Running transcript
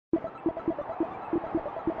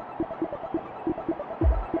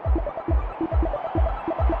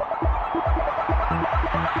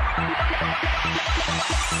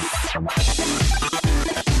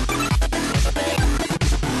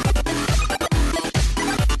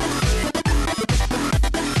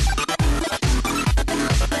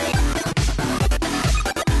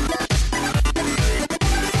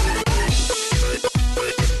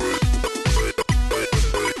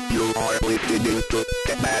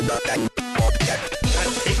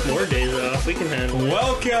Take more days off. We can handle it.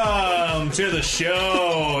 Welcome to the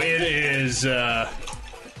show. It is, I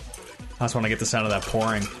just want to get the sound of that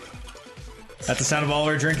pouring. That's the sound of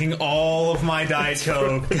Oliver drinking all of my Diet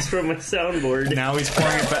Coke. It's from my soundboard. Now he's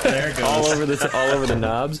pouring it back. There it goes. all over the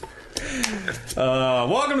knobs.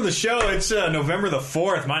 Welcome to the show. It's November the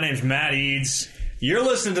 4th. My name's Matt Eads. You're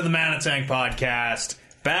listening to the ManaTank Podcast.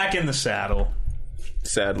 Back in the saddle.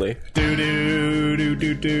 Sadly. We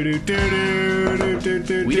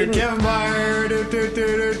didn't. Kevin Meyer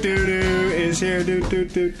is here.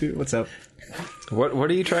 What's up? What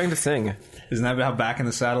are you trying to sing? Isn't that how Back in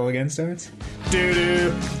the Saddle again starts?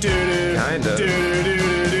 Kinda.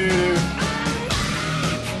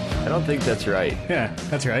 I don't think that's right. Yeah,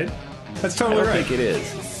 that's right. That's I totally don't right. think it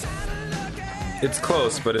is. It's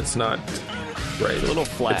close, but it's not right. It's a little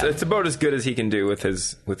flat. It's about as good as he can do with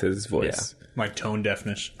his voice. My tone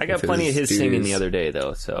deafness. I got plenty of his singing the other day,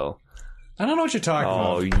 though, so... I don't know what you're talking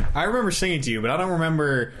about. I remember singing to you, but I don't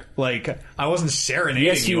remember, I wasn't serenading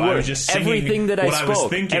Yes, you I were. was just singing everything that I what spoke. I was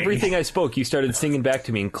thinking. Everything I spoke, you started singing back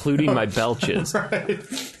to me, including my belches. Right.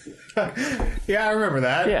 Yeah, I remember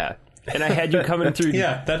that. Yeah. And I had you coming through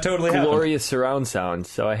Yeah, that totally glorious surround sound,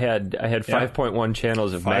 so I had 5.1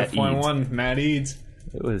 channels of Matt Eads. 5.1 Matt Eads.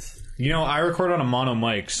 It was... You know, I record on a mono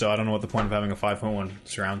mic, so I don't know what the point of having a 5.1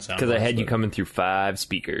 surround sound Because I had you coming through 5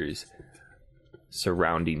 speakers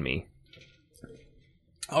surrounding me.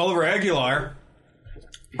 Oliver Aguilar.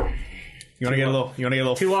 You want to get a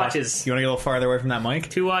little 2 watches. You want to get a little farther away from that mic?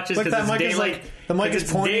 2 watches Look, because that it's mic is daylight. the mic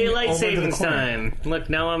is pointing daylight over to the savings corner. time. Look,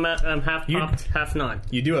 now I'm half popped, half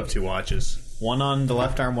not. You do have 2 watches. One on the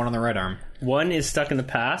left arm, one on the right arm. One is stuck in the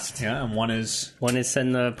past. Yeah, and one is set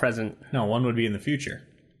in the present. no. One would be in the future.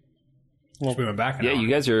 Well, we went back. Yeah, you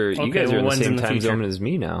guys are in the one's same in the time future. zone as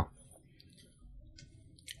me now.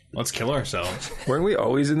 Let's kill ourselves. Weren't we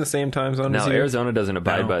always in the same time zone as Now, you? Arizona doesn't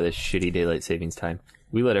abide No. by this shitty daylight savings time.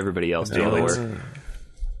 We let everybody else do the work.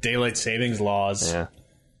 Daylight savings laws Yeah.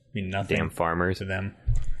 mean nothing. Damn farmers. to them.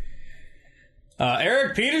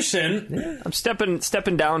 Eric Peterson. I'm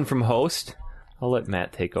stepping down from host. I'll let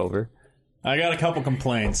Matt take over. I got a couple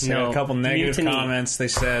complaints. No. I got a couple negative Mutiny. comments. They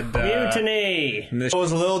said Mutiny. the show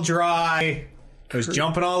was a little dry. It was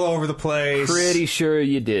jumping all over the place. Pretty sure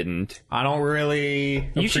you didn't. I don't really.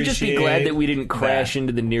 You should just be glad that we didn't crash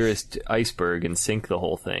into the nearest iceberg and sink the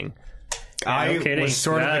whole thing. I no kidding. was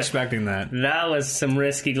sort of That- expecting that. That was some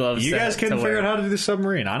risky gloves. You guys couldn't to figure wear. out how to do the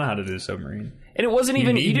submarine. I know how to do the submarine. And it wasn't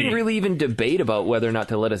even, need you didn't me. really even debate about whether or not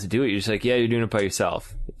to let us do it. You're just like, yeah, you're doing it by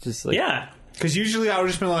yourself. It's just like, Yeah. Because usually I would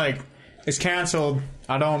just be like, it's canceled.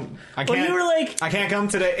 I can't. you were like- I can't come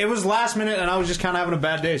today. It was last minute, and I was just kind of having a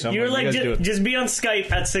bad day. So I'm You were like, like, you guys do it. just be on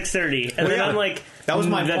Skype at 6:30, and Well, then yeah. I'm like, That was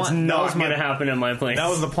my that's plan. That not was my- going to happen at my place. That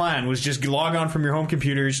was the plan. Was just log on from your home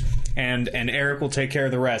computers, and Eric will take care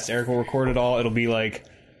of the rest. Eric will record it all. It'll be like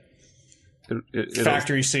It'll-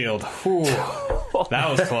 factory sealed. Whew. That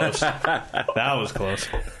was close. That was close.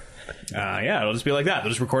 Yeah, it'll just be like that. They'll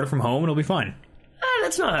just record it from home, and it'll be fine.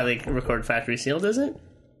 That's not how they record factory sealed, is it?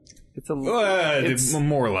 it's a,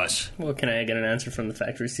 More or less. Well, can I get an answer from the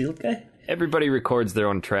factory sealed guy? everybody records their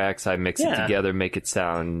own tracks. I mix it Yeah. together, make it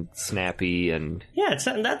sound snappy, and Yeah,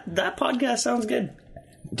 that podcast sounds good.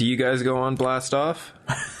 Do you guys go on blast off?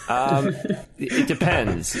 it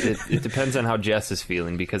depends. It depends on how Jess is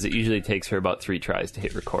feeling, because it usually takes her about 3 tries to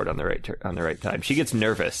hit record on the right time. She gets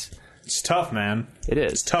nervous. It's tough, man. It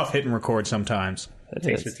is. It's tough hitting record sometimes. It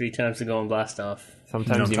Takes is. her 3 times to go and blast off.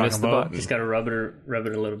 Sometimes You you know what I'm miss the talking about? button. Just got to rub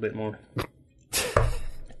it a little bit more.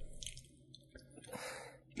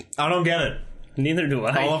 I don't get it. Neither do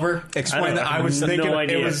I. Oliver, explain that. I was thinking no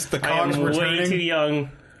idea. it was the I cogs am were way turning. too young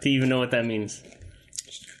to even know what that means.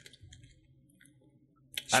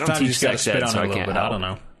 I don't Sometimes you teach just gotta sex spit ed, on so it a I little can't bit. help. I don't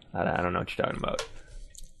know. I don't know what you're talking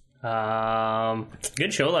about.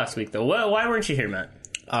 Good show last week, though. Why weren't you here, Matt?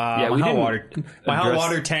 Yeah, my we hot didn't water. My hot address-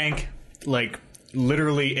 water tank,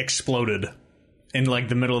 literally exploded in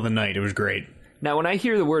the middle of the night. It was great. Now, when I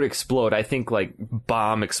hear the word explode, I think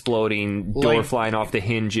bomb exploding, door Like- flying off the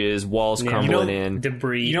hinges, walls You crumbling know, in.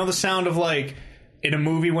 debris. You know the sound of in a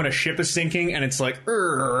movie when a ship is sinking and it's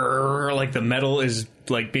the metal is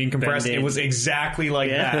being compressed. Bending. It was exactly like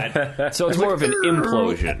Yeah. that. So it's more of an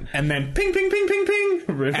implosion. And then ping, ping, ping, ping, ping,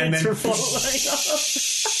 Rivets and then were falling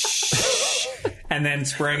off. and then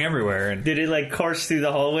spraying everywhere. And Did it like course through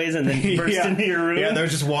the hallways and then burst into your room? Yeah, there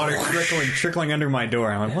was just water trickling under my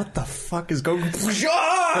door. I'm like, what the fuck is going?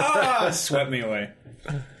 Swept me away.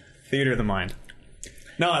 Theater of the mind.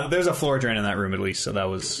 No, there's a floor drain in that room at least, so that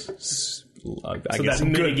was. I guess that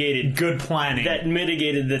mitigated good planning. That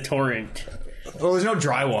mitigated the torrent. Well, there's no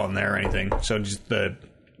drywall in there or anything, so just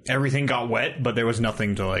everything got wet, but there was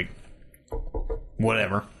nothing to like.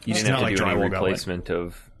 Whatever. You didn't have to do any replacement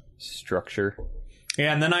of structure.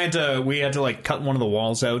 Yeah, and then we had to like cut one of the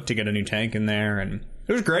walls out to get a new tank in there, and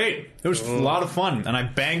it was great. It was a lot of fun, and I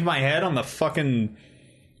banged my head on the fucking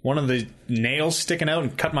one of the nails sticking out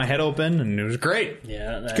and cut my head open, and it was great.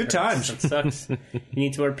 Yeah, that good times. That sucks. You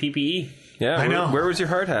need to wear PPE. Yeah, I know. Where was your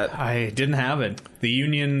hard hat? I didn't have it. The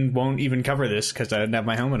union won't even cover this because I didn't have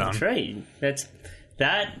my helmet on. That's right.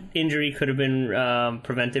 That injury could have been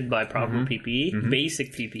prevented by proper PPE,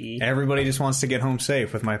 basic PPE. Everybody just wants to get home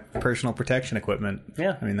safe with my personal protection equipment.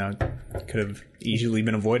 Yeah. I mean, that could have easily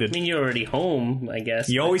been avoided. I mean, you're already home, I guess.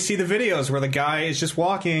 You always see the videos where the guy is just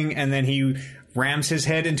walking and then he rams his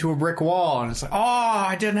head into a brick wall and it's like, oh,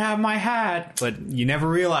 I didn't have my hat. But you never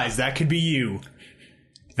realize that could be you.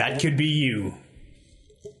 That could be you.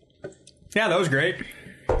 Yeah, that was great.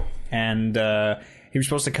 And he was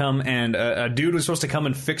supposed to come and a dude was supposed to come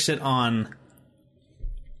and fix it on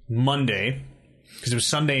Monday because it was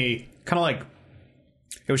Sunday, kind of like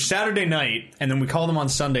it was Saturday night, and then we called him on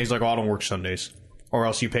Sundays like, oh, I don't work Sundays, or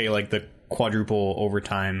else you pay like the quadruple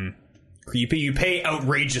overtime. You pay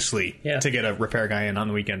outrageously to get a repair guy in on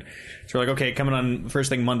the weekend. So we're like, okay, coming on first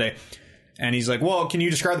thing Monday, and he's like, well, can you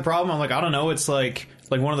describe the problem? I'm like, I don't know. It's like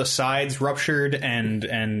one of the sides ruptured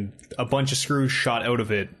and a bunch of screws shot out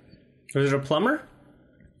of it. Was it a plumber?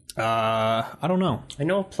 I don't know. I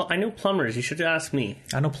know plumbers. You should ask me.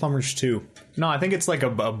 I know plumbers too. No, I think it's like a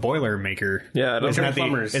boiler maker. Yeah, I don't know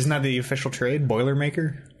plumbers. Isn't that the official trade, boiler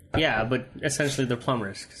maker? Yeah, but essentially they're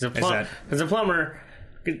plumbers. Because a plumber,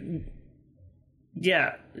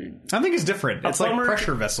 yeah. I think it's different. It's like plumber,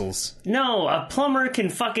 pressure vessels. No, a plumber can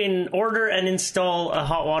fucking order and install a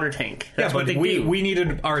hot water tank. That's what they do. We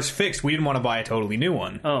needed ours fixed. We didn't want to buy a totally new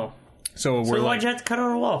one. Oh. So why'd you have to cut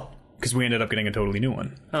our wall? Because we ended up getting a totally new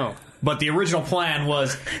one. Oh. But the original plan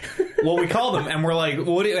was, well, we called him and we're like,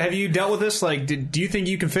 have you dealt with this? Like, do you think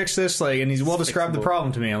you can fix this? Like, and he's, well, describe the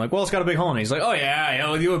problem to me. I'm like, well, it's got a big hole in it. He's like, oh yeah,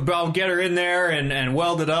 I'll get her in there and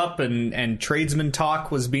weld it up. And tradesman talk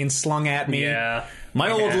was being slung at me. Yeah. My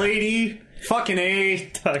old lady, fucking A.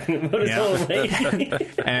 Talking about his old lady.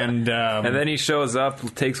 And then he shows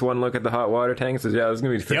up, takes one look at the hot water tank, says, yeah, it's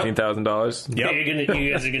going to be $15,000. Yep.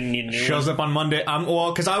 You guys are going to need a new Shows up on Monday.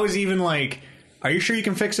 Because I was even like, are you sure you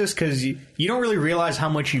can fix this? Because you don't really realize how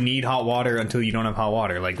much you need hot water until you don't have hot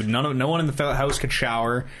water. Like, no one in the house could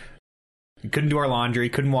shower. We couldn't do our laundry.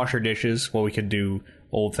 Couldn't wash our dishes. Well, we could do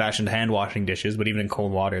old-fashioned hand-washing dishes, but even in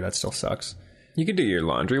cold water, that still sucks. You could do your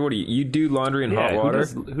laundry. What do you do laundry in hot water?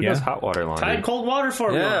 Who does hot water laundry? Tide cold water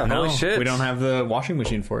for Yeah, me. holy shit. We don't have the washing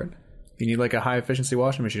machine for it. You need like a high-efficiency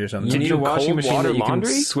washing machine or something. You need a washing machine water that you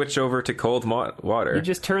laundry? can switch over to cold water. You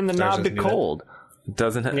just turn the knob to doesn't do that. cold. It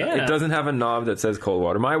doesn't have a knob that says cold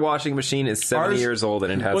water. My washing machine is 70 years old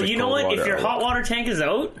and it has Well, a you know cold what? water If your outlet. hot water tank is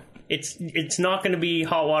out, it's not going to be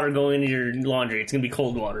hot water going into your laundry. It's going to be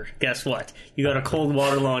cold water. Guess what? You got a cold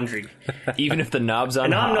water laundry. Even if the knob's on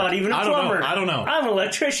And hot. I'm not even a plumber. I don't know. I'm an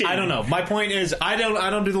electrician. I don't know. My point is, I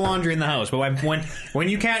don't do the laundry in the house. But when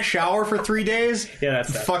you can't shower for 3 days,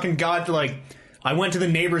 that's that. fucking God, like, I went to the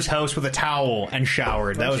neighbor's house with a towel and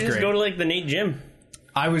showered. That was You great. just go to like the Nate gym.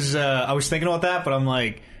 I was thinking about that, but I'm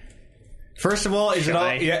like, first of all, is it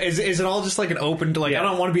all just like an open? Like, I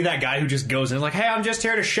don't want to be that guy who just goes and is like, hey, I'm just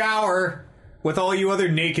here to shower with all you other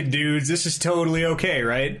naked dudes. This is totally okay,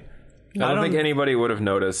 right? I don't think anybody would have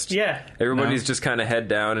noticed. Yeah. Everybody's just kind of head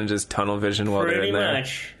down and just tunnel vision while they're Pretty in there.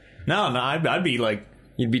 much. No, I'd be like,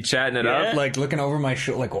 You'd be chatting it up. like looking over my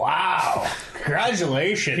shoulder, like, wow,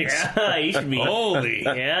 congratulations. Yeah, you should be. Holy.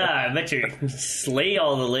 Yeah, I bet you slay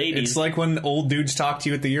all the ladies. It's like when old dudes talk to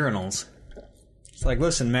you at the urinals. It's like,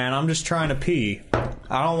 listen, man, I'm just trying to pee.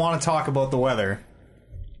 I don't want to talk about the weather.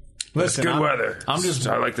 Listen, It's good weather.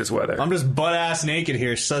 I like this weather. I'm just butt ass naked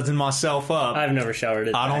here, sudsing myself up. I've never showered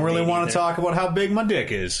it. I don't really want to talk about how big my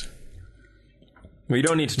dick is. Well, you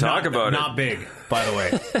don't need to talk about it. Not big, by the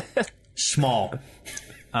way. Small.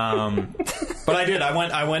 But I did.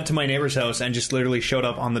 I went to my neighbor's house and just literally showed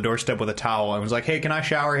up on the doorstep with a towel. I was like, hey, can I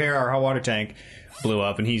shower here? Our hot water tank blew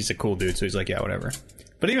up, and he's a cool dude, so he's like, yeah, whatever.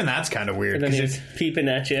 But even that's kind of weird. And then he's peeping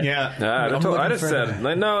at you. Yeah. I just said,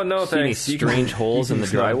 like, no, See any thanks. strange holes in the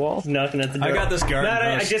drywall? Knocking at the door. I got this garden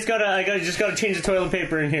I hose. just gotta change the toilet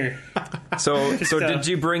paper in here. So did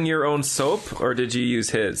you bring your own soap or did you use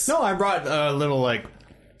his? No, I brought a little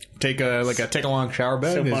take a long shower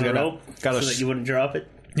bag. Soap It's on a got rope got so that you wouldn't drop it.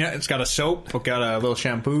 Yeah, it's got a soap. It's got a little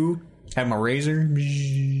shampoo. Have my razor.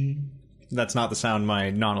 That's not the sound my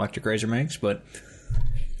non-electric razor makes, but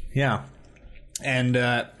yeah. And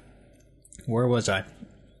where was I?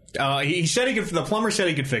 He said he could. The plumber said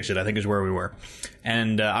he could fix it. I think is where we were.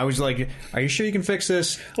 And I was like, "Are you sure you can fix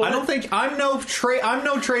this?" Well, I don't think I'm no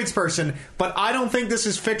tradesperson, but I don't think this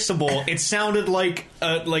is fixable. It sounded like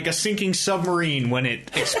a sinking submarine when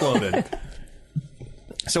it exploded.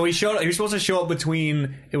 So he was supposed to show up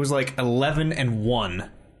between, it was like 11 and 1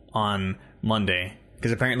 on Monday,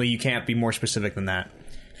 because apparently you can't be more specific than that.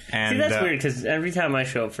 And, see, that's weird, because every time I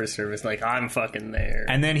show up for service, like, I'm fucking there.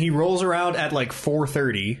 And then he rolls around at like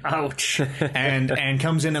 4:30. Ouch. and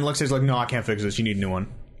comes in and looks at us like, no, I can't fix this. You need a new one.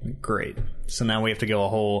 Great. So now we have to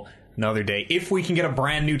go another day. If we can get a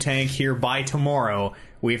brand new tank here by tomorrow,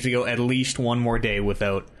 we have to go at least one more day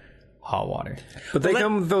without hot water. But they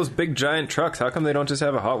come with those big giant trucks. How come they don't just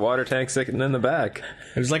have a hot water tank sitting in the back?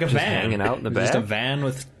 It was like a van. Hanging out in the back? Just a van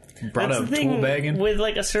with... Brought That's a the thing tool bag in. with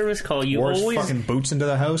like a service call. You Wore his always fucking boots into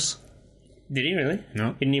the house. Did he really? No.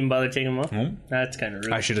 He didn't even bother taking them off. No. That's kind of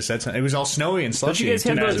rude. I should have said something. It was all snowy and Don't slushy. you guys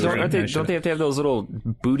have those? Don't they I have to have those little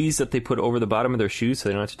booties that they put over the bottom of their shoes so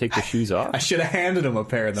they don't have to take their shoes off? should have handed him a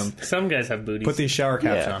pair of them. Some guys have booties. Put these shower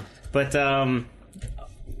caps Yeah. on. But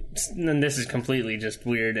and this is completely just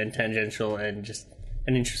weird and tangential and just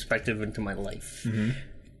an introspective into my life. Mm-hmm.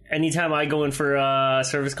 Anytime I go in for a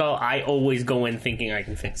service call, I always go in thinking I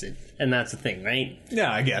can fix it. And that's the thing, right?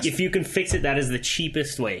 Yeah, I guess. If you can fix it, that is the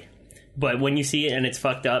cheapest way. But when you see it and it's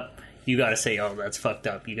fucked up, you gotta say, oh, that's fucked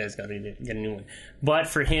up. You guys gotta get a new one. But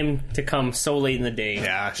for him to come so late in the day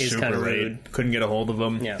is super kind of late. rude. Couldn't get a hold of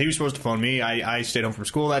him. Yeah. He was supposed to phone me. I stayed home from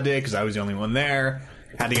school that day because I was the only one there.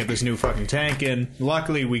 Had to get this new fucking tank in.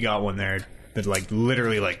 Luckily, we got one there. At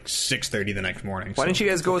literally 6:30 the next morning. Why didn't you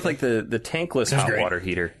guys go with the tankless hot great. water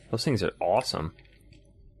heater? Those things are awesome.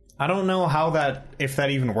 I don't know if that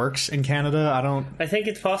even works in Canada. I think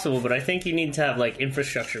it's possible, but I think you need to have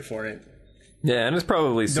infrastructure for it. Yeah, and it's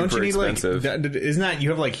probably super Don't you need expensive. isn't that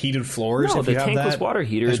you have heated floors? No, if the you have tankless that water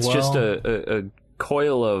heater, as it's well? just a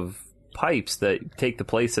coil of pipes that take the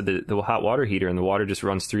place of the hot water heater, and the water just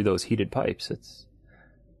runs through those heated pipes. It's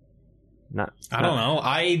not... I don't know.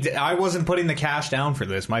 I wasn't putting the cash down for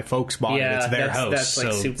this. My folks bought it. It's their house.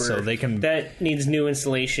 That's super. So they can... That needs new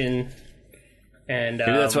installation. And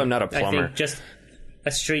Maybe that's why I'm not a I plumber. think just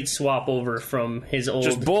a straight swap over from his old...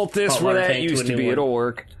 Just bolt this hot where water that tank used a to new be. one. It'll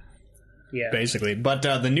work. Yeah. Basically. But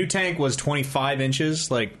the new tank was 25 inches,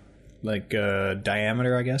 diameter,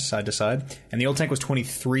 I guess, side to side. And the old tank was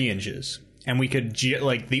 23 inches. And we could,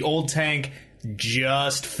 the old tank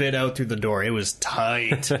just fit out through the door. It was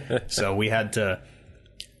tight. So we had to,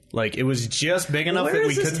 it was just big enough Where that is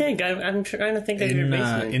we this couldn't... tank? I'm trying to think of your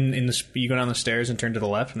basement. You go down the stairs and turn to the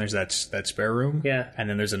left, and there's that spare room. Yeah. And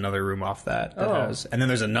then there's another room off that has... And then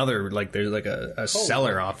there's another, there's a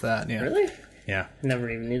cellar off that. Yeah. Really? Yeah. Never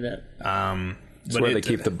even knew that. It's where they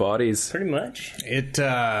keep the bodies. Pretty much.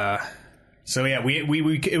 So yeah,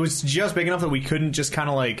 we it was just big enough that we couldn't just kind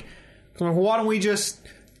of why don't we just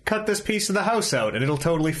cut this piece of the house out and it'll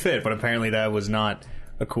totally fit? But apparently that was not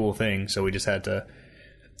a cool thing, so we just had to,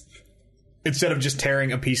 instead of just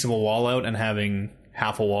tearing a piece of a wall out and having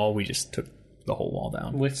half a wall, we just took the whole wall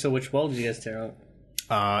down. Which wall did you guys tear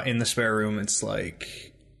out? In the spare room, it's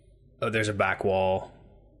there's a back wall.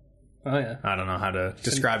 Oh yeah. I don't know how to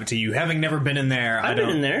describe it to you. Having never been in there, I've been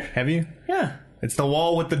in there. Have you? Yeah. It's the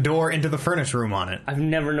wall with the door into the furnace room on it. I've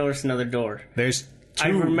never noticed another door. There's I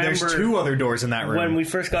remember there's two other doors in that room. When we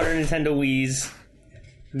first got our Nintendo Wiis,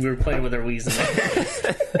 we were playing with our Wiis in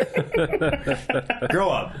there. Grow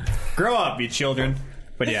up, you children.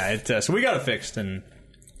 But yeah, so we got it fixed, and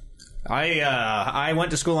I went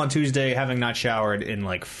to school on Tuesday having not showered in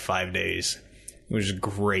 5 days. It was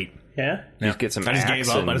great. Yeah? Just get some I just Axe gave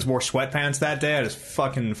up. and- I just wore sweatpants that day. I just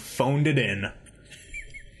fucking phoned it in.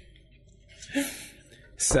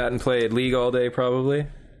 Sat and played League all day, probably.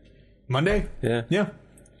 Monday? Yeah. Yeah.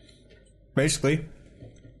 Basically.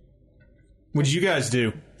 What did you guys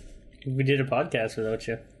do? We did a podcast without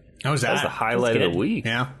you. How was that? That was the highlight of good. the week.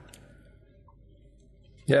 Yeah.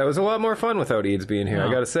 Yeah, it was a lot more fun without Eads being here, I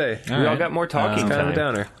gotta say. We all got more talking Kind of a time.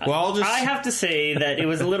 downer. Well, I'll just... I have to say that it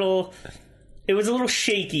was a little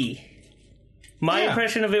shaky. My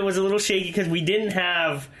impression of it was a little shaky because we didn't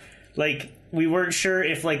have, we weren't sure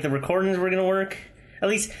if, the recordings were going to work. At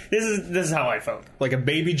least, this is how I felt. like a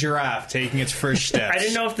baby giraffe taking its first steps. I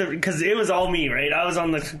didn't know if because it was all me, right? I was on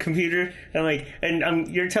the computer, and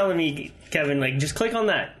you're telling me, Kevin, just click on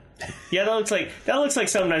that. Yeah, that looks like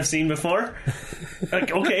something I've seen before.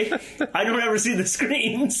 Like, okay, I don't ever see the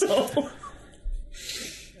screen, so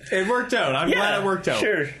It worked out. I'm glad it worked out.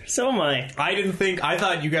 Sure, so am I. I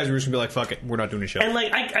thought you guys were just gonna be like, fuck it, we're not doing a show. And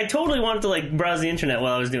like, I totally wanted to like browse the internet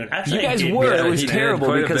while I was doing it. Actually, You guys were. It was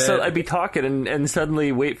terrible because I'd be talking and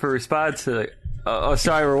suddenly wait for a response to like, oh,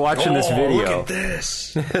 sorry, we're watching this video. Look at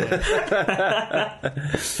this.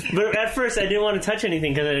 But at first, I didn't want to touch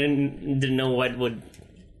anything because I didn't know what would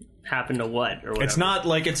happen to what or whatever. It's not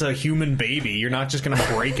like it's a human baby. You're not just gonna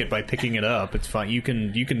break it by picking it up. It's fine. You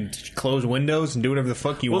can close windows and do whatever the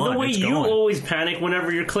fuck you want. Well, the way it's you going. always panic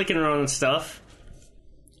whenever you're clicking around stuff,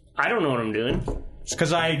 I don't know what I'm doing. It's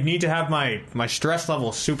because I need to have my stress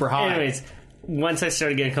level super high. Anyways, once I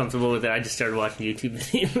started getting comfortable with it, I just started watching YouTube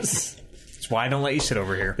videos. That's why I don't let you sit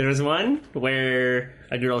over here. There was one where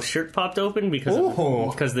a girl's shirt popped open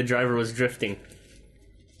because the driver was drifting.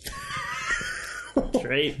 That's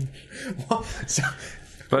right.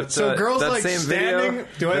 So girls that like same standing.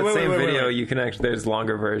 Video, you can actually. There's a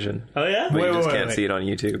longer version. Oh yeah. But you just can't see it on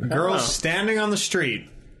YouTube. Girls standing on the street,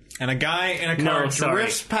 and a guy in a car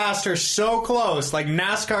drifts past her so close, like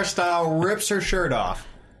NASCAR style, rips her shirt off.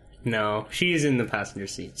 No, she's in the passenger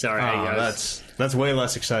seat. Sorry, that's way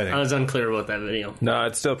less exciting. I was unclear about that video. No,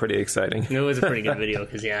 it's still pretty exciting. It was a pretty good video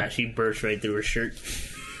because she burst right through her shirt.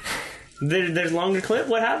 There's longer clip.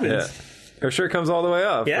 What happens? Yeah. Her shirt comes all the way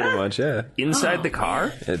off, pretty much, yeah. Inside the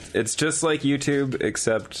car? It's just like YouTube,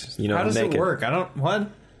 except, How does naked. it work?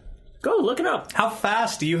 Go, look it up. How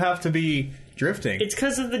fast do you have to be drifting? It's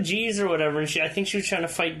because of the G's or whatever, and I think she was trying to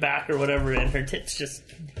fight back or whatever, and her tits just...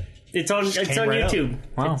 It's on YouTube.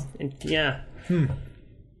 Wow. Yeah.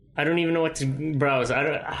 I don't even know what to browse.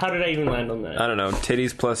 How did I even land on that? I don't know.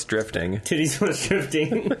 Titties plus drifting. Titties plus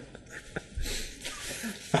drifting.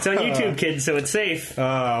 It's on YouTube, kids, so it's safe.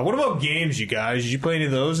 What about games, you guys? Did you play any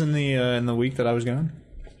of those in the week that I was gone?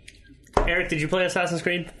 Eric, did you play Assassin's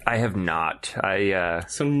Creed? I have not.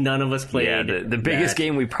 So none of us played. Yeah, the biggest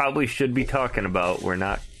game we probably should be talking about. We're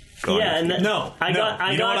not going. Yeah, and You know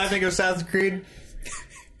what I think of Assassin's Creed?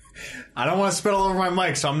 I don't want to spit all over my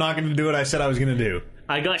mic, so I'm not going to do what I said I was going to do.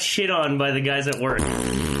 I got shit on by the guys at work.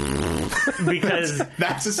 Because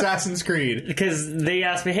that's Assassin's Creed. Because they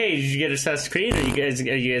asked me, "Hey, did you get Assassin's Creed? Are you guys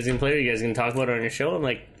gonna play it? Are you guys gonna talk about it on your show?" I'm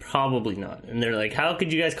like, "Probably not." And they're like, "How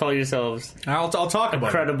could you guys call yourselves I'll talk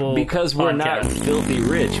about credible?" Because we're not filthy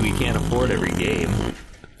rich, we can't afford every game.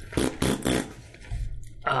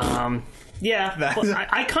 Yeah, well,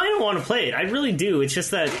 I kind of want to play it. I really do. It's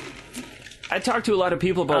just that I talked to a lot of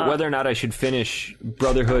people about whether or not I should finish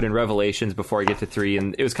Brotherhood and Revelations before I get to 3,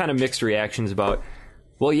 and it was kind of mixed reactions about,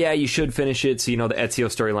 well, yeah, you should finish it, so you know the Ezio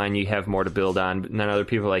storyline, you have more to build on. And then other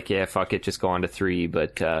people are like, yeah, fuck it, just go on to 3.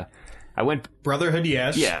 But I went... Brotherhood,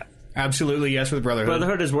 yes. Yeah. Absolutely, yes, with Brotherhood.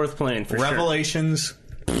 Brotherhood is worth playing, for Revelations.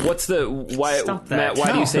 What's the... Why, Matt,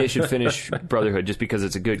 why do you say I should finish Brotherhood? Just because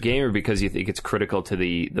it's a good game, or because you think it's critical to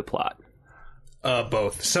the plot?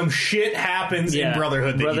 Both. Some shit happens in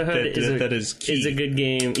Brotherhood that is key. Is a good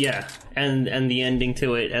game, yeah, and the ending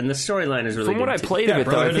to it, and the storyline is really From good what I too. played of it,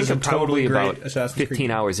 though, I think I'm totally probably about Assassin's 15 Creed.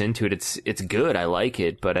 hours into it. It's good, I like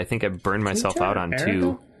it, but I think I burned myself out on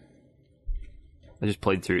 2. I just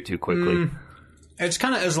played through it too quickly. It's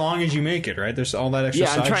kind of as long as you make it, right? There's all that extra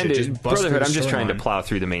Yeah, I'm side trying shit. to... Just bust Brotherhood, through I'm the just trying to storyline. plow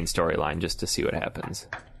through the main storyline just to see what happens.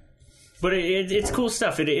 But it's cool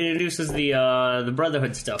stuff. It introduces the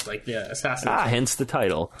Brotherhood stuff, like the Assassins. Hence the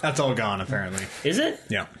title. That's all gone, apparently. Is it?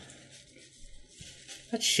 Yeah.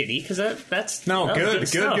 That's shitty, because that's... No, that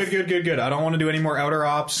was good. stuff. I don't want to do any more outer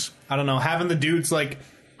ops. I don't know, having the dudes like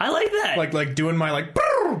I like that. like doing my like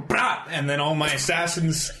brr, brah, and then all my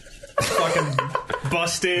assassins fucking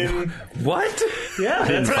bust in. What? Yeah,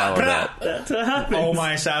 Didn't follow that. that's what happens. All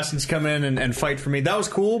my assassins come in and fight for me. That was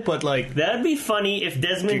cool, but like That'd be funny if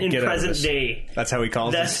Desmond in Get out of present this. day. That's how he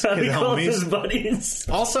calls That's his, how he his calls homies. his buddies.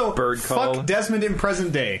 Also, Bird call. fuck Desmond in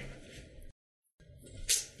present day.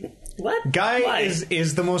 What? Guy Why?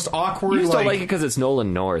 is the most awkward. You just don't like it because it's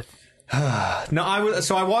Nolan North. No,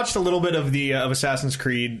 I watched a little bit of the of Assassin's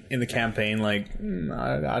Creed in the campaign. Like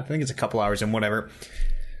I think it's a couple hours in, whatever.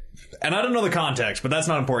 And I don't know the context, but that's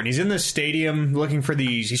not important. He's in this stadium looking for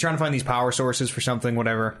these. He's trying to find these power sources for something,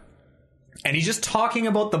 whatever. And he's just talking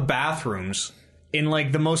about the bathrooms in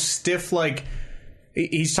like the most stiff, like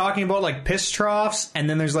he's talking about like piss troughs, and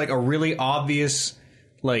then there's like a really obvious,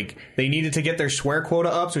 like they needed to get their swear quota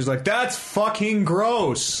up. So he's like, "That's fucking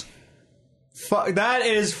gross. That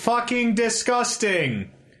is fucking disgusting.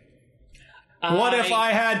 What if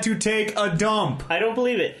I had to take a dump?" I don't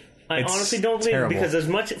believe it. I It's honestly don't believe terrible. it, because as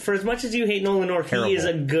much as you hate Nolan North, he is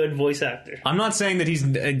a good voice actor. I'm not saying that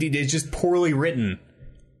it's just poorly written.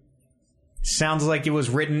 sounds like it was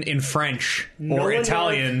written in French or Nolan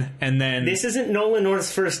Italian, and then This isn't Nolan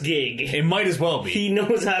North's first gig. it might as well be. He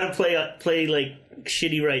knows how to play like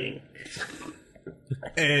shitty writing.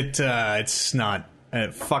 It's not.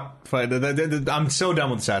 Fuck. I'm so done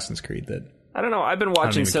with Assassin's Creed that. I don't know. I've been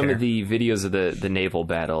watching even some care. of the videos of the naval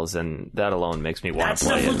battles, and that alone makes me want That to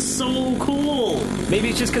play stuff it. looks so cool. Maybe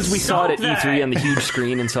it's just because we saw it at Stop E3 that. on the huge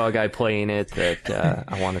screen and saw a guy playing it that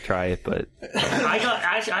I want to try it. But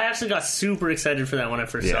I actually got super excited for that when I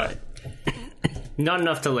first saw it. Not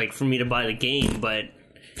enough to for me to buy the game, but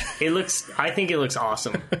I think it looks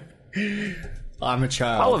awesome. I'm a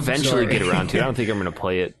child. I'll eventually Sorry. get around to it. I don't think I'm going to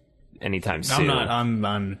play it anytime soon. I'm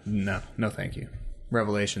not. No, thank you.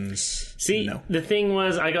 Revelations. See, no. the thing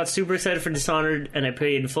was, I got super excited for Dishonored, and I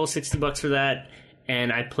paid full $60 for that,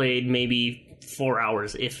 and I played maybe 4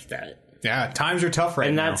 hours, if that. Yeah, times are tough right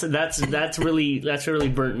And now. that's really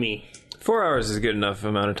burnt me. 4 hours is a good enough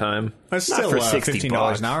amount of time. That's Not still for $60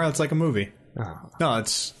 $15 an hour. That's like a movie. No,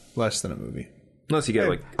 it's less than a movie. Unless you get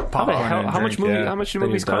like Popcorn and How much drink, how much do Then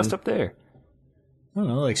movies you're cost done. up there? I don't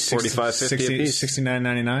know, like 45, 50 a piece.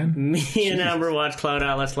 $69.99. Me and Amber watched Cloud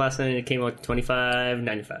Atlas last night, and it came out to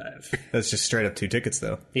 $25.95. That's just straight up 2 tickets,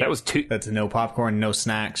 though. Yeah. That was two. That's no popcorn, no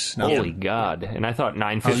snacks. Nothing. Holy God! And I thought Do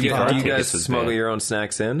 $9.50 you, for our do you guys tickets was smuggle bad. your own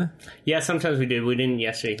snacks in? Yeah, sometimes we did. We didn't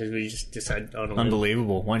yesterday because we just decided on a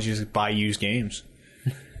Unbelievable. Why don't you just buy used games?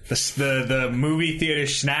 The movie theater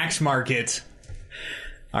snacks market.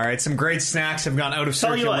 All right, some great snacks have gone out of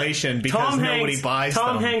Tell you what, circulation because nobody buys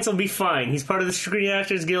Tom them. Hanks will be fine. He's part of the Screen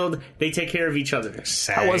Actors Guild. They take care of each other.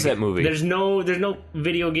 How was that movie? There's no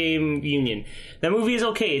video game union. That movie is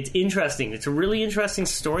okay. It's interesting. It's a really interesting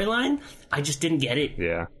storyline. I just didn't get it.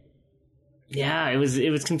 Yeah. Yeah, it was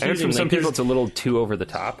confusing. I heard from some there's- people it's a little too over the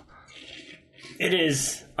top. It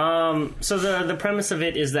is. So the premise of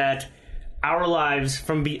it is that our lives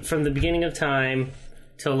from the beginning of time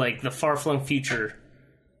till the far flung future,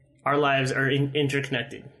 our lives are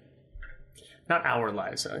interconnected. Not our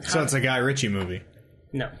lives. So it's a Guy Ritchie movie.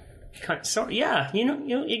 No. So yeah, you know,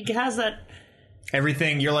 it has that.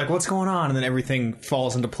 Everything, you're like, what's going on? And then everything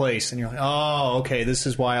falls into place. And you're like, oh, okay, this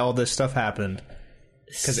is why all this stuff happened.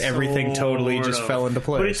 Because everything totally just Sort of. fell into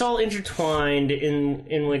place. But it's all intertwined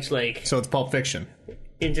in which So it's Pulp Fiction.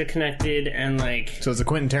 interconnected and So it's a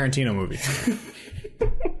Quentin Tarantino movie.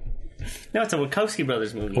 No, it's a Wachowski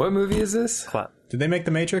brothers movie. What movie is this? Did they make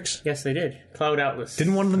The Matrix? Yes, they did. Cloud Atlas.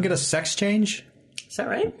 Didn't one of them get a sex change? Is that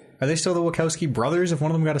right? Are they still the Wachowski brothers if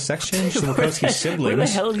one of them got a sex change? The Wachowski siblings? Where the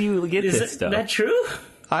hell do you get Is this stuff? that true?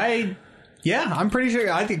 Yeah, I'm pretty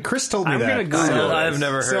sure. I think Chris told me I'm that. gonna Google it. I've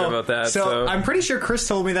never heard about that. So I'm pretty sure Chris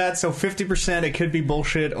told me that. So 50% it could be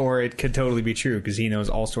bullshit, or it could totally be true because he knows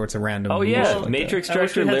all sorts of random. Oh yeah, bullshit like Matrix I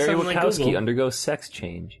wish director we had Larry something like Wachowski Google. undergoes sex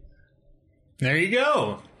change. that. There you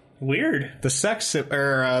go. Weird. The sex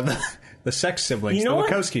the sex siblings, You know the what?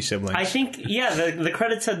 Wachowski siblings. I think the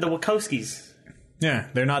credits said the Wachowskis. Yeah,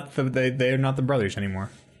 they're not they're not the brothers anymore.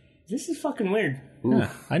 This is fucking weird. Yeah,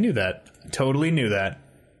 I knew that. Totally knew that.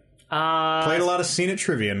 Played a lot of Seen It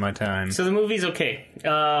trivia in my time. So the movie's okay.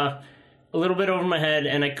 A little bit over my head,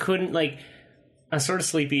 and I couldn't I'm sort of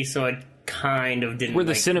sleepy, so I kind of didn't. Were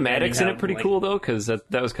the I cinematics didn't in have, it pretty cool though? Because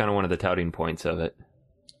that was kind of one of the touting points of it.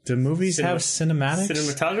 Do movies have cinematics?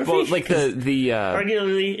 Cinematography. Well, like the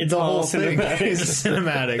Regularly, it's The all whole thing cinematic. is a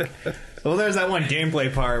cinematic. Well, there's that one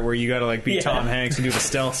gameplay part where you got to be Yeah. Tom Hanks and do the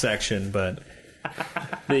stealth section, but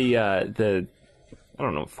the I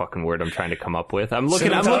don't know what fucking word I'm trying to come up with. I'm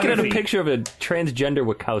looking at a Cinematography. picture of a transgender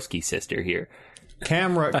Wachowski sister here.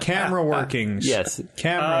 camera workings. Yes.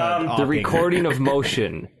 Camera. The awking. recording of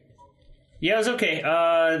motion. Yeah, it was okay.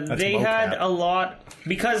 They had mocap. a lot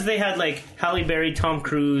because they had Halle Berry, Tom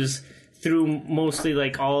Cruise through mostly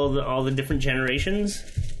all the different generations,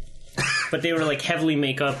 but they were heavily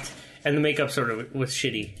make-upped, and the makeup sort of was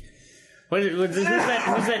shitty. Who's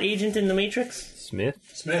that agent in The Matrix?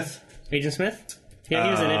 Smith. Agent Smith? Yeah,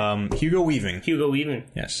 he was in it. Hugo Weaving. Hugo Weaving.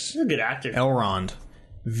 Yes. He's a good actor. Elrond.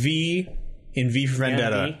 V in V for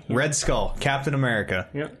Vendetta. V. Red Skull. Captain America.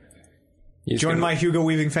 Yep. Join my Hugo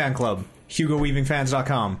Weaving fan club.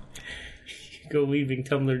 HugoWeavingFans.com.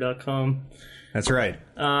 HugoWeavingTumblr.com. That's right.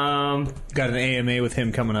 Got an AMA with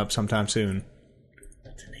him coming up sometime soon.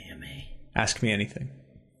 That's an AMA. Ask me anything.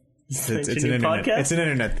 It's It's a an new internet. podcast? It's an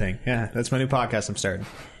internet thing. Yeah, that's my new podcast I'm starting.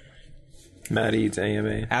 Matt Eats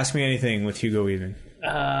AMA. Ask me anything with Hugo Weaving.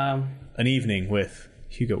 An evening with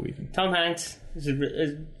Hugo Weaving. Tom Hanks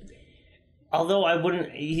although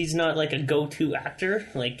he's not a go-to actor.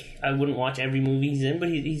 I wouldn't watch every movie he's in, but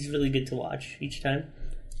he's really good to watch each time.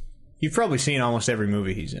 You've probably seen almost every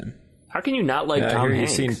movie he's in. How can you not like I Tom hear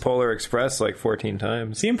Hanks? you've seen Polar Express like 14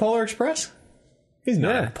 times. See him Polar Express? He's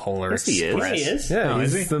not Yeah. in Polar Yes, he is. Express. He is. Yeah, Oh,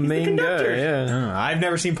 is he's he? the main guy. conductor. Yeah. I've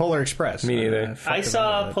never seen Polar Express. Me neither. I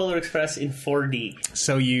saw Polar Express in 4D.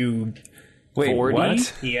 So you Wait, 4D?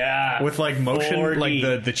 what? Yeah. with like motion, 4D.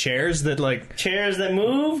 like the chairs that like. Chairs that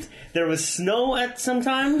moved. There was snow at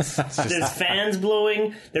sometimes. There's fans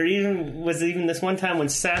blowing. There was this one time when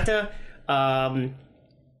Santa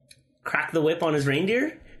cracked the whip on his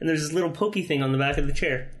reindeer, and there's this little pokey thing on the back of the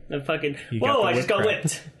chair. And fucking, got whoa! the I just whip got crack.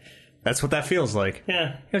 whipped. That's what that feels like.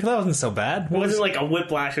 Yeah, Like, that wasn't so bad. it wasn't like a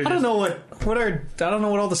whiplash. Or I don't know what I don't know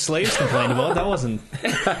what all the slaves complained about. That wasn't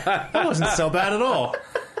so bad at all.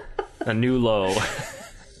 A new low.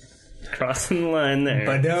 Crossing the line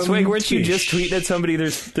there. Swig, weren't you just tweeting at somebody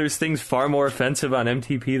there's things far more offensive on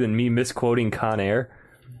MTP than me misquoting Con Air?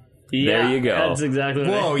 Yeah, There you go. That's exactly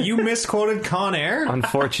what Whoa, you misquoted Con Air?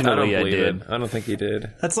 Unfortunately, I believe did. it. I don't think he did.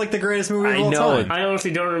 That's like the greatest movie of I all know time. I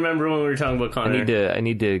honestly don't remember when we were talking about Connor. I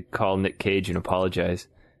need to call Nick Cage and apologize.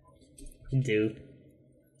 do.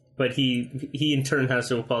 But he in turn has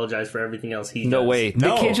to apologize for everything else he No does. way.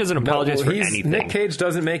 No. Nick Cage doesn't apologize for anything. Nick Cage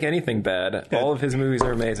doesn't make anything bad. All of his movies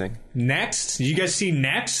are amazing. Next? Did you guys see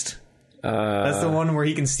Next? That's the one where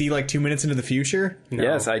he can see like 2 minutes into the future?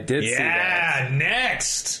 Yes, I did see that. Yeah,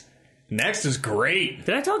 Next! Next is great.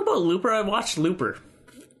 Did I talk about Looper? I watched Looper.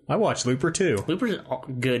 I watched Looper too. Looper's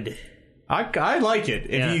good. I like it.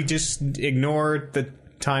 If Yeah. you just ignore the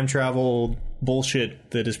time travel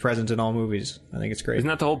bullshit that is present in all movies, I think it's great. Isn't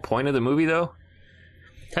that the whole point of the movie, though?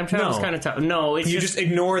 Time travel's No. kind of tough. No, it's You just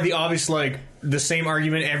ignore the obvious, like, the same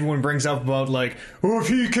argument everyone brings up about, like, oh, if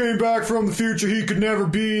he came back from the future, he could never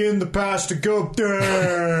be in the past to go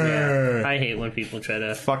there. I hate when people try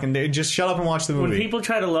to. Fucking dude, just shut up and watch the movie. When people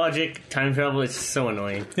try to logic time travel, it's so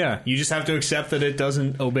annoying. Yeah, you just have to accept that it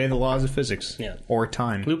doesn't obey the laws of physics. Yeah. Or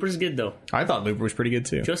time. Looper's good though. I thought Looper was pretty good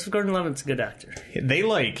too. Joseph Gordon-Levitt's a good actor. They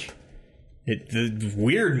like the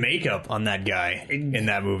weird makeup on that guy in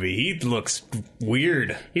that movie. He looks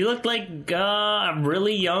weird. He looked like a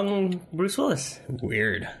really young Bruce Willis.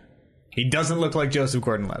 Weird. He doesn't look like Joseph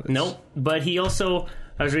Gordon-Levitt. Nope. But he also,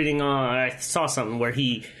 I was reading, I saw something where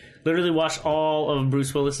he literally watched all of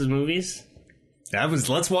Bruce Willis's movies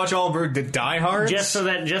Let's watch all of the Die Hards. just so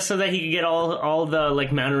that he could get all the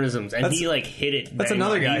like mannerisms, and That's- he like hit it. That's bang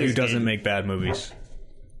another on. guy He who was doesn't good. make bad movies.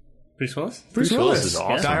 Bruce Willis. Bruce Willis is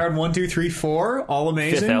awesome. Die Hard 1, 2, 3, 4, all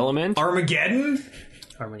amazing. Fifth Element? Armageddon.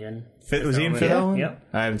 Armageddon. Was he in Fifth Yeah. Element? Yep.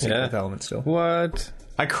 I haven't seen Yeah. Fifth Element still. What?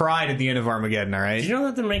 I cried at the end of Armageddon. All right. Did you know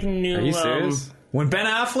that they're making a new? Are you serious? When Ben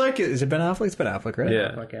Affleck is it Ben Affleck? It's Ben Affleck, right?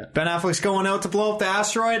 Yeah. Like a, Ben Affleck's going out to blow up the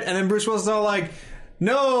asteroid, and then Bruce Willis is all like,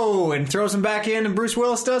 "No," and throws him back in, and Bruce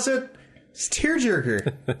Willis does it. It's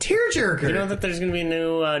tearjerker. Tearjerker. you know that there's going to be a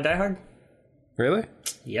new Die Hard? Really?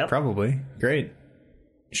 Yep. Probably. Great.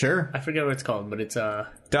 Sure. I forget what it's called, but it's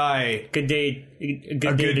Die. Good Day. A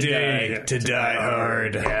Good A Day, good to, day die, to die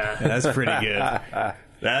hard. Yeah. That's pretty good.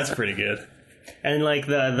 That's pretty good. And like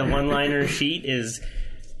the one-liner sheet is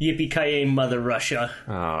 "Yippee-ki-yay, Mother Russia."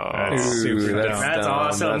 That's Ooh, super that's dumb. That's dumb.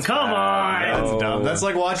 awesome. That's Come bad. on. That's Oh. dumb. That's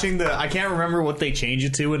like watching I can't remember what they change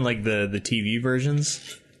it to in like the TV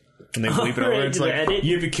versions. And they bleep it over. Right, It's to the like, edit?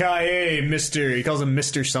 yippee-ki-yay, Mr. He calls him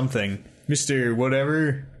Mr. something. Mr.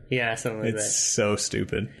 whatever. Yeah, something like It's so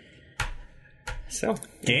stupid. that. So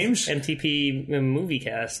Games? MTP movie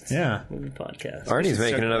cast. Yeah. Movie podcast. Arnie's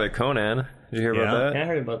making another Conan. Did you hear Yeah. about that? Yeah, I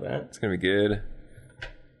heard about that. It's gonna be good.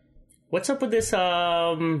 What's up with this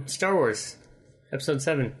Star Wars Episode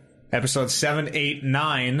 7? Episode 7, 8,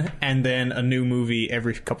 9, and then a new movie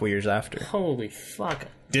every couple years after. Holy fuck.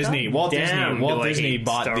 Disney, God Walt damn, Disney, Walt do I Disney hate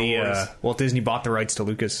bought Star the Wars. Walt Disney bought the rights to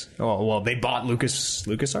Lucas. Oh well, they bought LucasArts,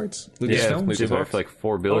 Yeah, Lucasfilms. they bought for like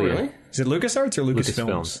 $4 Oh, billion. really? Is it LucasArts or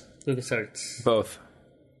Lucasfilms? Lucasfilms. LucasArts. Both.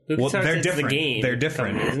 Well, LucasArts they're is different. The game They're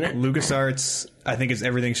different. company, isn't it? LucasArts, I think, is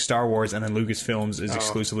everything Star Wars, and then Lucasfilms is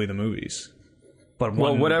exclusively the movies. But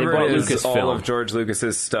Well, one, whatever bought it is, Lucasfilm. all of George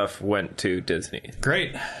Lucas's stuff went to Disney.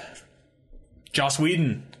 Great. Joss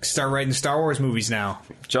Whedon start writing Star Wars movies now.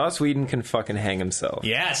 Joss Whedon can fucking hang himself.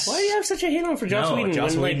 Yes. Why do you have such a hate on for Joss Whedon?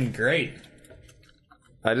 Joss when, Whedon, great.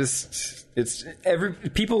 It's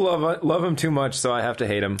people love him too much, so I have to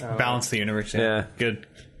hate him. Balance the universe. Yeah. Good.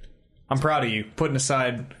 I'm proud of you putting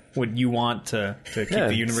aside what you want to keep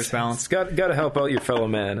the universe balanced. Got to help out your fellow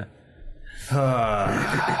man.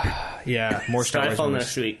 Yeah, more Star Wars Skyfall movies.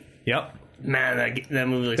 next week. Yep. Man, that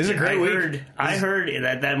movie looks This is a great week. I heard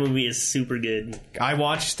that movie is super good. I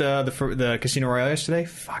watched the Casino Royale yesterday.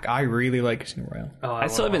 Fuck, I really like Casino Royale. Oh, I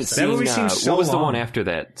still haven't That seen. movie seems so what was the long. one after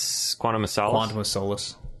that? Quantum of Solace. Quantum of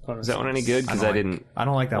Solace. Is that one any good? Because I didn't. I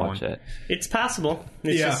don't like that watch one. it. It's passable.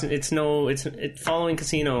 It's Yeah. just it's following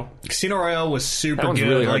Casino. Casino Royale was super That one's good.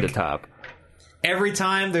 really hard like, to top. every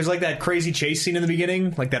time there's like that crazy chase scene in the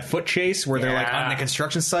beginning, like that foot chase where they're like Yeah. on the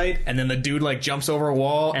construction site, and then the dude like jumps over a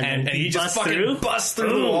wall and he just fucking busts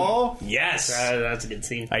through the wall. Yes, That's a good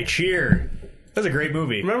scene. I cheer. That's a great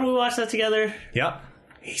movie. Remember we watched that together? Yep.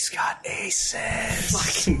 He's got aces.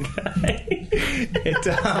 Fucking guy.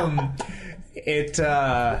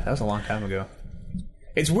 That was a long time ago.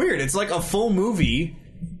 It's weird. It's like a full movie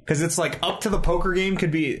because it's like up to the poker game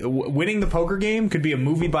could be winning the poker game could be a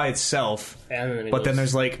movie by itself, but then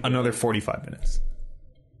there's like another 45 minutes.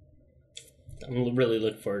 I'm really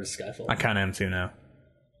looking forward to Skyfall. I kind of am too now.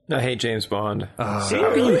 I hate James Bond. How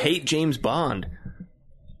can you hate James Bond?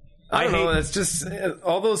 I don't know. It's just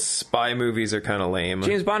all those spy movies are kind of lame.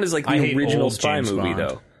 James Bond is like I the hate original old spy James movie, Bond.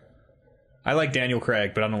 though. I like Daniel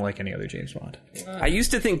Craig, but I don't like any other James Bond. I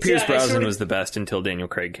used to think Pierce I Brosnan sort of- was the best until Daniel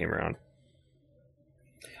Craig came around.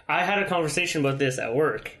 I had a conversation about this at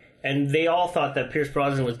work, and they all thought that Pierce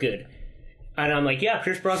Brosnan was good. And I'm like, yeah,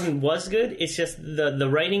 Pierce Brosnan was good. It's just the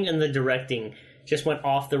writing and the directing just went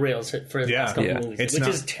off the rails for the last couple movies, which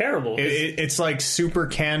is terrible. It's like super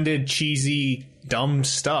candid, cheesy, dumb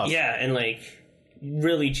stuff. Yeah, and like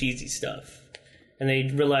really cheesy stuff. And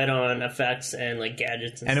they relied on effects and like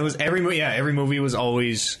gadgets. And it was every movie was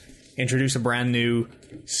always introduce a brand new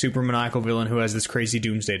super maniacal villain who has this crazy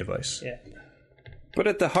doomsday device. Yeah. But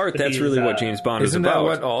at the heart, that's he's, really what James Bond is Isn't about. that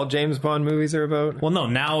what all James Bond movies are about? Well, no,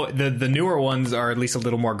 now the newer ones are at least a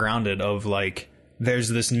little more grounded of like there's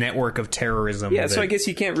this network of terrorism. Yeah, so I guess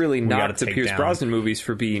you can't really knock gotta the take Pierce down. Brosnan movies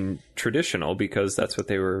for being traditional because that's what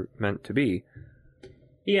they were meant to be.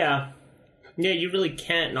 Yeah. Yeah, you really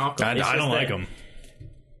can't knock them. I don't like them.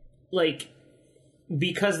 Like,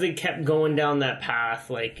 because they kept going down that path,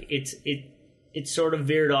 like it sort of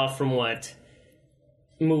veered off from what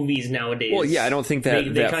movies nowadays. Well, yeah, I don't think that they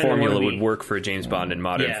that kinda formula wanna would be. work for a James Bond in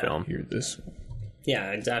modern Yeah. film. Hear this.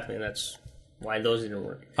 Yeah, exactly. That's why those didn't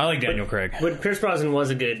work. I like Daniel Craig. But Pierce Brosnan was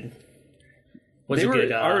a good. They were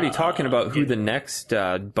already talking about who the next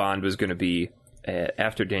Bond was going to be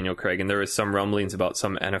after Daniel Craig, and there was some rumblings about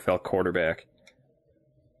some NFL quarterback.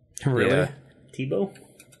 Really? Yeah. Tebow.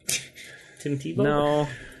 Tim Tebow. No,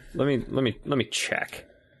 let me check.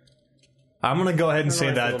 I'm gonna go ahead and say I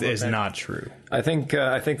feel that about is that. not true. I think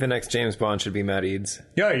the next James Bond should be Matt Eads.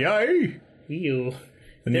 Yay! You.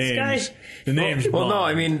 The This names. guy- The names. Well, no,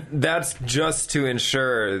 Bond. I mean that's just to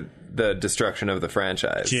ensure the destruction of the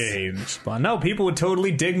franchise. James Bond. No, people would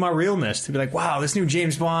totally dig my realness. To be like, wow, this new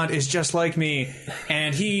James Bond is just like me,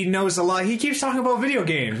 and he knows a lot. He keeps talking about video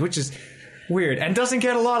games, which is weird, and doesn't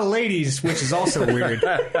get a lot of ladies, which is also weird.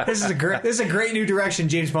 This is a great new direction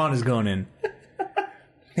James Bond is going in.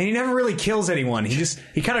 And he never really kills anyone.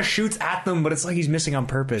 He kind of shoots at them, but it's like he's missing on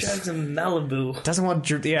purpose. That's a Malibu. Doesn't want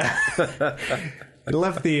to. Yeah. I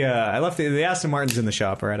left the Aston Martin's in the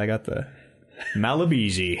shop. All right, I got the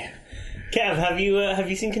Malibu. Kev, have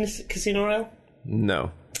you seen Casino Royale?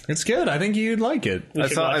 No. It's good. I think you'd like it. We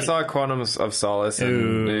should watch I it. saw Quantum of Solace.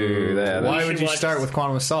 And, Why would should you watch start this. with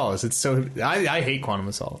Quantum of Solace? It's so. I hate Quantum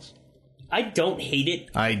of Solace. I don't hate it.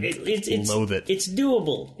 It's loathe it. It's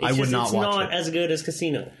doable. It's I would not it's watch not it. as good as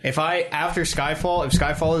Casino. If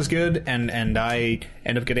Skyfall is good, and I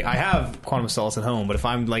end up getting, I have Quantum of Solace at home, but if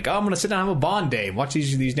I'm like, oh, I'm going to sit down and have a Bond day, watch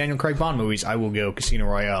these Daniel Craig Bond movies, I will go Casino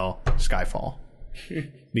Royale, Skyfall,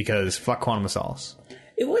 because fuck Quantum of Solace.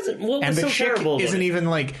 It wasn't. What was And the so chick terrible? about isn't it? even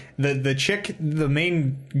like the chick, the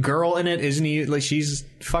main girl in it isn't even like she's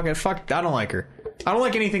fuck. I don't like her. I don't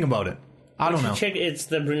like anything about it. I don't know. Chick, it's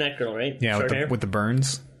the brunette girl, right? Yeah, Short hair. with the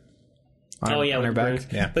burns. Oh yeah, on with her the back. burns.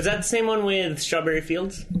 Yeah, Was that the same one with Strawberry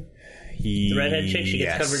Fields? The redhead chick, she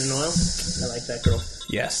gets covered in oil. I like that girl.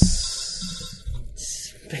 Yes.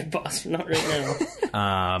 Big boss, not right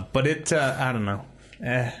now. But it, I don't know.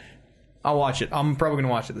 I'll watch it. I'm probably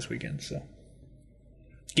gonna watch it this weekend. So,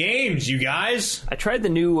 games, you guys. I tried the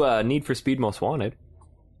new Need for Speed Most Wanted.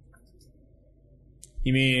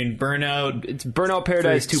 You mean Burnout? It's Burnout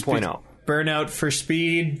Paradise for 2.0. Burnout for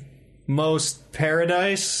Speed, Most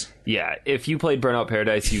Paradise. Yeah, if you played Burnout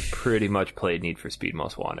Paradise, you pretty much played Need for Speed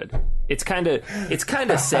Most Wanted. It's kind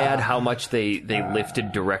of sad how much they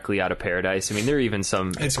lifted directly out of Paradise. I mean, there are even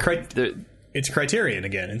some. It's Criterion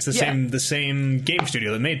again. It's the same game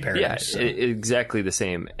studio that made Yeah, Paradise. exactly the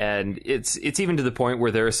same. And it's even to the point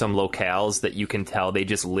where there are some locales that you can tell they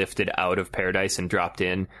just lifted out of Paradise and dropped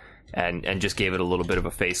in. and just gave it a little bit of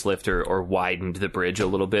a facelift or widened the bridge a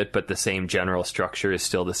little bit, but the same general structure is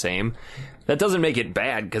still the same. That doesn't make it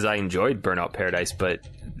bad, because I enjoyed Burnout Paradise, but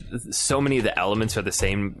so many of the elements are the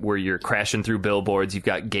same, where you're crashing through billboards, you've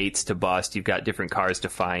got gates to bust, you've got different cars to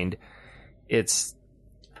find. It's...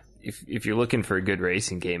 If you're looking for a good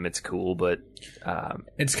racing game, it's cool, but...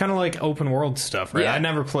 it's kind of like open world stuff, right? Yeah. I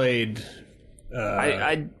never played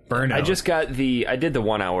Burnout. I just got I did the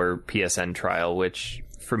 1 hour PSN trial, which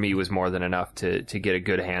for me was more than enough to get a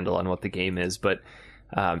good handle on what the game is. But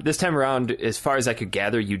this time around, as far as I could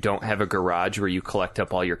gather, you don't have a garage where you collect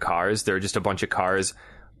up all your cars. There are just a bunch of cars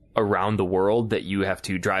around the world that you have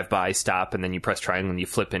to drive by, stop, and then you press triangle and you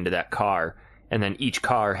flip into that car. And then each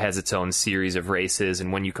car has its own series of races,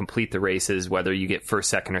 and when you complete the races, whether you get first,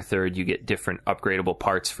 second, or third, you get different upgradable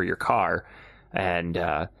parts for your car. And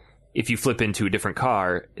if you flip into a different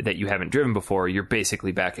car that you haven't driven before, you're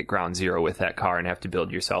basically back at ground zero with that car and have to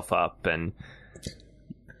build yourself up. And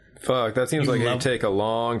fuck, that seems like it'd take a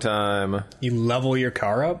long time. You level your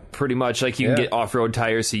car up? Pretty much. Like, you can get off-road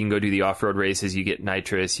tires, so you can go do the off-road races. You get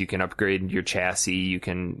nitrous. You can upgrade your chassis. You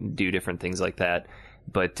can do different things like that.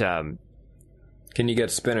 But... can you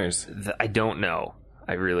get spinners? I don't know.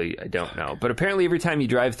 I don't know. But apparently every time you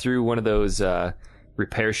drive through one of those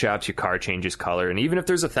repair shops, your car changes color. And even if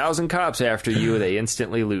there's 1,000 cops after you, they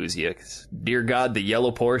instantly lose you. 'Cause, dear God, the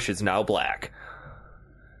yellow Porsche is now black.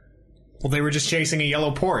 Well, they were just chasing a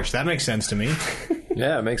yellow Porsche. That makes sense to me.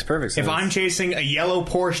 Yeah, it makes perfect sense. If I'm chasing a yellow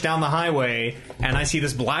Porsche down the highway and I see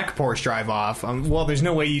this black Porsche drive off, well, there's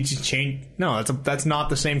no way you just change... No, that's not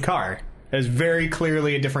the same car. It's very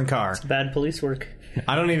clearly a different car. It's bad police work.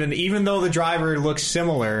 I don't even though the driver looks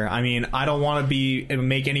similar, I mean, I don't want to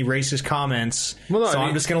make any racist comments,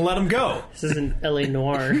 I'm just going to let him go. This isn't LA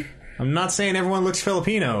Noir. I'm not saying everyone looks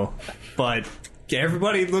Filipino, but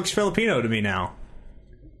everybody looks Filipino to me now.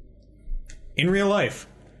 In real life.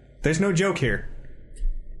 There's no joke here.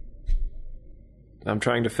 I'm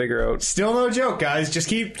trying to figure out... Still no joke, guys. Just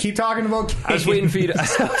keep talking about games. I was waiting for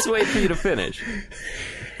you to finish.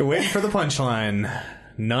 Waiting for the punchline.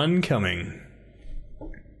 None coming.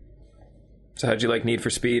 So how'd you like Need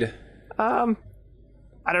for Speed? I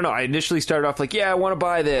don't know. I initially started off like, I want to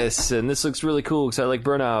buy this, and this looks really cool because I like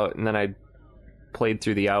Burnout, and then I played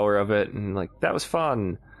through the hour of it, and like, that was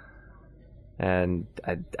fun. And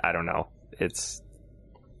I don't know.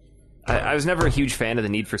 I was never a huge fan of the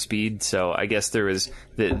Need for Speed, so I guess there was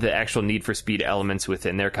the actual Need for Speed elements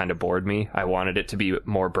within there kind of bored me. I wanted it to be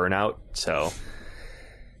more Burnout, so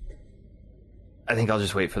I think I'll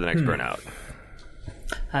just wait for the next Burnout.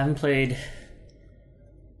 I haven't played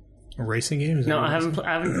racing games. No, I haven't.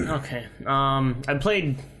 Okay. I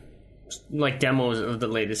played like demos of the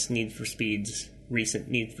latest recent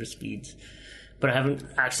Need for Speeds, but I haven't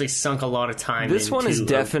actually sunk a lot of time. This one is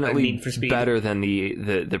definitely Speed. better than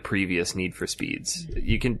the previous Need for Speeds.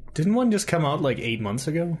 Didn't one just come out like 8 months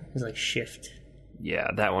ago? It was like Shift. Yeah,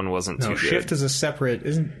 that one wasn't too good. Shift is a separate.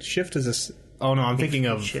 Isn't Shift is a? Oh no, I'm thinking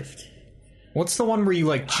of Shift. What's the one where you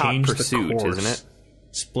like change Hot Pursuit, the course? Isn't it?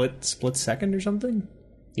 Split second or something?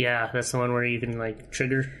 Yeah, that's the one where you can like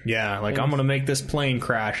trigger. Yeah, like I'm gonna make this plane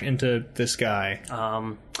crash into this guy.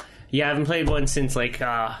 Yeah, I haven't played one since like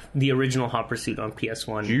the original Hot Pursuit on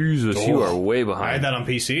PS1. Jesus, you are way behind. I had that on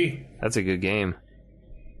PC. That's a good game.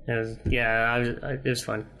 It was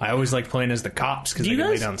fun. I always like playing as the cops because they can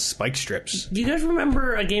lay down spike strips. Do you guys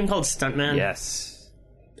remember a game called Stuntman? Yes.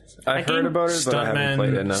 I've heard about it, but I haven't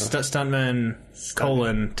played it, no.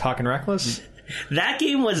 Stuntman, Talking Reckless? That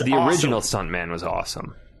game was The awesome. original Stuntman was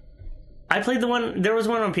awesome. I played the one... There was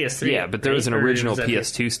one on PS3. Yeah, but there was an original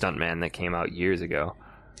PS2 Stuntman that came out years ago.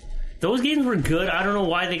 Those games were good. I don't know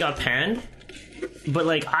why they got panned, but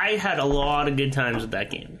like I had a lot of good times with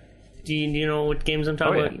that game. Do you know what games I'm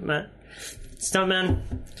talking about, Matt?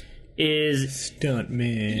 Stuntman is...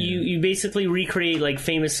 Stuntman. You basically recreate like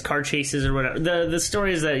famous car chases or whatever. The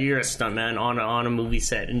story is that you're a stuntman on a movie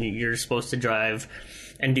set and you're supposed to drive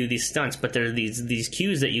and do these stunts, but there are these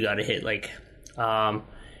cues that you got to hit. Like,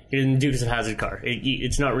 you're in the Dukes of Hazzard car.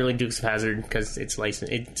 It's not really Dukes of Hazzard because it's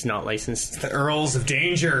licensed. It's not licensed. The Earls of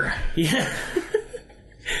Danger. Yeah.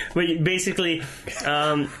 But basically,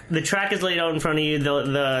 the track is laid out in front of you.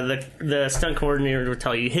 The stunt coordinator will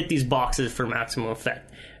tell you hit these boxes for maximum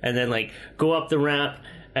effect, and then like go up the ramp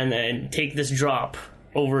and then take this drop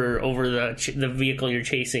over the vehicle you're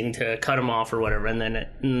chasing to cut them off or whatever, and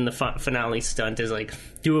then the finale stunt is like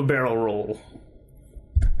do a barrel roll.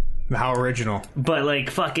 How original. But like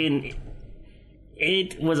fucking,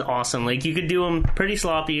 it was awesome. Like you could do them pretty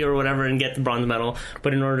sloppy or whatever and get the bronze medal,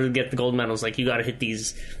 but in order to get the gold medals, like you got to hit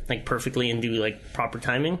these like perfectly and do like proper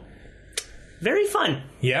timing. very fun.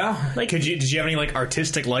 Yeah? Like- did you have any, like,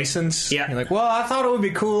 artistic license? Yeah. You're like, well, I thought it would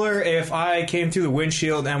be cooler if I came through the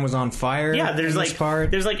windshield and was on fire. Yeah, there's in this like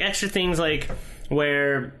part. there's like extra things like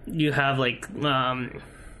where you have like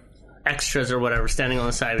extras or whatever standing on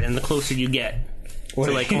the side, and the closer you get to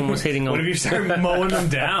like almost hitting them, What if you start mowing them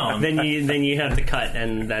down? then you have to cut,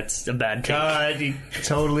 and that's a bad take. God, you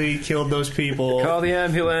totally killed those people. Call the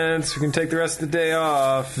ambulance. We can take the rest of the day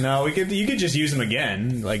off. No, you could just use them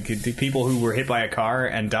again. Like, the people who were hit by a car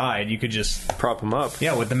and died, you could just... Prop them up.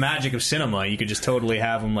 Yeah, with the magic of cinema, you could just totally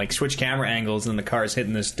have them, like, switch camera angles and the car's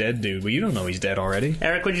hitting this dead dude, but you don't know he's dead already.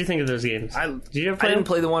 Eric, what did you think of those games? Did you ever play I didn't them?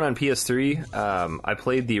 play the one on PS3. I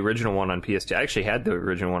played the original one on PS2. I actually had the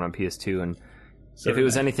original one on PS2, and if it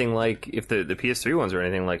was anything like, if the PS3 ones are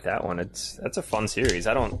anything like that one, that's a fun series.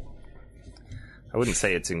 I wouldn't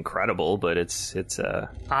say it's incredible, but it's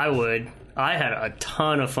I would. I had a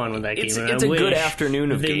ton of fun with that game. it's and a I good wish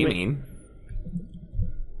afternoon of they gaming.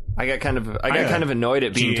 I got kind of annoyed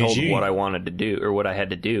at being told what I wanted to do or what I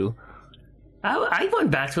had to do. I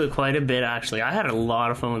went back to it quite a bit, actually. I had a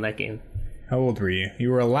lot of fun with that game. How old were you?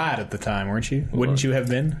 You were a lad at the time, weren't you? Wouldn't you have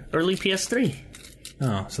been? Early PS3.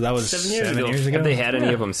 Oh, so that was 7 years 7 ago. years ago? Have they had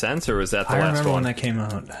any of them since, or was that the I last remember one? when that came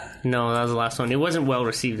out. No, that was the last one. It wasn't well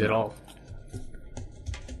received at all.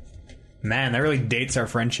 Man, that really dates our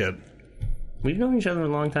friendship. We've known each other a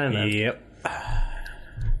long time, man. Yep.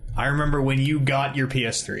 I remember when you got your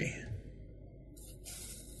PS3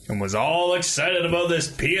 and was all excited about this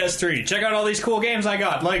PS3. Check out all these cool games I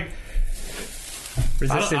got. Like,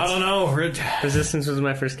 Resistance. I don't know. Resistance was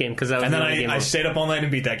my first game because I was And then the only game I on- stayed up all night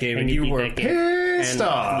and beat that game, and you you beat were that game. pissed And,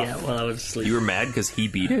 off. Yeah, well, I was asleep. You were mad because he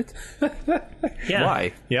beat it? Yeah.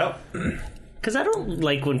 Why? Yep. Because I don't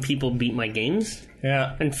like when people beat my games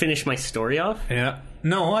Yeah. and finish my story off. Yeah.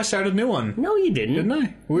 No, I started a new one. No, you didn't. Didn't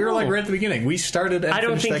I? We were No. like right at the beginning. We started and I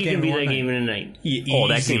don't finished think that you game can beat in one that night. game in a night. Oh,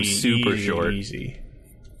 that game's super short. Easy.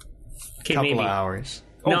 Okay, Couple maybe. of hours.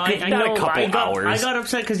 No, Oh, I not know. a couple I got hours.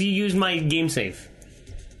 upset because you used my game save.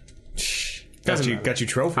 Doesn't matter. Got you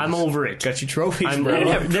trophies. I'm over it. Got you trophies, I'm bro.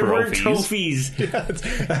 over have it. There weren't trophies.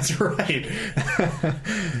 trophies. That's right.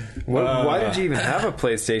 Why did you even have a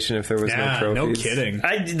PlayStation if there was Yeah, no no trophies?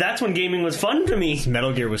 kidding. That's when gaming was fun to me.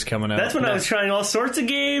 Metal Gear was coming out. That's when I was trying all sorts of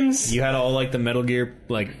games. You had all like the Metal Gear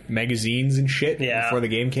like magazines and shit before the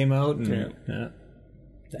game came out. And, yeah.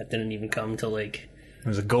 That didn't even come till like It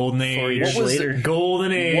was a golden age. 4 years later.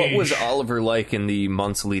 Golden age. What was Oliver like in the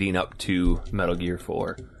months leading up to Metal Gear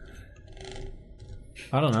 4?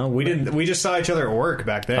 I don't know. We didn't. We just saw each other at work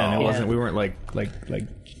back then. Oh, It wasn't. yeah. We weren't like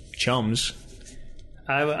chums.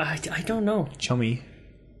 I don't know. Chummy.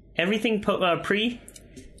 Everything pre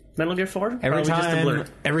Metal Gear 4? Every Probably just a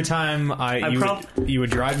blur. time you would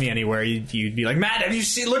drive me anywhere, you'd be like, Matt, have you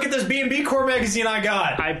seen? Look at this B&B Core magazine I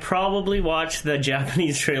got. I probably watched the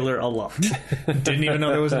Japanese trailer a lot. Didn't even know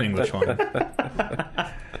there was an English one.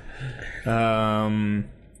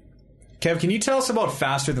 Kev, can you tell us about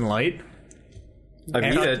Faster Than Light? I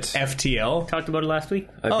beat it. FTL. Talked about it last week.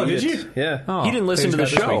 I beat did it. you? Yeah. Oh, You didn't listen to the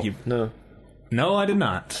thanks, show. No. No, I did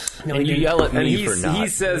not. And you yell at And me for not. he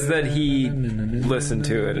says that he listened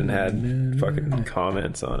to it and had fucking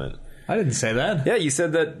comments on it. I didn't say that. Yeah, you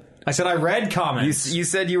said that. I said I read comments. You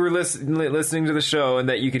said you were listening to the show and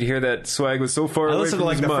that you could hear that Swag was so far I away listened from to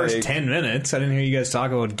like his the mic. first 10 minutes. I didn't hear you guys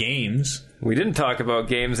talk about games. We didn't talk about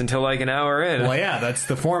games until like an hour in. Well, yeah, that's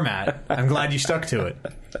the format. I'm glad you stuck to it.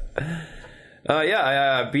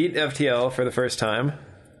 I beat FTL for the first time.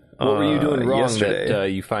 What were you doing wrong yesterday.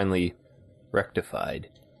 that you finally rectified?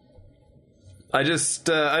 I just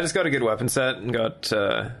got a good weapon set and got.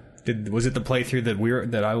 Was it the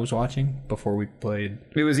playthrough that I was watching before we played?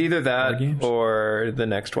 It was either that games? or the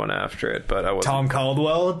next one after it, but I wasn't. Tom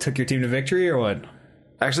Caldwell took your team to victory, or what?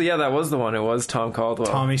 Actually, yeah, that was the one. It was Tom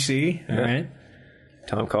Caldwell. Tommy C. All right.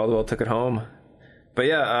 Tom Caldwell took it home. But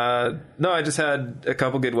yeah, no, I just had a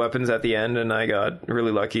couple good weapons at the end, and I got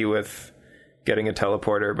really lucky with getting a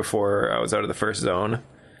teleporter before I was out of the first zone.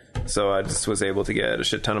 So I just was able to get a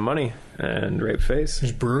shit ton of money and rape face.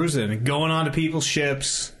 Just bruising, going onto people's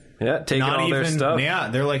ships. Yeah, taking Not all even. their stuff. Yeah,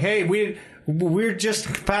 they're like, hey, we're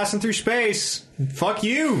just passing through space. Fuck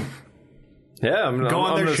you. Yeah, I'm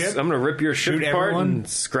on their gonna, ship, I'm gonna rip your ship shoot apart everyone, and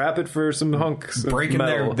scrap it for some hunks of Breaking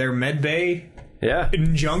metal. their med bay Yeah,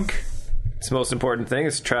 and junk. it's the most important thing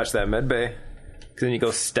is to trash that med bay. Because then you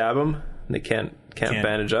go stab them, and they can't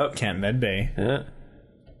bandage up. Can't med bay. Yeah.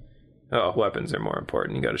 Oh, weapons are more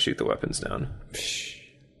important. You got to shoot the weapons down.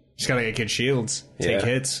 Just gotta get good shields. Take Yeah.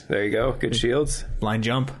 hits. There you go. Good shields. Blind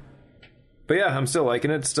jump. But yeah, I'm still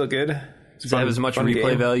liking it. It's still good. Does it have as much fun replay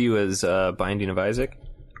game. value as Binding of Isaac?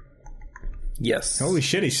 Yes. Holy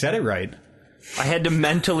shit, he said it right. I had to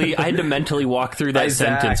mentally walk through that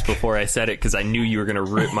sentence before I said it because I knew you were going to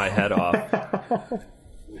rip my head off.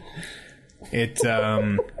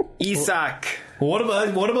 Isaac. What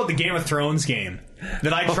about the Game of Thrones game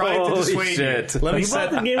that I tried to dissuade you? Let me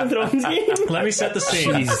set the Game of Thrones game. Let me set the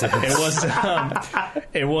scene. Jesus.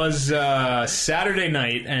 It was Saturday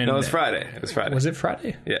night, and No, it was Friday. It was Friday. Was it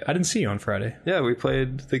Friday? Yeah. I didn't see you on Friday. Yeah, we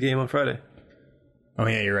played the game on Friday. Oh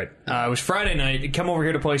yeah, you're right. It was Friday night. Come over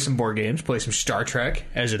here to play some board games, play some Star Trek,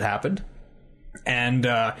 as it happened. And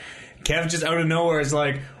Kev just out of nowhere is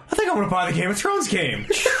like, I think I'm going to buy the Game of Thrones game.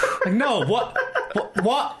 Like, no, what?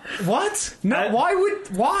 No,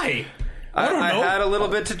 why? I don't know. I had a little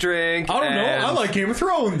bit to drink. I don't know. I like Game of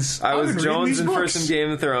Thrones. I was jonesing for some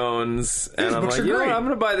Game of Thrones, and I'm like, I'm going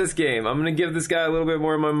to buy this game. I'm going to give this guy a little bit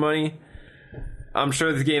more of my money. I'm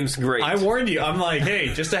sure the game's great. I warned you. I'm like,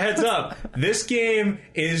 hey, just a heads up. This game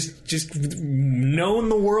is just known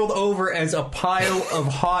the world over as a pile of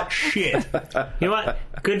hot shit. You know what?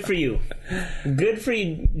 Good for you. Good for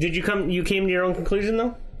you. Did you come? You came to your own conclusion,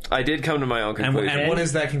 though? I did come to my own conclusion. And what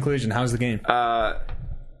is that conclusion? How's the game?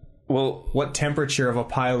 Well, what temperature of a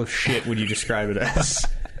pile of shit would you describe it as?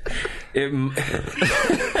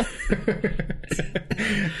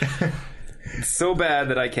 It's so bad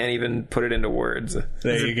that I can't even put it into words.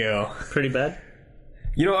 There you go. Pretty bad.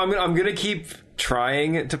 You know, I'm gonna keep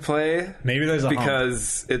trying to play. Maybe there's a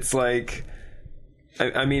because it's like,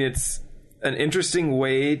 I mean, it's an interesting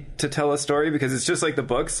way to tell a story because it's just like the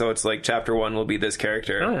book. So it's like chapter 1 will be this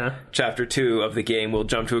character. Oh yeah. Chapter 2 of the game will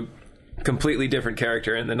jump to a completely different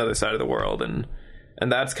character in another side of the world, and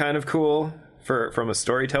that's kind of cool from a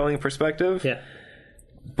storytelling perspective. Yeah.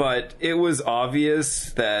 But it was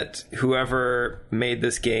obvious that whoever made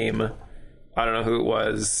this game, I don't know who it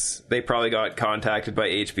was, they probably got contacted by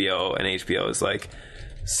HBO, and HBO is like,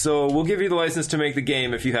 so we'll give you the license to make the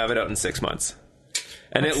game if you have it out in 6 months.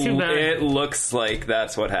 And it looks like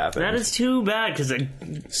that's what happened. That is too bad, because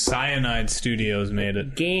Cyanide Studios made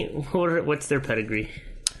it. Game. What's their pedigree?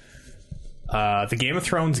 The Game of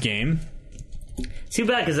Thrones game. Too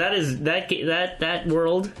bad, because that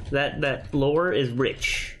world, that lore is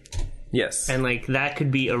rich. Yes. And like that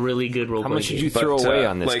could be a really good role. How much did you throw away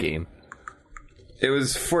on this game? It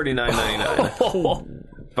was $49.99.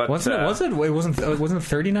 But wasn't it? It wasn't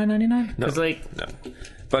 $39.99? No, like, no.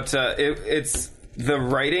 But it's the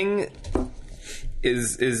writing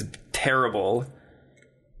is terrible.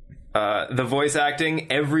 The voice acting,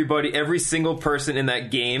 every single person in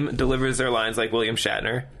that game delivers their lines like William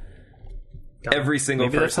Shatner. Every single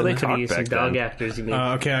Maybe person. That's how they talk some back dog then. actors. You mean?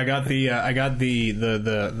 Okay, I got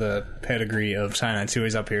the pedigree of Cyanide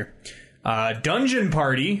Studios up here. Dungeon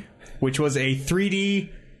Party, which was a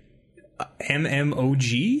 3D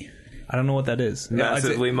MMOG. I don't know what that is.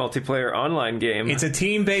 Massively multiplayer online game. It's a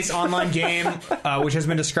team-based online game, which has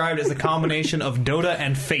been described as a combination of Dota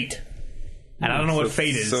and Fate. And I don't know what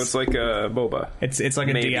Fate is. So it's like a MOBA. It's like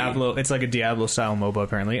a Diablo. It's like a Diablo style MOBA.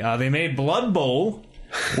 Apparently, they made Blood Bowl,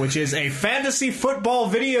 which is a fantasy football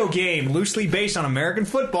video game loosely based on American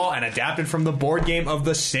football and adapted from the board game of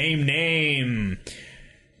the same name.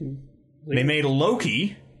 They made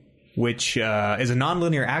Loki, which is a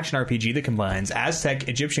non-linear action RPG that combines Aztec,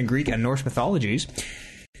 Egyptian, Greek, and Norse mythologies.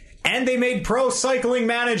 And they made Pro Cycling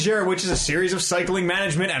Manager, which is a series of cycling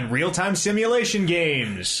management and real-time simulation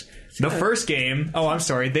games. The first game... Oh, I'm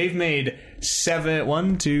sorry. They've made 7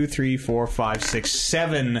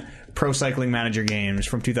 Pro Cycling Manager games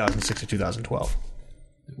from 2006 to 2012.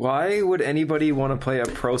 Why would anybody want to play a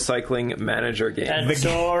Pro Cycling Manager game? That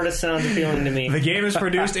sort of sounds appealing to me. The game is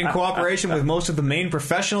produced in cooperation with most of the main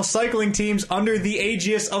professional cycling teams under the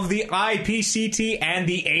aegis of the IPCT and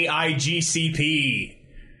the AIGCP.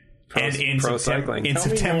 And in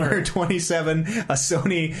September 27, a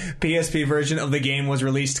Sony PSP version of the game was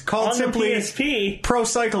released called On simply PSP? Pro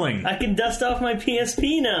Cycling. I can dust off my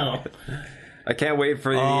PSP now. I can't wait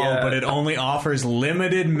for the... but it only offers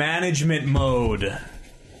limited management mode.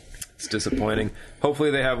 It's disappointing.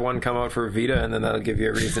 Hopefully they have one come out for Vita, and then that'll give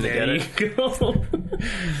you a reason to get it. There you go.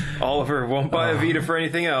 Oliver won't buy a Vita for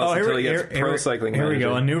anything else until he gets Pro Cycling Manager. Here we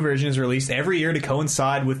go. A new version is released every year to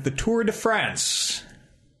coincide with the Tour de France.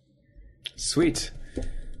 Sweet.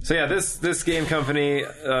 So yeah, this game company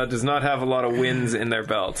does not have a lot of wins in their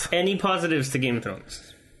belt. Any positives to Game of Thrones?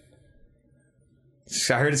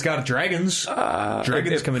 I heard it's got dragons.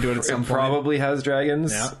 Dragons come into it at some point. It probably has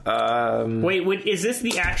dragons. Yeah. Wait, is this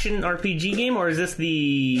the action RPG game, or is this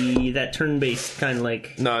that turn-based kind of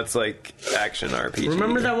like... No, it's like action RPG.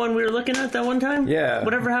 Remember that one we were looking at that one time? Yeah.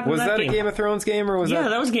 Whatever happened to that game? Was that a Game of Thrones game, or was that... Yeah,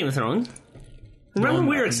 that was Game of Thrones. Remember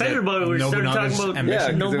we were excited about it. We started talking about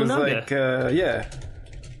because it was like,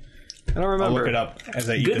 I don't remember. I'll look it up as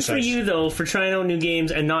I eat Good this for ice. you, though, for trying out new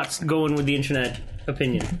games and not going with the internet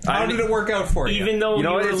opinion. How did it work out for you? Even though You know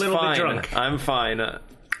you what? were a It's little fine. bit drunk. I'm fine.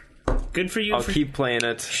 Good for you I'll for keep playing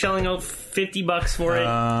it. shelling out $50 for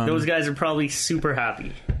it. Those guys are probably super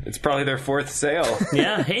happy. It's probably their 4th sale.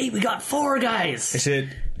 Yeah, hey, we got 4 guys. Is it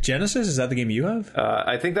Genesis? Is that the game you have?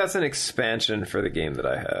 I think that's an expansion for the game that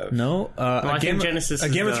I have. No. I think Genesis A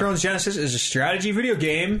is Game of the- Thrones Genesis is a strategy video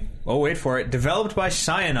game. Oh, wait for it. Developed by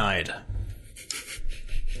Cyanide.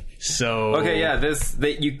 So Okay, yeah, I must-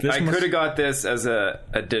 could have got this as a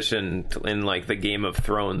addition in like the Game of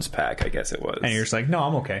Thrones pack, I guess it was. and you're just like, no,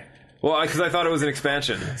 I'm okay. Well, because I thought it was an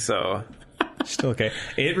expansion, so Still okay.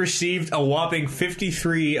 It received a whopping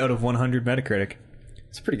 53 out of 100 Metacritic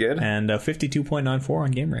it's pretty good. and 52.94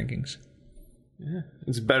 on Game Rankings.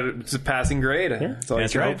 It's better. It's a passing grade. That's all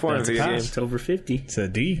That's you can right. hope for in a That's a video game. pass. It's over 50. It's a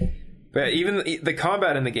D. But even the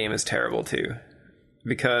combat in the game is terrible too,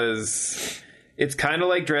 because it's kind of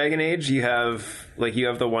like Dragon Age. You have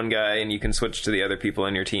the one guy, and you can switch to the other people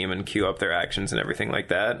in your team and queue up their actions and everything like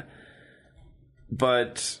that.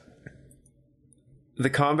 But the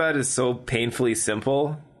combat is so painfully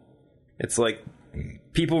simple. It's like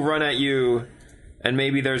people run at you, and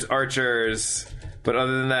maybe there's archers, but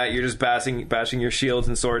other than that, you're just bashing your shields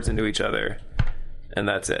and swords into each other, and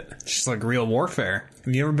that's it. It's just like real warfare.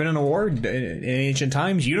 Have you ever been in a war in ancient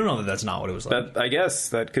times? You don't know that that's not what it was like. I guess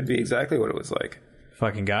that could be exactly what it was like.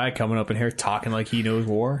 Fucking guy coming up in here talking like he knows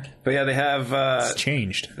war. But yeah, they have It's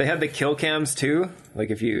changed. they had the kill cams too. Like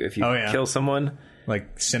if you Oh, yeah. kill someone.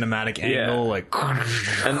 Like cinematic angle, like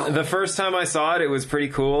And the first time I saw it, it was pretty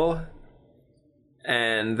cool.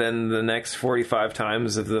 And then the next 45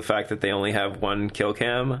 times of the fact that they only have one kill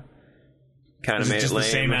cam kind of is it made just it lame.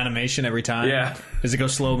 the same animation every time? Yeah. Does it go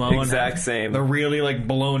slow mo? Exact same. The really like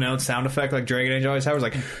blown out sound effect like Dragon Age always had was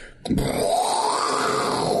like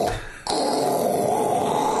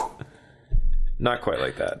Not quite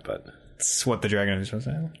like that, but that's what the Dragon Age was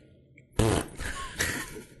saying.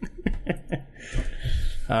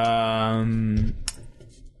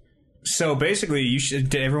 So basically,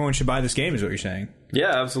 everyone should buy this game, is what you're saying.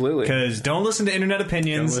 yeah, absolutely. Because don't listen to internet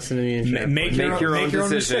opinions. Don't listen to the internet Make opinions. your Make your own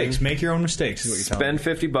own decision. mistakes. Make your own mistakes. Is what you're telling me.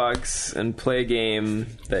 Spend $50 and play a game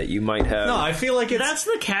that you might have. No, I feel like it's That's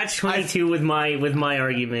the catch-22 with my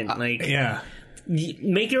argument. Like, yeah.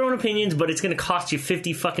 make your own opinions, but it's going to cost you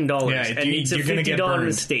 $50 fucking dollars, Yeah, and it's a you're gonna get $50 burned.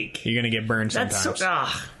 mistake. You're gonna get burned That's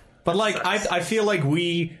sometimes. so, But like, I feel like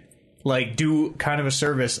we like do kind of a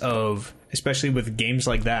service of, especially with games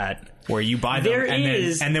like that, where you buy them There and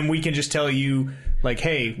is- then we can just tell you like,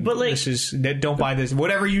 hey, But, like- don't buy this.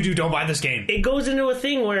 Whatever you do, don't buy this game. it goes into a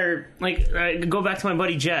thing where, like, I go back to my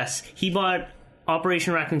buddy Jess. He bought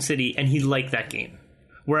Operation Raccoon City, and he liked that game.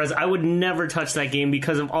 Whereas I would never touch that game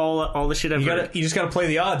because of all the shit I've heard. You just gotta play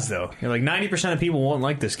the odds though. You're like 90% of people won't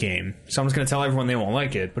like this game. Someone's gonna tell everyone they won't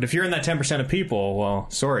like it. But if you're in that 10% of people, well,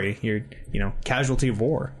 sorry, you're casualty of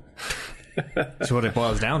war. That's what it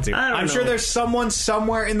boils down to. I'm sure know. there's someone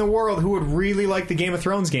somewhere in the world who would really like the Game of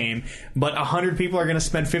Thrones game, but 100 people are going to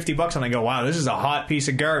spend $50 on it and go, wow, this is a hot piece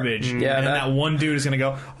of garbage. Yeah, and then that one dude is going to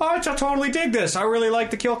go, oh, I totally dig this. I really like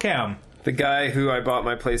the kill cam. The guy who I bought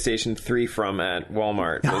my PlayStation 3 from at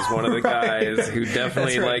Walmart was one of the Right. guys who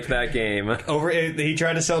definitely That's right. liked that game. He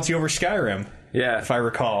tried to sell it to you over Skyrim, Yeah. if I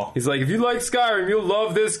recall. He's like, if you like Skyrim, you'll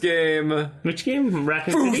love this game. Which game?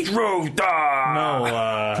 Raccoon City? No,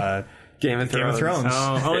 Game of Game of Thrones. Thrones.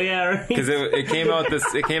 Oh yeah, right. Because it came out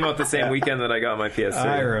the same weekend that I got my PS3.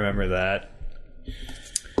 I remember that.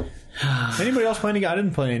 Anybody else play any? I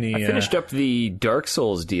didn't play any. I finished up the Dark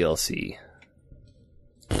Souls DLC.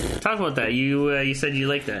 Talk about that. You said you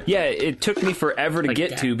liked that. Yeah, it took me forever to Like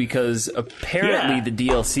get that. to because apparently Yeah. the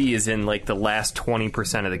DLC is in like the last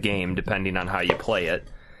 20% of the game, depending on how you play it.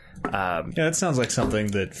 Yeah, that sounds like something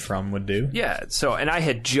that From would do. Yeah, so, and I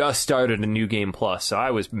had just started a New Game Plus, so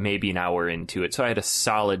I was maybe an hour into it, so I had a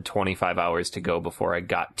solid 25 hours to go before I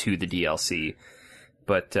got to the DLC.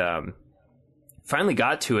 But finally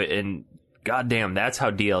got to it, and goddamn, that's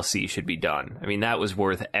how DLC should be done. I mean, that was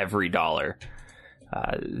worth every dollar.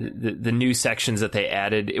 The new sections that they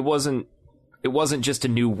added, it wasn't just a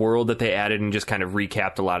new world that they added and just kind of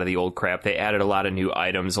recapped a lot of the old crap. They added a lot of new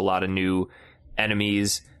items, a lot of new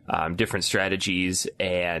enemies, different strategies,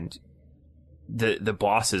 and the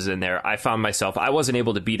bosses in there. I found myself, I wasn't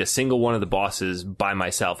able to beat a single one of the bosses by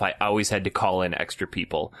myself. I always had to call in extra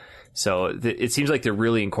people. So it seems like they're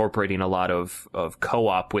really incorporating a lot of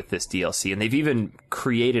co-op with this DLC, and they've even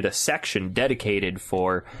created a section dedicated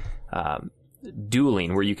for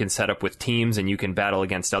dueling, where you can set up with teams and you can battle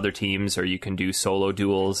against other teams, or you can do solo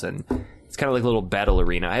duels, and it's kind of like a little battle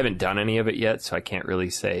arena. I haven't done any of it yet, so I can't really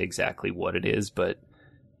say exactly what it is, but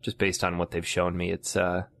just based on what they've shown me, it's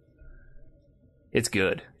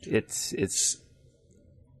good. It's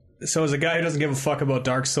So as a guy who doesn't give a fuck about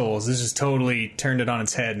Dark Souls, this has totally turned it on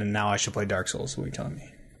its head, and now I should play Dark Souls. What are you telling me?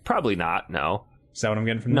 probably not. No, Is that what I'm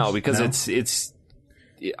getting from this? no, because it's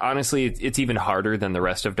honestly it's even harder than the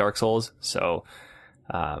rest of Dark Souls. So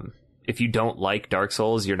if you don't like Dark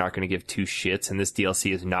Souls, you're not going to give two shits, and this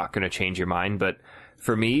DLC is not going to change your mind. But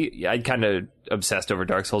for me, I kind of obsessed over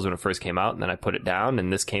Dark Souls when it first came out, and then I put it down,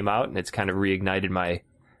 and this came out, and it's kind of reignited my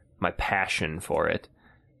passion for it.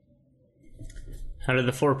 Out of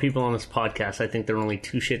the 4 people on this podcast, I think there are only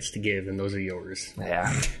 2 shits to give, and those are yours.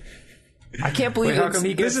 Yeah. I can't believe Wait, how come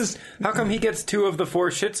he gets 2 of the 4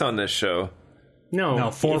 shits on this show?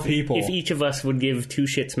 No, 4 people. If each of us would give 2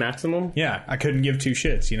 shits maximum, Yeah, I couldn't give 2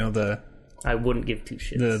 shits. You know I wouldn't give 2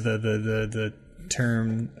 shits. the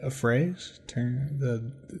term, a phrase, term,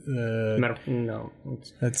 No.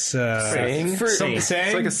 that's Saying? saying. It's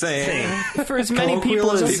like a saying. for as many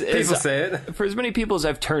people as People say it. for as many people as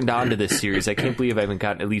I've turned on to this series, I can't believe I haven't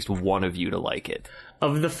gotten at least one of you to like it.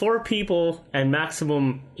 Of the 4 people and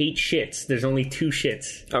maximum 8 shits, there's only 2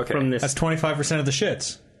 shits Okay. from this. That's 25% of the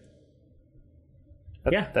shits.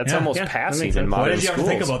 That's Yeah, almost yeah, that passing makes in sense. Why modern did you have to schools.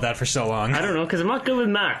 think about that for so long? I don't know, because I'm not good with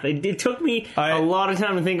math. It took me a lot of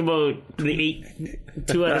time to think about the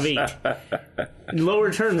 2 out of 8.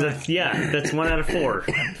 Lower terms, that's 1 out of 4.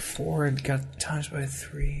 4 and got times by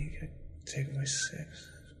 3, got taken by 6.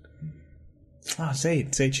 Oh, it's 8.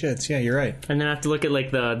 It's 8 shits. Yeah, you're right. And then I have to look at like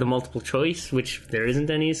the multiple choice, which there isn't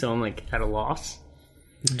any, so I'm like at a loss.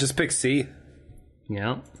 Just pick C.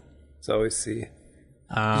 Yeah. It's always C.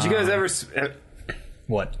 Did you guys ever...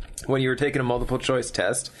 What? When you were taking a multiple choice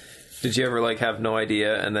test, did you ever like have no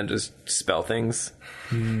idea and then just spell things?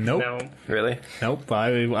 Nope. No. Really? Nope.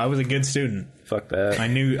 I was a good student. Fuck that. I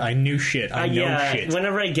knew shit. I know shit.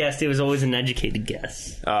 Whenever I guessed, it was always an educated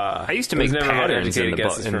guess. I used to There's make never one patterns in educated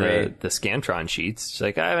guesses for me. the Scantron sheets. It's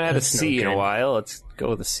like, I haven't had That's a C no in a good. while. Let's go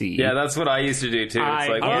with a C. Yeah, that's what I used to do too. It's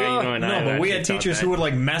like, No, but we had teachers who would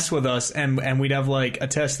like mess with us, and we'd have like a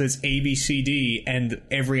test that's A, B, C, D, and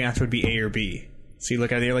every answer would be A or B. So you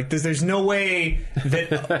look at it, you're like, there's no way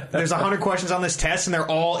that there's 100 questions on this test and they're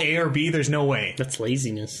all A or B. There's no way. That's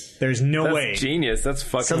laziness. There's no that's way. genius. That's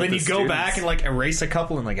fucking. So then with you the go students. back and like erase a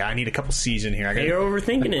couple and like, I need a couple C's in here. You're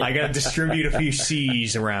overthinking it. I gotta distribute a few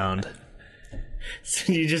C's around.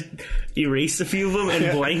 So you just erase a few of them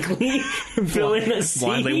and blankly fill in a C.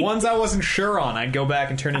 Blindly. Ones I wasn't sure on, I'd go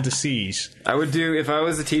back and turn into C's. I would do, if I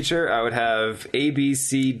was a teacher, I would have A, B,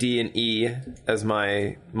 C, D, and E as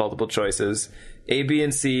my multiple choices. A, B,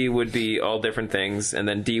 and C would be all different things, and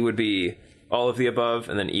then D would be all of the above,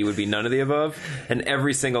 and then E would be none of the above, and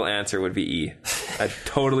every single answer would be E. I'd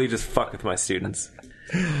totally just fuck with my students.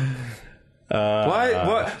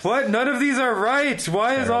 What? None of these are right.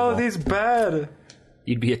 Why is all of these bad?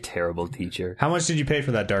 You'd be a terrible teacher. How much did you pay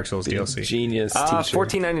for that Dark Souls DLC? Genius teacher.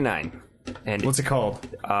 $14.99. And What's it called?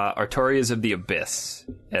 Artorias of the Abyss.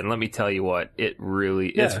 And let me tell you what, it really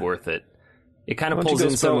is worth it. It kind of Why don't pulls you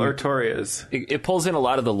go in spell some Artorias? It pulls in a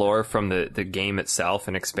lot of the lore from the game itself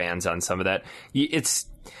and expands on some of that. It's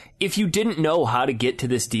if you didn't know how to get to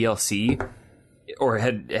this DLC or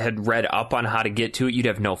had read up on how to get to it, you'd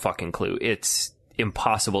have no fucking clue. It's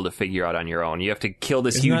impossible to figure out on your own. You have to kill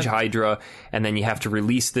this huge Hydra, and then you have to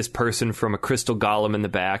release this person from a crystal golem in the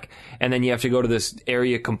back, and then you have to go to this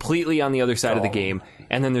area completely on the other side of the game,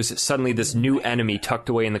 and then there's suddenly this new enemy tucked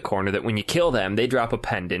away in the corner that when you kill them, they drop a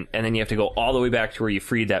pendant, and then you have to go all the way back to where you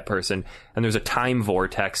freed that person, and there's a time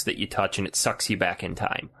vortex that you touch, and it sucks you back in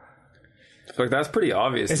time. Like, that's pretty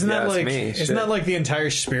obvious. Isn't that like the entire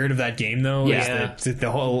spirit of that game though? Yeah. Is that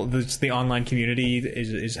the online community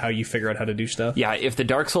is how you figure out how to do stuff? Yeah, if the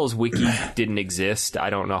Dark Souls wiki didn't exist, I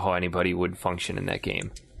don't know how anybody would function in that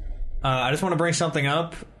game. I just want to bring something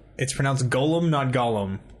up. It's pronounced Golem, not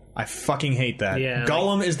Gollum. I fucking hate that. Yeah,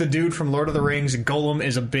 Gollum is the dude from Lord of the Rings. Golem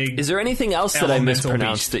is a big. Is there anything else that I Elemental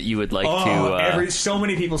mispronounced beast. that you would like to... so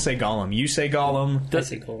many people say Gollum. You say Gollum. I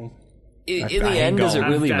say Golem. in I the hate end, does it Gollum.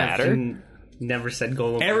 really I've matter? Never said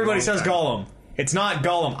Golem. Everybody says Gollum. It's not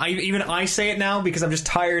Gollum. I say it now because I'm just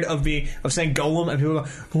tired of saying Golem and people go,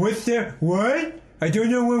 "What's that? What? I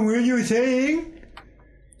don't know what word you're saying."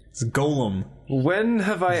 It's Golem. When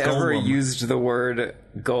have I ever Golem. used the word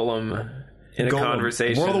golem in a Golem.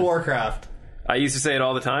 conversation? World of Warcraft. I used to say it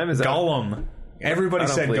all the time. Is that Golem. Everybody I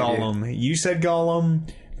don't said believe you. Gollum. You said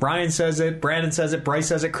Gollum. Brian says it. Brandon says it. Bryce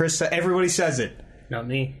says it. Chris says it. Everybody says it. Not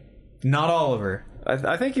me. Not Oliver.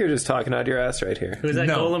 I think you're just talking out your ass right here. Who's that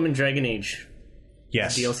No. Golem in Dragon Age?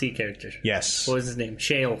 Yes. DLC character. Yes. What was his name?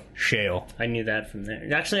 Shale. Shale. I knew that from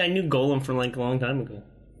there. Actually, I knew Golem from like a long time ago.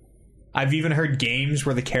 I've even heard games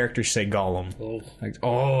where the characters say Gollum. Oh, Like,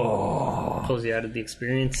 oh. pulls you out of the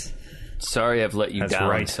experience. Sorry I've let you That's down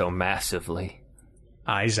right. so massively.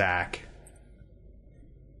 Isaac.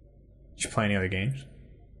 Did you play any other games?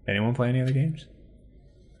 Anyone play any other games?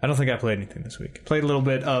 I don't think I played anything this week. Played a little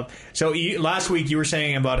bit of... So last week you were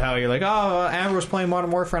saying about how you're like, oh, Amber was playing Modern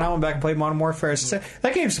Warfare and I went back and played Modern Warfare. So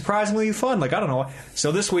that game's surprisingly fun. Like, I don't know.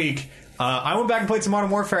 So this week... I went back and played some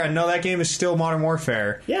Modern Warfare, and no, that game is still Modern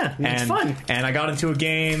Warfare. Yeah, it's fun. And I got into a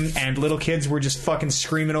game, and little kids were just fucking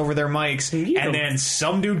screaming over their mics, and then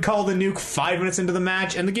some dude called a nuke 5 minutes into the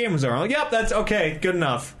match, and the game was over. I'm like, yep, that's okay, good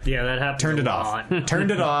enough. Yeah, that happened. Turned it off.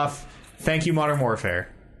 Turned it off. Thank you, Modern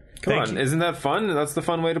Warfare. Come Thank on, you. isn't that fun? That's the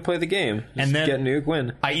fun way to play the game. Just And then- get nuke,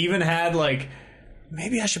 win. I even had, like,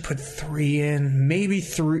 maybe I should put 3 in, maybe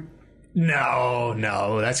 3...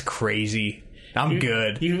 No, that's crazy. I'm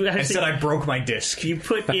good. you actually- Instead, I broke my disc. You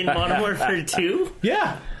put in Modern Warfare 2?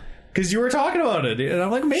 Yeah, because you were talking about it, and I'm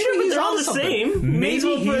like, maybe Sure, but he's they're all on the something. same. May as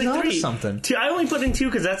well Maybe put he's in on 3. something. I only put in 2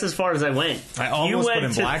 because that's as far as I went. I almost you put went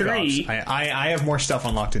in to Black 3. Ops. I have more stuff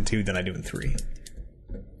unlocked in 2 than I do in 3,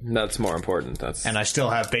 That's more important. That's and I still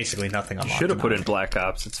have basically nothing unlocked. Should have put in in. Black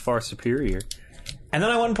Ops. It's far superior. And then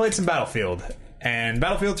I went and played some Battlefield, and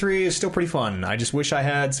Battlefield 3 is still pretty fun. I just wish I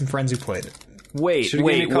had some friends who played it. Wait. Should've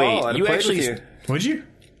given me a call. I'd have You played actually... with you. Would you?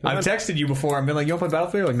 I've texted you before and been like, you want to play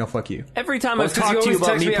Battlefield? You're like, no, fuck you. Every time Well, I've it's 'cause talked to you always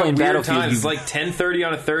about text me at playing weird Battlefield, times. It's you like 10:30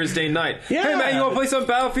 on a Thursday night. Yeah. Hey man, you want to play some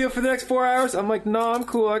Battlefield for the next 4 hours? I'm like, no, I'm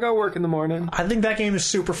cool. I got work in the morning. I think that game is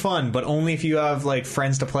super fun, but only if you have like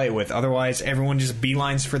friends to play it with. Otherwise, everyone just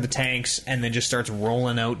beelines for the tanks and then just starts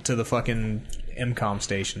rolling out to the fucking MCOM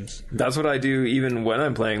stations. That's what I do even when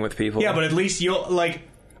I'm playing with people. Yeah, but at least you'll like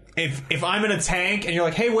if I'm in a tank and you're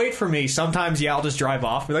like, hey, wait for me. Sometimes I'll just drive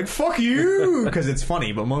off and be like, fuck you, because it's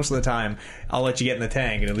funny. But most of the time, I'll let you get in the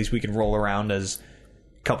tank and at least we can roll around as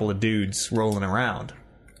a couple of dudes rolling around.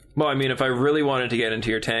 Well, I mean, if I really wanted to get into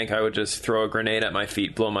your tank, I would just throw a grenade at my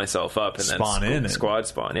feet, blow myself up, and Spawn then in it. squad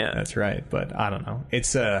spawn. Yeah, That's right, but I don't know.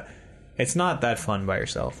 It's not that fun by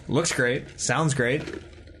yourself. Looks great, sounds great.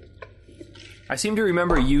 I seem to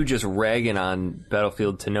remember you just ragging on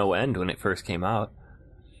Battlefield to no end when it first came out.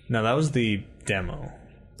 No, that was the demo.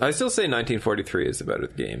 I still say 1943 is the better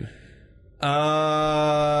game.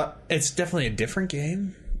 It's definitely a different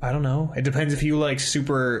game. I don't know. It depends if you like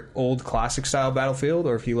super old classic style Battlefield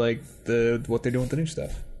or if you like what they're doing with the new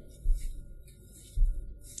stuff.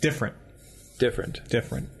 Different.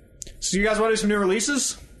 So you guys want to do some new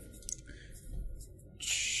releases?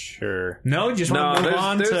 Sure. No, you just No, want to move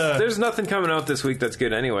on there's nothing coming out this week that's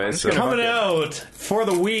good anyway. So coming out for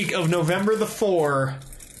the week of November the 4,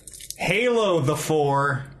 Halo the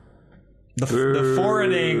 4, the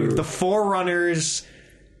Foreigning, the Forerunners,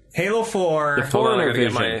 Halo 4. Hold on, Foreigner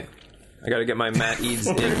I gotta get my Matt Eads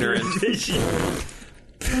ignorant.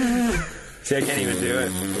 See, I can't even do it.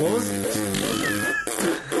 What was?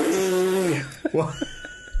 What?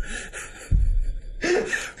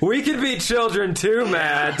 We could be children too,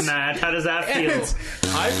 Matt. Matt, how does that feel?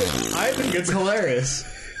 I think it's hilarious.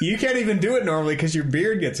 You can't even do it normally because your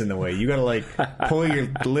beard gets in the way. You gotta like pull your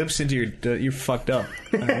lips into your. You're fucked up.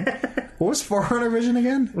 Right. What was Forerunner Vision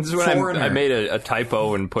again? This is when I made a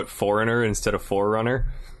typo and put Foreigner instead of Forerunner.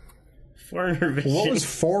 Foreigner Vision. What was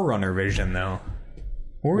Forerunner Vision though?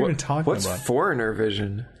 What were we even talking What's about? Foreigner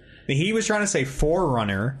Vision? He was trying to say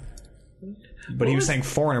Forerunner, but he was saying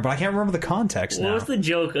Foreigner. But I can't remember the context What now. was the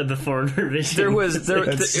joke of the Foreigner Vision? There was It's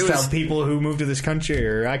it was how people who moved to this country,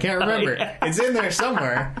 or I can't remember. yeah. It's in there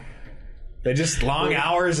somewhere. They're just long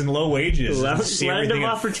hours and low wages. and see Land everything of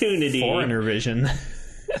in opportunity. Foreigner Vision.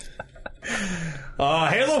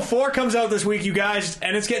 Halo 4 comes out this week, you guys,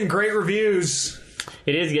 and it's getting great reviews.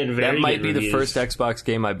 It is getting very that might good be reviews. the first Xbox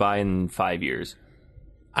game I buy in 5 years.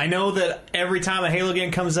 I know that every time a Halo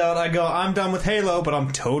game comes out, I go, I'm done with Halo, but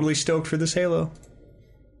I'm totally stoked for this Halo.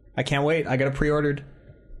 I can't wait. I got it pre-ordered.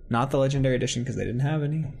 Not the Legendary Edition, because they didn't have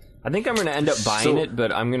any. I think I'm going to end up buying it,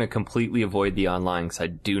 but I'm going to completely avoid the online because I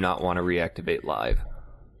do not want to reactivate live.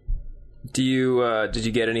 Do you did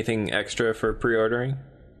you get anything extra for pre-ordering?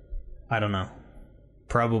 I don't know.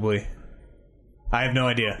 Probably. I have no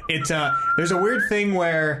idea. It's there's a weird thing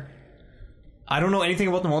where I don't know anything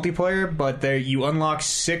about the multiplayer, but there you unlock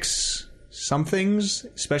 6 somethings,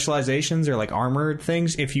 specializations or like armored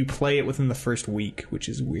things if you play it within the first week, which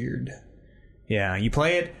is weird. Yeah, you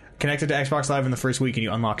play it connected to Xbox Live in the first week and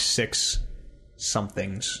you unlock 6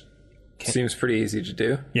 somethings. Seems pretty easy to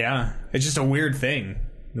do. Yeah, it's just a weird thing.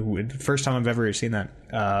 The first time I've ever seen that.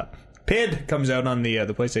 PID comes out on the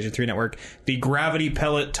PlayStation 3 network. The gravity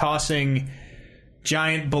pellet tossing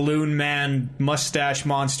giant balloon man mustache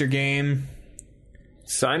monster game.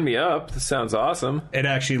 Sign me up. This sounds awesome. It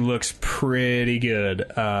actually looks pretty good.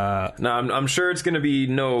 Now, I'm sure it's going to be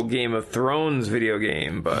no Game of Thrones video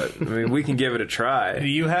game, but I mean, we can give it a try.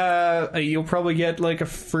 You'll probably get like a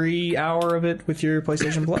free hour of it with your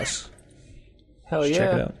PlayStation Plus. Hell Just yeah.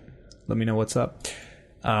 check it out. Let me know what's up.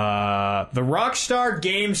 The Rockstar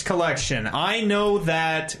Games Collection. I know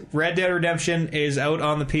that Red Dead Redemption is out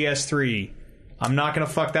on the PS3. I'm not going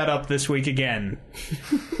to fuck that up this week again.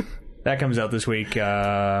 That comes out this week.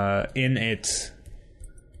 In it,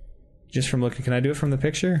 just from looking, can I do it from the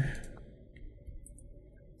picture?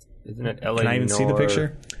 Isn't it LA Can I even see the Noir?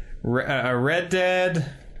 picture? Red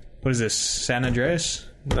Dead. What is this? San Andreas?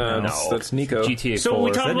 That's Nico. GTA 4. So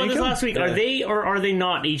we talked that about this Nico? last week. Are they or are they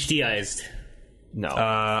not HDized?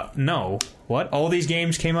 No. No. What? All these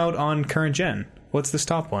games came out on current gen. What's this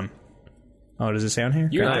top one? Oh, does it say on here?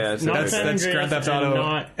 You're Yeah, it's Not not- San That's Grand Andreas Theft and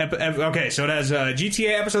Auto. not- Okay, so it has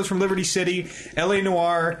GTA episodes from Liberty City, LA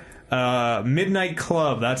Noire, Midnight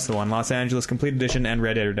Club, that's the one, Los Angeles Complete Edition, and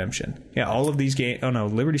Red Dead Redemption. Yeah, all of these games. Oh no,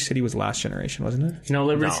 Liberty City was last generation, wasn't it? No,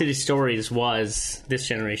 Liberty No. City Stories was this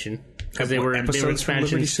generation because they were Episodes from Liberty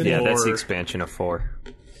expansions. City? yeah, that's the for- expansion of 4.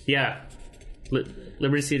 Yeah,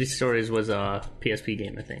 Liberty City Stories was a PSP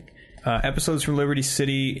game, I think. Episodes from Liberty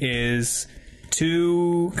City is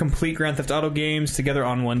 2 complete Grand Theft Auto games together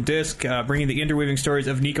on one disc, bringing the interweaving stories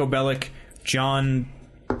of Nico Bellic, John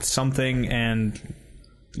something, and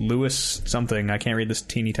Lewis something. I can't read this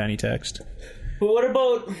teeny tiny text. But what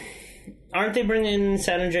about? Aren't they bringing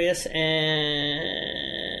San Andreas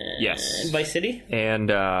and Yes. Vice City? And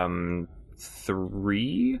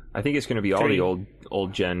 3? I think it's going to be all 3. the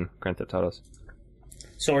old gen Grand Theft Autos.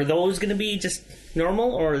 So are those going to be just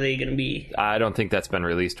normal, or are they going to be? I don't think that's been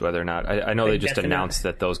released, whether or not. I know they just Definite. announced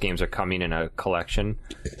that those games are coming in a collection.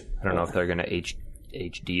 I don't know if they're going to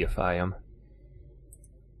HDify them.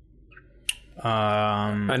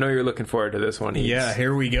 I know you're looking forward to this one. Eats. Yeah,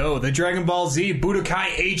 here we go. The Dragon Ball Z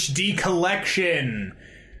Budokai HD Collection.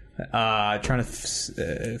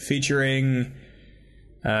 Featuring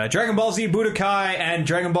Dragon Ball Z Budokai and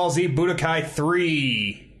Dragon Ball Z Budokai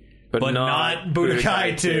 3. But not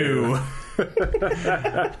Budokai 2.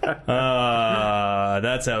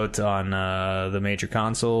 That's out on the major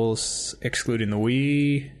consoles, excluding the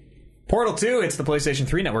Wii. Portal 2 hits the PlayStation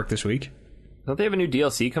 3 network this week. Don't they have a new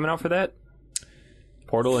DLC coming out for that?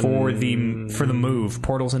 Portal For the Move.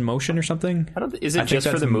 Portals in Motion or something? Is I it think just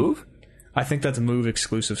for that's the Move? I think that's Move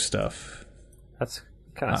exclusive stuff. That's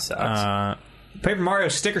kind of sucks. Paper Mario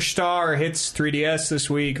Sticker Star hits 3DS this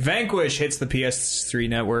week. Vanquish hits the PS3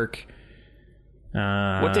 network.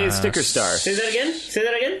 What day is Sticker Star? Say that again. Say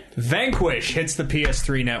that again. Vanquish hits the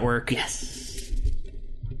PS3 network. Yes.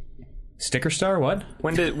 Sticker Star, what?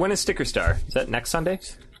 When is Sticker Star? Is that next Sunday?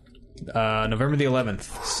 November the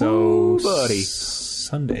 11th. So, buddy.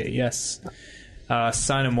 Sunday, yes.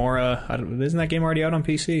 Sinomora. Isn't that game already out on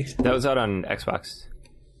PC? That was out on Xbox.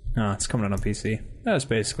 No, it's coming out on PC. That's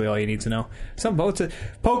basically all you need to know.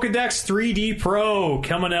 Pokédex 3D Pro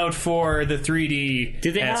coming out for the 3D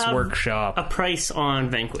Did they have Workshop. a price on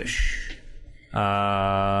Vanquish?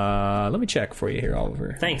 Let me check for you here,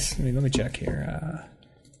 Oliver. Thanks. Let me check here.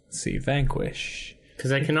 Let's see, Vanquish.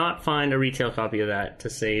 Because I cannot find a retail copy of that to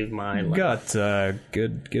save my life. Got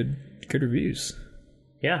good reviews.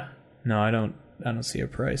 Yeah. No, I don't see a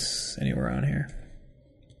price anywhere on here.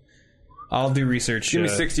 I'll do research. Give me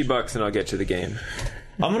 $60 and I'll get you the game.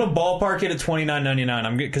 I'm gonna ballpark it at $29.99.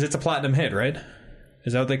 I'm good because it's a platinum hit, right?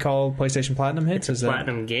 Is that what they call PlayStation Platinum hits? Is that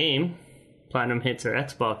Platinum game. Platinum hits are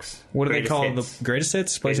Xbox. what do they greatest call hits. the greatest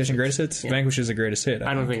hits? PlayStation greatest hits. Yeah. Vanquish is the greatest hit.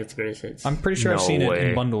 I don't think it's the greatest hits. I'm pretty sure I've No seen it way.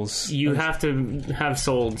 in bundles. You have to have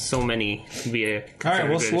sold so many to be a. All right,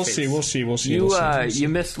 we'll see. We'll see. We'll see. We'll see. You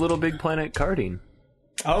missed Little Big Planet karting.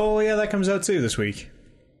 Oh yeah, that comes out too this week.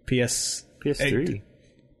 PS3.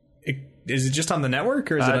 Is it just on the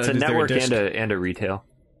network or is It's a is there network disc? and a retail.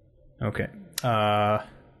 Okay. That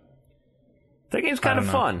game's kind of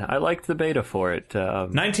don't know. fun. I liked the beta for it.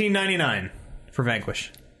 $19.99 for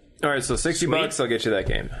Vanquish. All right, so $60, I'll get you that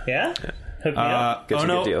game. Yeah? Hook me up. Get you a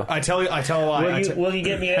good deal. I tell a lie. Will you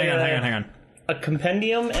get me Hang on. a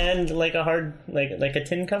compendium and like a hard like a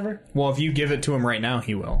tin cover? Well, if you give it to him right now,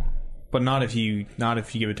 he will. But not if you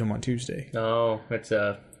give it to him on Tuesday. No, it's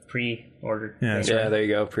a pre-order. Yeah, that's Yeah, there you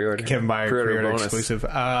go. Pre-order. Kevin Byer pre-order bonus. exclusive.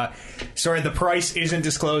 Sorry, the price isn't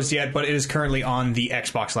disclosed yet, but it is currently on the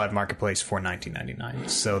Xbox Live Marketplace for $19.99.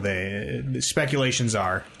 So the speculations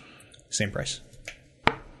are same price.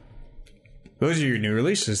 Those are your new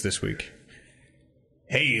releases this week.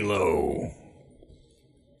 Halo.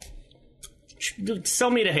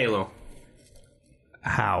 Sell me to Halo.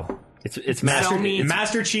 How? It's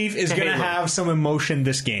Master Chief is going to have some emotion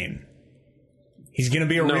this game. He's going to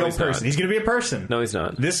be a real he's person. not. He's going to be a person. No, he's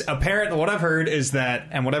not. This apparent. What I've heard is that,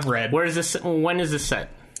 and what I've read, Where is this? When is this set?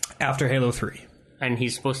 after Halo 3. And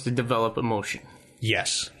he's supposed to develop emotion.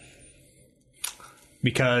 Yes.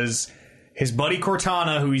 Because his buddy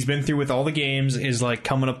Cortana, who he's been through with all the games, is like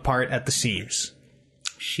coming apart at the seams.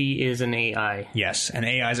 She is an AI. Yes, and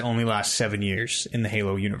AIs only last 7 years in the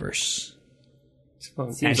Halo universe. Well,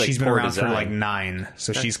 And like she's been poor around for design. like 9,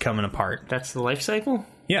 so she's coming apart. that's the life cycle?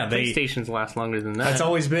 Yeah, PlayStations last longer than that. that's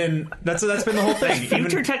always been that's been the whole thing.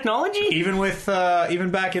 Future technology? Even with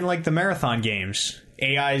even back in like the Marathon games,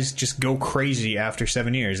 AIs just go crazy after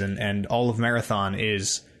 7 years, and all of Marathon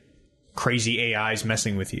is crazy AIs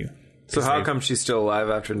messing with you. So how come she's still alive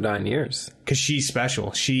after 9 years? Because she's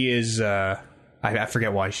special. She is. I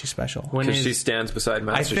forget why she's special. Because she stands beside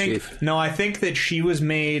Master Chief. No, I think that she was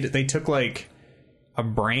made. They took like a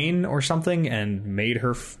brain or something and made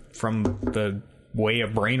her from the way a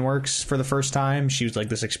brain works for the first time. She was like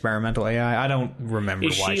this experimental AI. I don't remember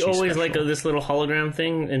Is why she she's always special. like this little hologram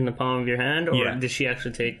thing in the palm of your hand? Or Yeah. did she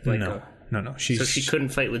actually take like No. a... She's, So she couldn't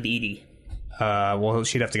fight with Edie. well,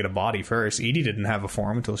 she'd have to get a body first. Edie didn't have a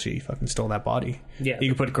form until she fucking stole that body. Yeah.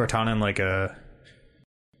 You could put Cortana in like a,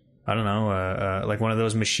 I don't know, like one of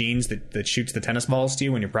those machines that shoots the tennis balls to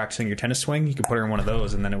you when you're practicing your tennis swing. You could put her in one of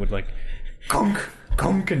those, and then it would like, conk,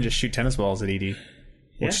 conk, and just shoot tennis balls at Edie.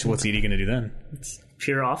 What's Edie going to do then? It's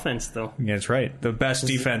pure offense, though. Yeah, that's right. The best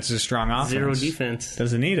defense is strong offense. Zero defense.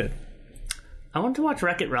 Doesn't need it. I want to watch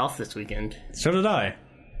Wreck-It Ralph this weekend. So did I.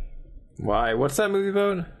 Why? What's that movie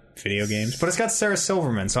about? Video games. But it's got Sarah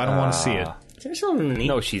Silverman, so I don't want to see it. There's something neat.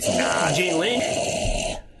 No, she's not. Jay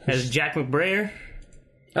Lynch as Jack McBrayer.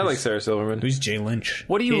 I like Sarah Silverman. Who's Jay Lynch?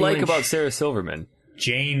 What do you Jane like Lynch. about Sarah Silverman?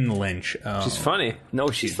 Jane Lynch. Oh. She's funny.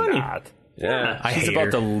 No, she's funny. not. Yeah. I She's hate about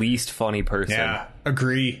her. the least funny person. Yeah,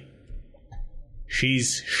 agree.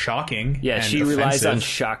 She's shocking. Yeah, and she relies on offensive.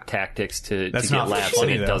 shock tactics to That's get not laughs,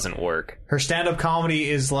 funny, and it though. doesn't work. Her stand-up comedy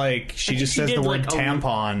is like she just she says the did, word like,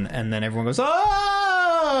 tampon, and then everyone goes,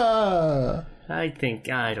 "Ah!" I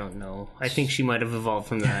don't know. I think she might have evolved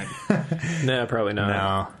from that. Nah, probably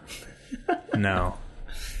not. No.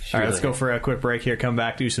 All right, let's go for a quick break here. Come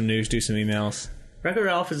back, do some news, do some emails. Wreck-It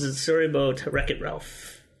Ralph is a story about Wreck-It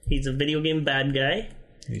Ralph. He's a video game bad guy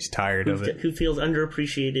He's tired of it. who feels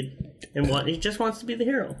underappreciated and he just wants to be the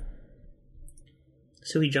hero.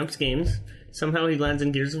 So he jumps games. Somehow he lands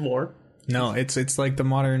in Gears of War. No, it's like the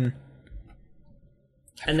modern.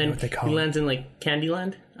 And then what they call he it. lands in like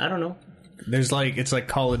Candyland. I don't know. It's like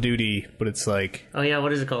Call of Duty, but it's like Oh yeah,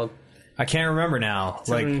 what is it called? I can't remember now.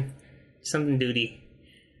 Like Something duty.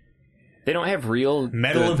 They don't have real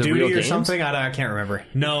Medal the of real Duty or games? something. I can't remember.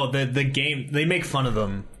 No, the game they make fun of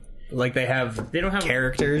them. Like they don't have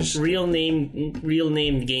characters. Real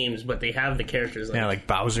named games, but they have the characters. Like Yeah, like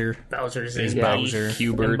Bowser. Bowser's There's and Bowser.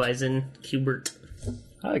 Hubert. and Bison, Hubert.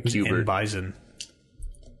 I like And Hubert. Bison.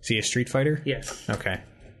 Is he a Street Fighter? Yes. Okay.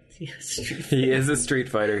 Yes. He is a street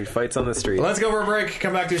fighter. He fights on the street. Let's go for a break.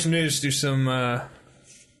 Come back, do some news, do some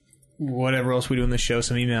whatever else we do in this show,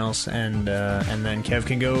 some emails, and then Kev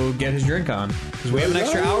can go get his drink on because we have an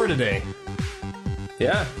extra hour today.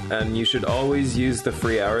 Yeah, and you should always use the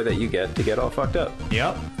free hour that you get to get all fucked up.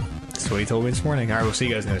 Yep. That's what he told me this morning. All right, we'll see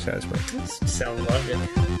you guys on the other side of this break. Sound logic.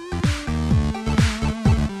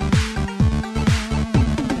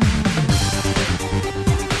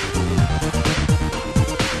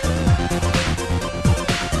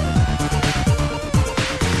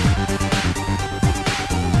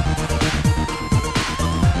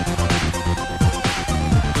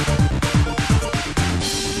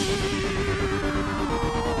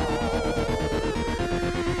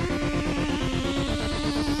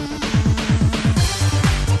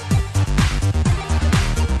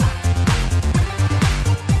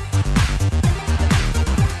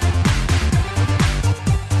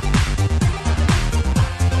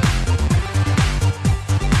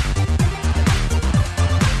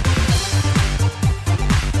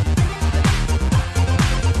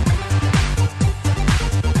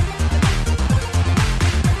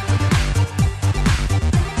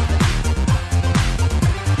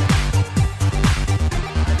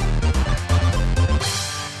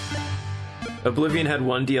 Oblivion had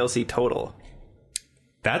one DLC total.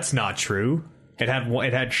 That's not true. It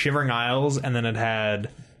had Shivering Isles, and then it had.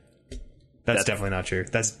 That's definitely not true.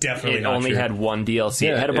 That's definitely It not only true. had one DLC.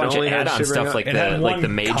 Yeah, it had a it bunch of only had add-on Shivering stuff like It had the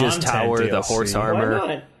one Mage's content Tower, the DLC. horse Why armor. Why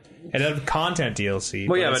not? It had content DLC.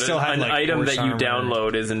 Well, yeah, it but still had an like item horse that you armor.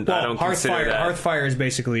 download isn't. I don't consider that. Hearthfire is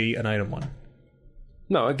basically an item one.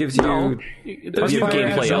 No, it gives you There's Hearthfire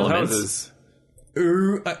gameplay has elements. houses.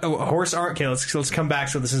 Horse armor. Okay, let's come back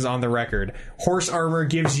so this is on the record. Horse armor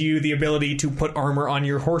gives you the ability to put armor on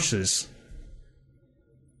your horses.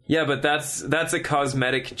 Yeah, but that's a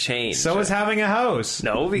cosmetic change. So is having a house.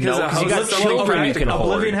 No, because No, a 'cause house you got is children you can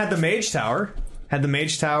Oblivion hoard. had the Mage Tower.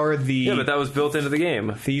 Yeah, but that was built into the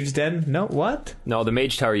game. Thieves' Den. No, what? No, the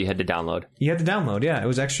Mage Tower you had to download. You had to download. Yeah, it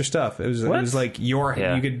was extra stuff. It was like your.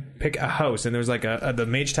 Yeah. You could pick a house, and there was like the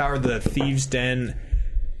Mage Tower, the Thieves' Den.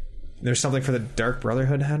 There's something for the Dark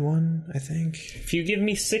Brotherhood had one, I think. If you give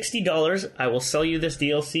me $60, I will sell you this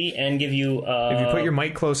DLC and give you If you put your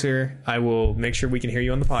mic closer, I will make sure we can hear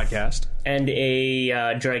you on the podcast. and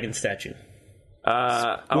a dragon statue. Wait,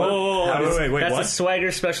 That's a what?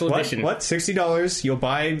 swagger special edition. What? $60, you'll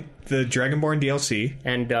buy the Dragonborn DLC.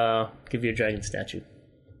 And give you a dragon statue.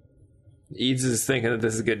 Eads is thinking that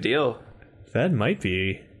this is a good deal. That might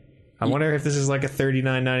be. I wonder if this is like a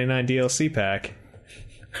 $39.99 DLC pack.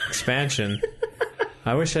 Expansion.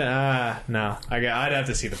 I wish no. I'd have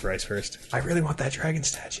to see the price first. I really want that dragon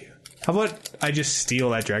statue. How about I just steal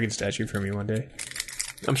that dragon statue from you one day?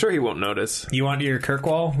 I'm sure he won't notice. You want your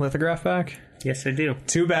Kirkwall lithograph back? Yes, I do.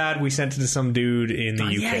 Too bad we sent it to some dude in the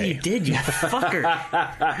UK. Yeah, you did, you fucker.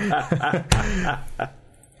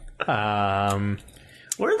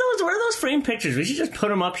 Where are those framed pictures? We should just put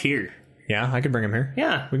them up here. Yeah, I could bring him here.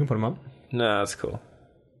 Yeah, We can put him up. No, that's cool.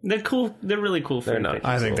 they're cool. They're really cool. Framed not. pictures.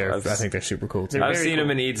 I think Cool. I think they're super cool too. They're I've very seen cool.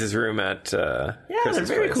 him in Eads' room at Yeah, Chris's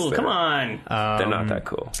they're very place. cool. Come on. They're not that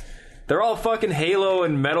cool. They're all fucking Halo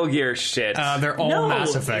and Metal Gear shit. They're all no,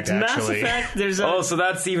 Mass Effect, it's actually. Mass Effect. There's a, Oh, so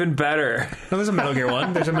that's even better. No, there's a Metal Gear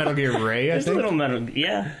one. There's a Metal Gear Ray, I there's a think. little metal.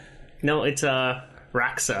 Yeah. No, it's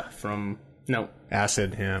Raxa from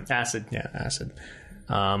Acid, yeah. Acid. Yeah, Acid.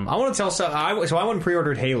 I want to tell so I went and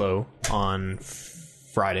pre-ordered Halo on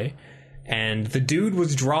Friday, and the dude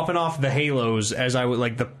was dropping off the Halos as I would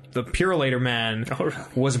like the Purelator man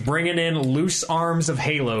was bringing in loose arms of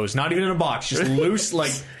Halos, not even in a box, just loose,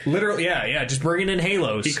 like literally, yeah, just bringing in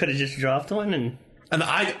Halos. You could have just dropped one and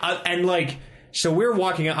And like, so we were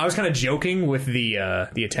walking out. I was kind of joking with the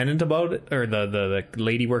attendant about it, or the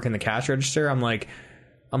lady working the cash register. I'm like,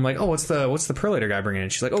 oh, what's the Purelator guy bringing in?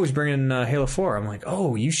 She's like, oh, he's bringing Halo 4. I'm like,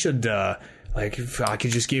 oh, you should like, if I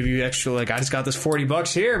could just give you extra, like, I just got this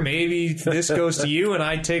 $40 here. Maybe this goes to you, and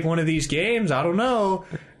I take one of these games. I don't know.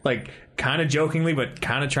 Like, kind of jokingly, but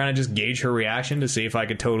kind of trying to just gauge her reaction to see if I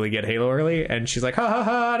could totally get Halo early. And she's like, ha ha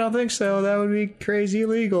ha, I don't think so. That would be crazy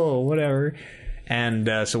illegal, whatever.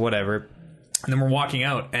 And so whatever. And then we're walking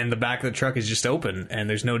out, and the back of the truck is just open, and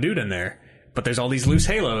there's no dude in there. But there's all these loose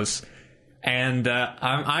Halos. And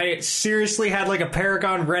I seriously had like a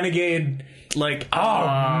Paragon Renegade, like, oh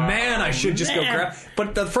man, I should just go grab.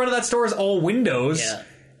 But the front of that store is all windows. Yeah.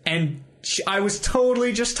 And I was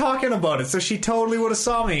totally just talking about it, so she totally would have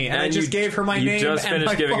saw me. And I just gave her my name just and finished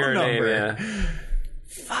my giving phone her a name, number. yeah.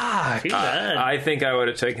 Fuck. too bad. I think I would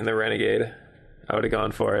have taken the Renegade. I would have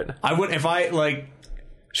gone for it. I would, if I, like...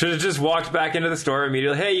 Should have just walked back into the store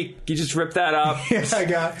immediately. Hey, you just ripped that up. Yes, I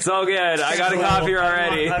got... It's all good. I got a copy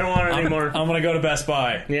already. I don't want it anymore. I'm gonna go to Best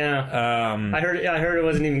Buy. Yeah. I heard it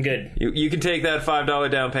wasn't even good. You can take that $5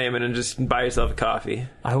 down payment and just buy yourself a coffee.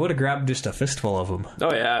 I would have grabbed just a fistful of them.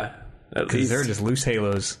 Oh, yeah. At Because least. they're just loose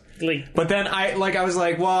Halos. Like, But then I was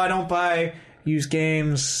like, well, I don't buy used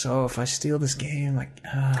games, so if I steal this game, like,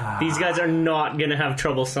 these guys are not gonna have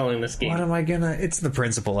trouble selling this game. what am I gonna... It's the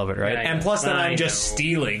principle of it, right? Yeah, I and know. plus then I I'm just know.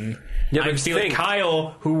 stealing. Yeah, but I'm stealing. think-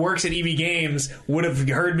 Kyle, who works at EB Games, would have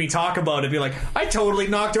heard me talk about it, be like, I totally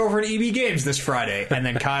knocked over an EB Games this Friday. And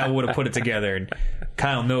then Kyle would have put it together, and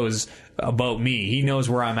Kyle knows about me. He knows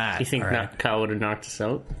where I'm at. You think all right? Kyle would have knocked us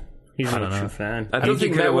out? He's not a true fan. I don't think he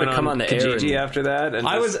Matt could've would went come on the air Kijiji and- after that. And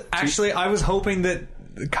I was hoping that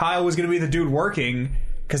Kyle was going to be the dude working,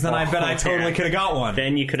 because then I bet I totally could have got one.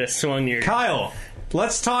 Then you could have swung your... Kyle,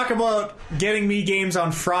 let's talk about getting me games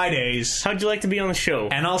on Fridays. How'd you like to be on the show?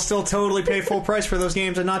 And I'll still totally pay full price for those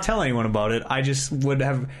games and not tell anyone about it. I just would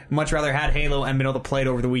have much rather had Halo and been able to play it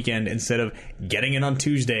over the weekend instead of getting it on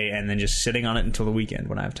Tuesday and then just sitting on it until the weekend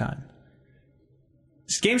when I have time.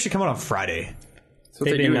 This game should come out on Friday. That's what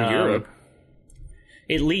they do in Europe.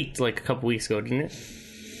 It leaked like a couple weeks ago, didn't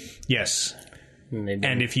it? Yes. And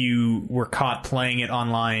And if you were caught playing it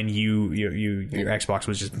online, your Xbox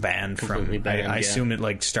was just banned Completely from. banned, I yeah. assume it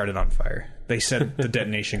like started on fire. They set the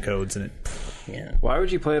detonation codes and it. yeah. Why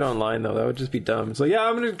would you play it online, though? That would just be dumb. So, yeah,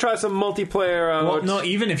 I'm going to try some multiplayer. Well, no,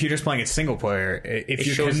 even if you're just playing it single player, if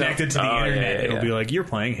you're shows connected up. to the Oh, internet, yeah, it'll yeah. be like you're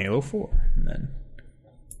playing Halo 4, and then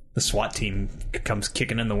The SWAT team comes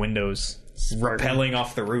kicking in the windows, rappelling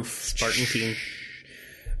off the roof. Spartan team.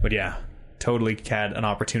 But yeah, totally had an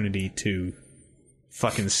opportunity to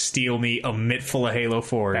fucking steal me a mitt full of Halo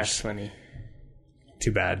 4s. That's funny.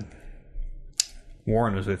 Too bad.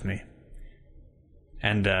 Warren was with me.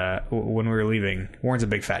 And when we were leaving, Warren's a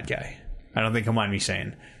big fat guy. I don't think he'll mind me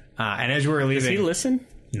saying. And as we were leaving... Does he listen?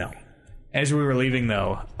 No. As we were leaving,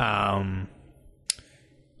 though, I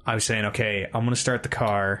was saying, okay, I'm going to start the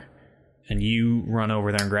car, and you run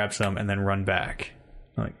over there and grab some, and then run back.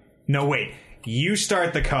 I'm like, no, wait. You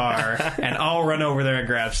start the car, and I'll run over there and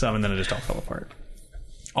grab some, and then it just all fell apart.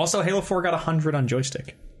 Also, Halo 4 got 100 on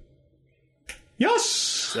joystick.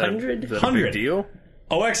 Yes! 100? Is that a big deal?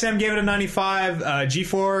 OXM gave it a 95.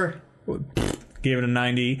 G4 gave it a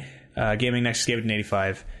 90. Gaming Nexus gave it an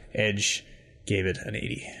 85. Edge gave it an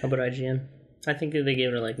 80. How about IGN? I think they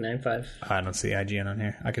gave it like 9.5. I don't see IGN on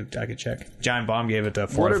here. I could check. Giant Bomb gave it a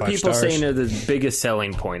 4 out of 5 What are people stars. saying are the biggest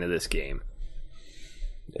selling point of this game?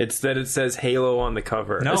 It's that it says Halo on the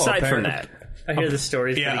cover. No, Aside from that. I hear the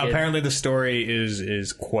stories. Yeah, apparently the story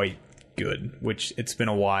is quite good, which it's been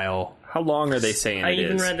a while. How long are they saying I it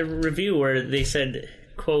even is? read a review where they said,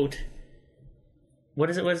 quote, what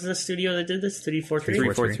is it? What is the studio that did this?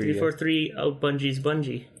 343? 343 out Bungie's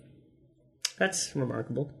Bungie. That's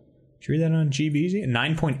remarkable. Did you read that on GBZ?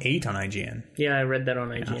 9.8 on IGN. Yeah, I read that on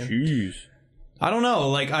IGN. Jeez. I don't know.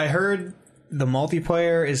 Like, I heard the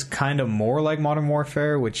multiplayer is kind of more like Modern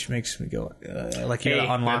Warfare, which makes me go, like, you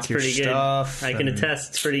gotta unlock that's your pretty stuff. Good. I can attest,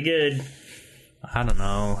 it's pretty good. I don't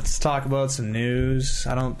know. Let's talk about some news.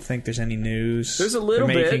 I don't think there's any news. There's a little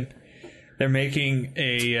bit. They're making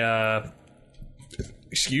a, a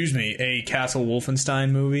Castle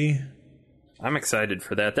Wolfenstein movie. I'm excited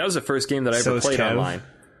for that. That was the first game that I So ever is played Kev. online.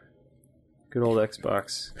 Good old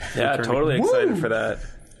Xbox. Yeah, Returning. totally excited for that.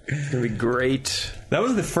 It's going to be great. That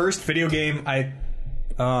was the first video game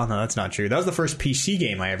Oh, no, that's not true. That was the first PC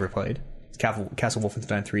game I ever played. Castle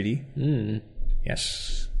Wolfenstein 3D.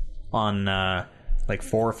 Yes. On, like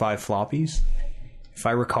 4 or 5 floppies, if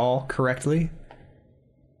I recall correctly.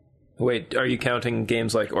 Wait, are you counting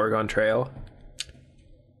games like Oregon Trail?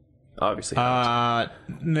 Obviously not.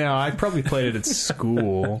 No, I probably played it at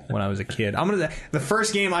school when I was a kid. The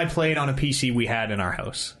first game I played on a PC we had in our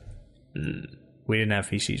house. We didn't have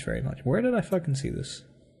PCs very much. Where did I fucking see this?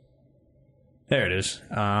 There it is.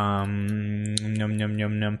 Num, num,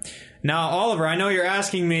 num, num. Now, Oliver, I know you're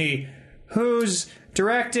asking me, who's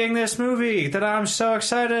directing this movie that I'm so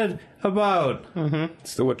excited about?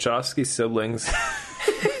 It's the Wachowski siblings.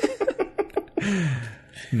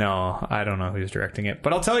 No, I don't know who's directing it,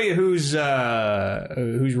 but I'll tell you who's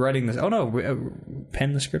writing this. Oh no,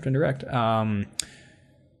 pen the script and direct.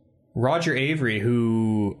 Roger Avery,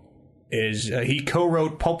 who is he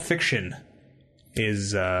co-wrote Pulp Fiction,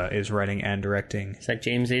 is writing and directing. Is that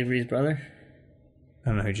James Avery's brother? I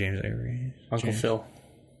don't know who James Avery is. Uncle Phil.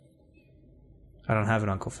 I don't have an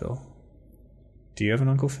Uncle Phil. Do you have an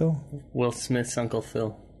Uncle Phil? Will Smith's Uncle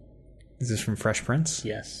Phil. Is this from Fresh Prince?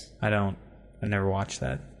 Yes. I never watched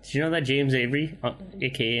that. Did you know that James Avery,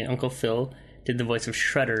 a.k.a. Uncle Phil, did the voice of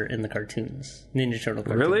Shredder in the cartoons? Ninja Turtle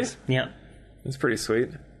cartoons. Really? Yeah. That's pretty sweet.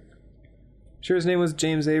 Sure his name was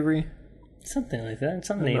James Avery? Something like that.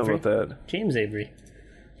 Something I don't Avery. know about that. James Avery.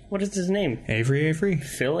 What is his name? Avery?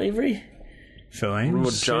 Phil Avery? Phil What Ames?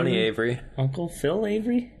 about Johnny Avery? Uncle Phil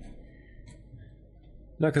Avery?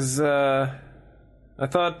 No, because I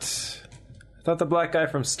thought the black guy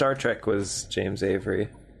from Star Trek was James Avery.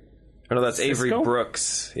 Oh, no, that's Cisco? Avery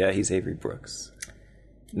Brooks. Yeah, he's Avery Brooks.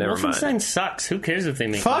 Never Wolfenstein mind. sucks. Who cares if they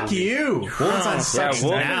make Fuck a movie? you! Wolfenstein Yeah, sucks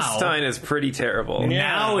now. Wolfenstein is pretty terrible.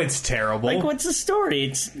 Now it's terrible. Like, what's the story?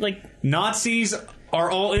 It's like... Nazis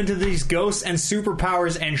are all into these ghosts and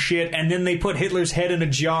superpowers and shit, and then they put Hitler's head in a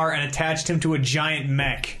jar and attached him to a giant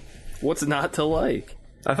mech. What's not to like?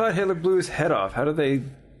 I thought Hitler blew his head off. How did they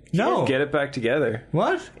get it back together?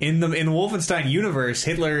 What? In the Wolfenstein universe,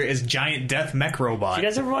 Hitler is giant death mech robot. You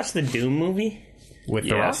guys ever watch the Doom movie? With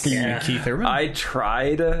Yes. The Rock Yeah. and Keith Urban? I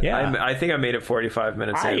tried. Yeah. I think I made it 45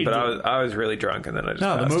 minutes in, but I was really drunk, and then I just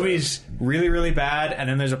No, the passed movie's really, really bad, and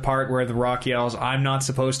then there's a part where The Rock yells, "I'm not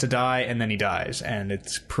supposed to die," and then he dies, and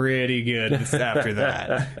it's pretty good after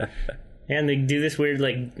that. And they do this weird,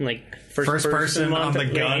 like First person on the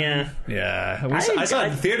gun. Yeah. I saw it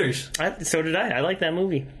in the theaters. So did I. I like that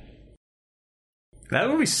movie. That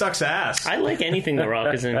movie sucks ass. I like anything The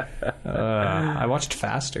Rock is in. I watched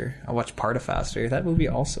Faster. I watched part of Faster. That movie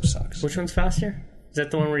also sucks. Which one's faster? Is that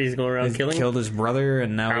the one where he's going around He killing? killed his brother,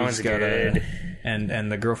 and now That he's one's got good. and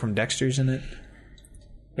the girl from Dexter's in it,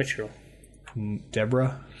 Which girl?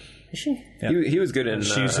 Deborah. Is she? Yep. He was good in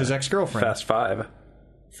She's his ex-girlfriend. Fast 5.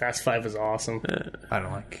 Fast 5 was awesome. I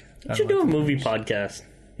don't like. We should do a movie podcast.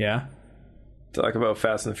 Yeah, Talk about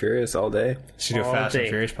Fast and Furious all day. should do a All Fast day. and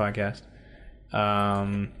Furious podcast.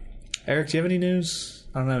 Eric, do you have any news?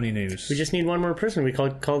 I don't have any news. We just need one more person. We call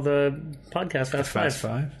the podcast Fast 5. Fast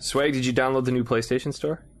 5. Swag, did you download the new PlayStation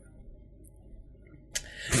Store?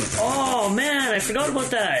 Oh, man, I forgot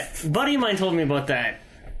about that. A buddy of mine told me about that.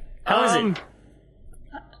 How is it?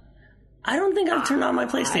 I don't think I've turned on my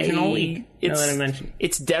PlayStation all week. Now that I mentioned.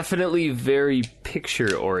 It's definitely very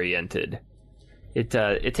picture oriented. It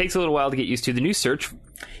takes a little while to get used to. The new search.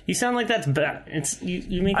 You sound like that's bad. It's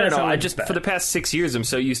you make I that don't know. sound I like just bad. for the past 6 years, I'm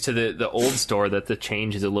so used to the old store that the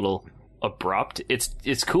change is a little abrupt.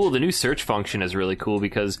 It's cool. The new search function is really cool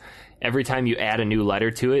because every time you add a new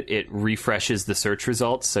letter to it, it refreshes the search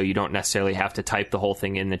results, so you don't necessarily have to type the whole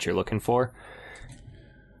thing in that you're looking for.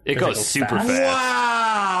 It goes super fast.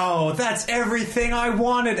 Wow, that's everything I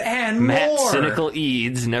wanted and Matt more. Cynical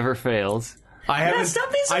Eads never fails. I Man, haven't.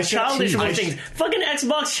 stop being so childish about things. Fucking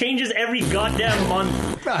Xbox changes every goddamn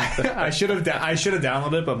month. I should have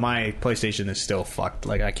downloaded it, but my PlayStation is still fucked.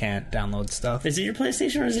 Like I can't download stuff. Is it your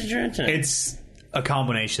PlayStation or is it your internet? It's a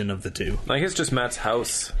combination of the two. I think it's just Matt's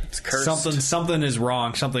house. It's cursed. Something is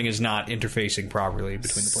wrong. Something is not interfacing properly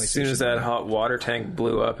between the PlayStation. As soon as that hot water tank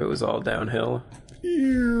blew up, it was all downhill.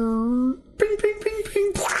 Ping, ping, ping,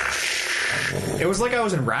 ping. It was like I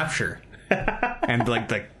was in Rapture, and like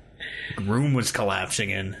the room was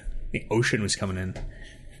collapsing and the ocean was coming in.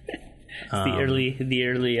 the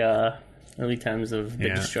early times of the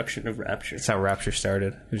Yeah. destruction of Rapture. That's how Rapture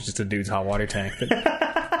started. It was just a dude's hot water tank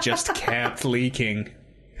that just kept leaking.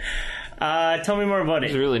 Tell me more about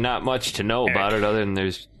There's it. really not much to know about it other than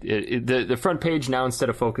the front page now, instead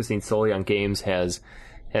of focusing solely on games, has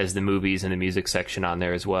the movies and the music section on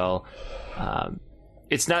there as well.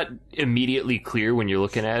 It's not immediately clear when you're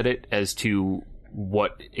looking at it as to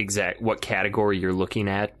what category you're looking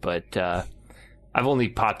at, but I've only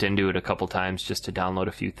popped into it a couple times just to download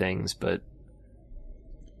a few things, but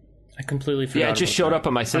I completely forgot. yeah, it just about showed that. up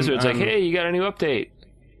on my scissor. It's like, hey, you got a new update.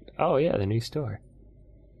 Oh yeah, the new store.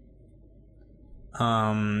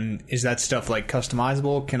 Is that stuff like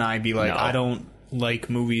customizable? Can I be like, No. I don't like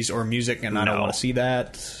movies or music and I don't No. want to see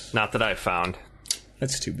that? Not that I've found.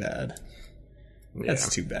 That's too bad. Yeah.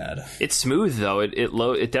 That's too bad. It's smooth though.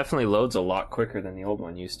 It definitely loads a lot quicker than the old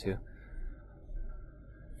one used to.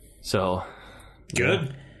 So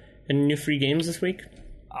Good. Any new free games this week?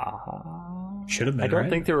 Should have been. I don't right?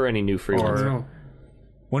 think there were any new free Or- ones. No.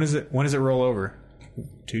 When is it roll over?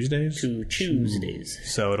 Tuesdays? To Tuesdays.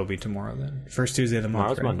 So it'll be tomorrow then. First Tuesday of the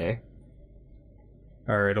month. Tomorrow's right? Monday.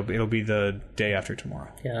 Or it'll be the day after tomorrow.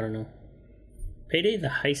 Yeah, I don't know. Payday the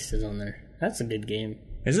Heist is on there. That's a good game.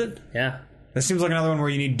 Is it? Yeah. That seems like another one where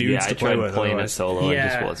you need dudes Yeah, to I play tried with. playing it otherwise- solo. It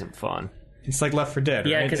just Yeah. wasn't fun. It's like Left 4 Dead,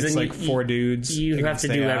 Yeah, right? because it's then like four dudes. You have against to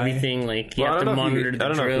do AI. everything. Like you Well, have to monitor the I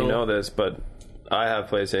don't know if drill. you know this, but I have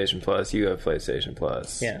PlayStation Plus. You have PlayStation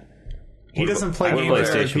Plus. Yeah. He doesn't play I have games with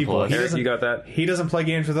other PlayStation people. Plus. He Eric, doesn't, you got that? he doesn't play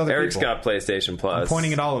games with other Eric's people. got PlayStation Plus. I'm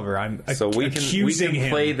pointing at Oliver. I'm So we accusing can him.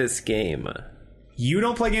 play this game. You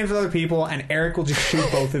don't play games with other people, and Eric will just shoot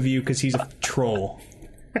both of you because he's a troll.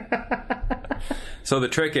 So the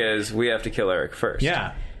trick is we have to kill Eric first.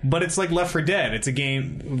 Yeah. But it's like Left 4 Dead. It's a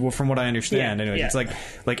game, well, from what I understand. Yeah, Anyway, yeah. it's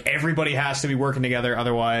like everybody has to be working together,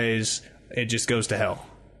 otherwise it just goes to hell.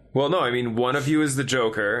 Well, no, I mean, one of you is the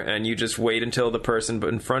Joker, and you just wait until the person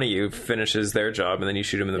in front of you finishes their job, and then you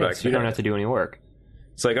shoot him in the back of So the you don't head. have to do any work.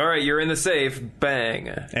 It's like, all right, you're in the safe. Bang.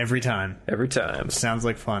 Every time. Every time. Sounds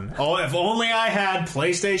like fun. Oh, if only I had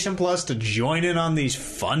PlayStation Plus to join in on these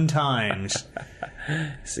fun times.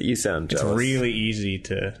 So you sound It's jealous. really easy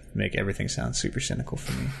to make everything sound super cynical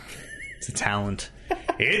for me. It's a talent.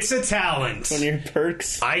 It's a talent. One of your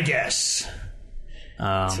perks. I guess.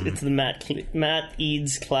 It's the Matt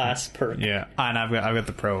Eads class perk. Yeah, and I've got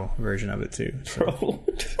the pro version of it too. So Bro.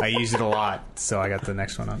 I use it a lot, so I got the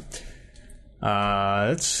next one up.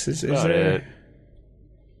 Is About there? it.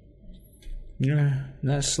 Yeah,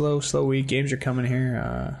 that slow week. Games are coming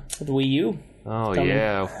here. The Wii U. Oh Coming.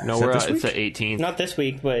 yeah, no, that we're this out. It's week? the 18th. Not this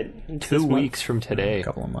week, but it's 2 this month. weeks from today. A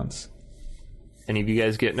couple of months. Any of you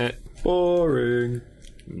guys getting it? Boring.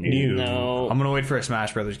 No. I'm gonna wait for a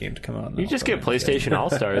Smash Brothers game to come out. You just get PlayStation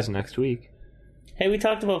All Stars next week. Hey, we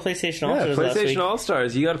talked about PlayStation All Yeah, Stars last week. PlayStation All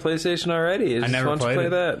Stars. You got a PlayStation already. It's I never fun played to play it.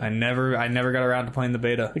 that. I never got around to playing the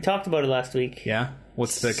beta. We talked about it last week. Yeah.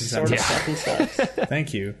 What's the Sort of consensus? fucking sucks.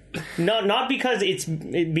 Thank you. Not because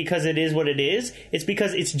because it is what it is. It's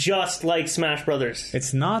because it's just like Smash Brothers,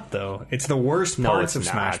 It's not though. It's the worst No, parts it's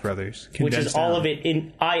of Smash not. Brothers, which is condensed all down. of it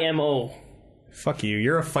in IMO. Fuck you.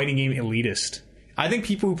 You're a fighting game elitist. I think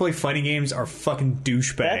people who play fighting games are fucking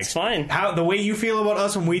douchebags. That's fine. The way you feel about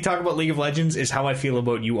us when we talk about League of Legends is how I feel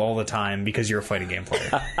about you all the time because you're a fighting game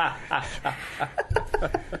player.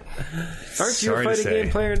 Aren't you a fighting game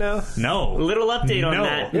player now? No. Little update on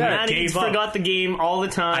that. Yeah, Maddie forgot the game all the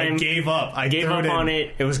time. I gave up. I gave up on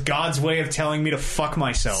it. It was God's way of telling me to fuck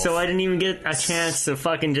myself. So I didn't even get a chance to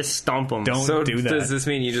fucking just stomp him. Don't do that. Does this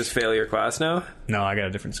mean you just fail your class now? No, I got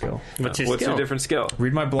a different skill. What's Your different skill?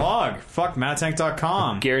 Read my blog. Fuck,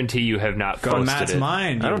 ManaTank.com. Guarantee you have not Go to posted Matt's it.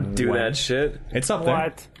 Mind. I don't do that shit. It's up there.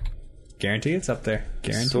 What? Guarantee it's up there.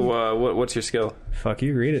 Guarantee. So what's your skill? Fuck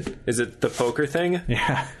you, read it. Is it the poker thing?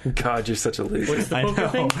 Yeah. God, you're such a loser. What's the poker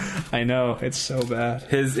thing? I know. It's so bad.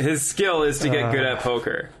 His skill is to get good at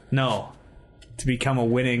poker. No. To become a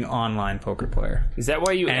winning online poker player. Is that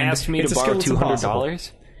why you And asked me it's to a borrow skill that's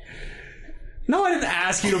 $200? No, I didn't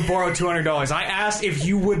ask you to borrow $200. I asked if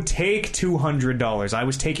you would take $200. I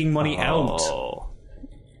was taking money out. Oh.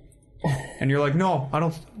 And you're like, no, I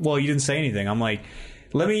don't. Well, you didn't say anything. I'm like,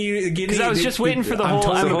 let me give Because I was just waiting for the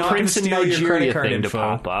whole Crimson Nigeria thing to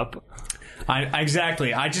pop up.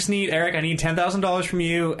 Exactly. I just need, Eric, I need $10,000 from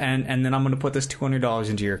you, and then I'm going to put this $200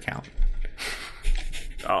 into your account.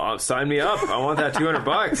 Oh, sign me up. I want that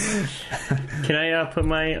 $200. Can I put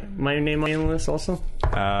my name on the list also?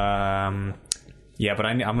 Yeah, but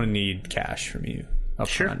I'm going to need cash from you. Up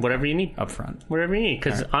Sure, front. whatever you need. Up front. Whatever you need,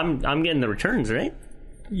 because I'm getting the returns, right?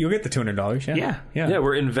 You'll get the $200, yeah. Yeah,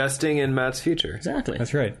 we're investing in Matt's future. Exactly.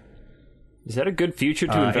 That's right. Is that a good future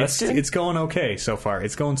to invest in? It's going okay so far.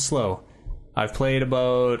 It's going slow. I've played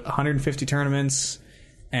about 150 tournaments,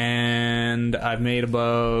 and I've made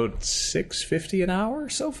about $650 an hour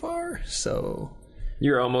so far. So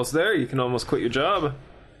You're almost there. You can almost quit your job.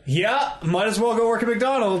 yeah, might as well go work at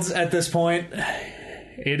McDonald's at this point.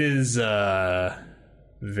 It is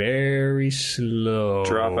very slow.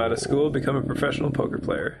 Drop out of school, become a professional poker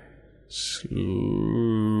player.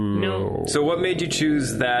 No. So what made you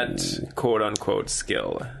choose that quote-unquote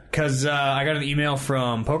skill? Because I got an email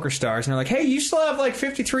from PokerStars, and they're like, hey, you still have like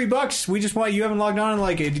 $53. We just want, you haven't logged on in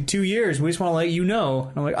like 2 years. We just want to let you know.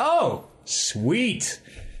 And I'm like, oh, sweet.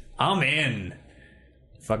 I'm in.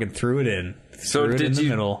 Fucking threw it in. So did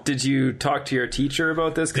you talk to your teacher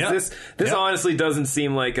about this? Because this honestly doesn't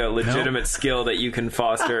seem like a legitimate skill that you can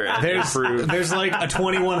foster and improve. There's like a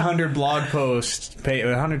 2,100 blog post,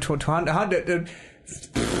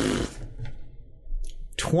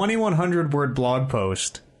 2,100 word blog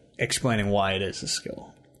post explaining why it is a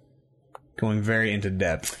skill. Going very into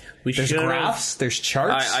depth. There's graphs, there's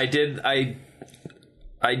charts. I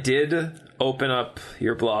did open up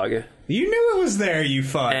your blog. You knew it was there, you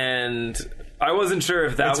fuck. And I wasn't sure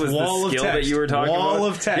if that It's was wall the of skill text. that you were talking about. Wall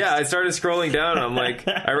of text. Yeah, I started scrolling down. And I'm like,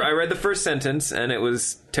 I read the first sentence, and it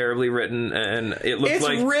was terribly written, and it looked It's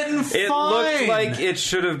like written it fine. looked like it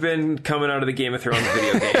should have been coming out of the Game of Thrones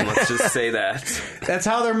video game. Let's just say that. That's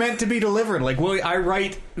how they're meant to be delivered. Like, I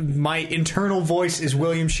write, my internal voice is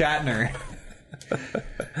William Shatner.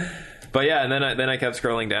 But yeah, and then I kept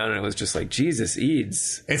scrolling down, and it was just like, Jesus,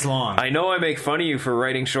 Eads. It's long. I know I make fun of you for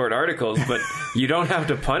writing short articles, but you don't have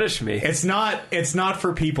to punish me. It's not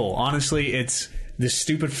for people. Honestly, it's this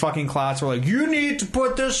stupid fucking class where like, you need to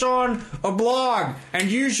put this on a blog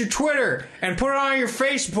and use your Twitter and put it on your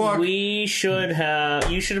Facebook. You should have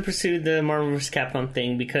pursued the Marvel vs. Capcom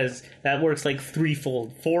thing, because that works like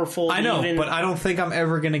threefold, fourfold. I know, even. but I don't think I'm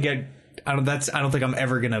ever gonna get. I don't think I'm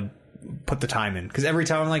ever gonna put the time in, because every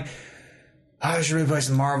time I'm like, I should really play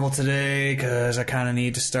some Marvel today because I kind of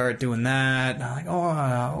need to start doing that. And I'm like,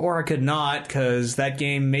 or I could not, because that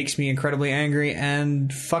game makes me incredibly angry,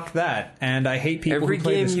 and fuck that. And I hate people Every who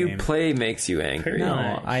play game this you game. play makes you angry.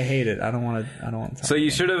 No, I hate it. I don't want to. So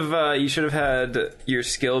you should have had your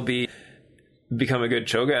skill become a good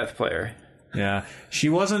Cho'Gath player. Yeah, she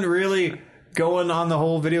wasn't really going on the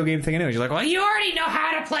whole video game thing anyway. She's like, well, you already know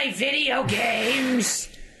how to play video games.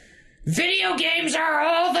 Video games are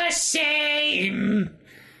all the same.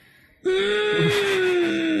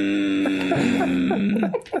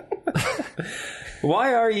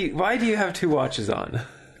 Why do you have two watches on?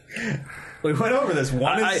 We went over this.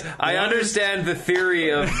 I understand the theory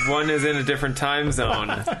of one is in a different time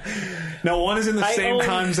zone. No, one is in the same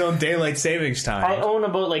time zone, daylight savings time. I own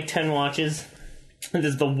about like 10 watches. This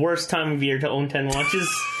is the worst time of year to own 10 watches.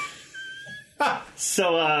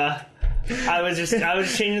 So I was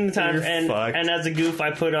changing the time, and as a goof,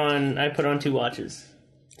 I put on two watches,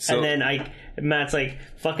 and then Matt's like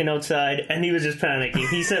fucking outside, and he was just panicking.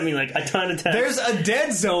 He sent me like a ton of texts. There's a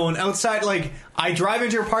dead zone outside. Like, I drive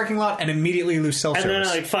into your parking lot and immediately lose cell and service.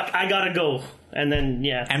 then I'm like, fuck, I gotta go. And then,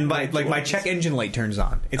 yeah. And my check engine light turns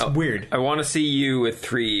on. It's weird. I want to see you with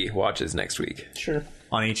 3 watches next week. Sure.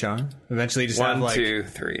 On each arm. Eventually just have 1, 2,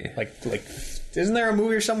 3. Like, isn't there a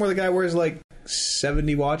movie or something where the guy wears like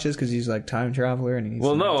 70 watches because he's like time traveler and he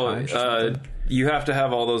needs you have to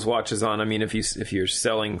have all those watches on. I mean, if you're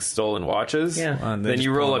selling stolen watches, then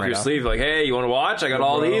you roll up your sleeve like, hey, you want to watch? I got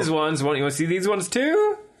all these ones. You want to see these ones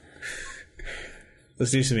too?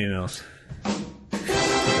 Let's do some emails.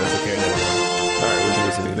 That's okay. All right, we'll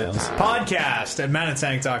do some emails. Podcast at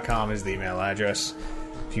ManaTank.com is the email address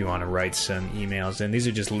if you want to write some emails in. These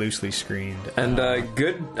are just loosely screened. And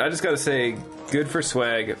good. I just got to say, good for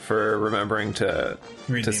Swag for remembering to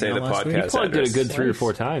say the podcast. You probably did a good 3 or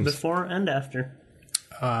 4 times. Before and after.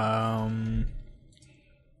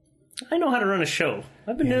 I know how to run a show.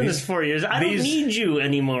 I've been doing this for 4 years. I don't need you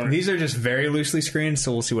anymore. These are just very loosely screened,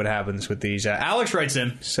 so we'll see what happens with these. Alex writes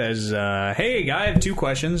in, says, hey, guy, I have 2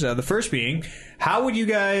 questions. The first being, how do you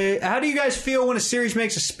guys feel when a series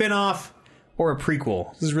makes a spin-off or a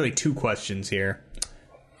prequel? This is really 2 questions here.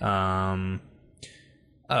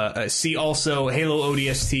 See also Halo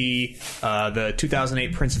ODST, the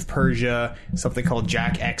 2008 Prince of Persia, something called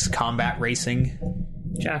Jack X Combat Racing.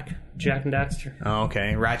 Jack and Daxter. Oh,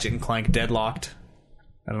 okay. Ratchet and Clank Deadlocked.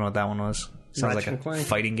 I don't know what that one was. Sounds Ratchet like a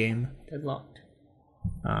fighting game. Deadlocked.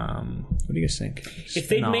 What do you guys think? If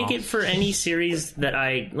they'd make it for any series that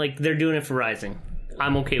I like, they're doing it for Rising.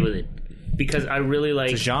 I'm okay with it because I really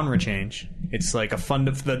like. It's a genre change. It's like the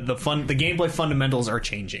gameplay fundamentals are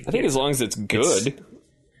changing. I think as long as it's good.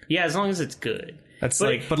 Yeah, as long as it's good. That's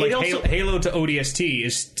but Halo to ODST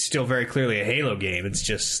is still very clearly a Halo game. It's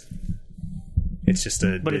just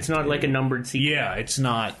but it's not like a numbered sequel. Yeah, it's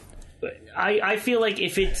not. I feel like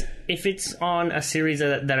if it's on a series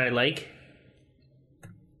that I like,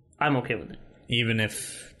 I'm okay with it. Even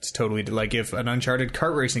if it's totally like if an Uncharted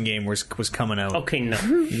kart racing game was coming out. Okay, no.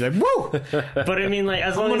 He's like, woo! But I mean, like,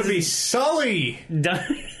 as long as be Sully. Done.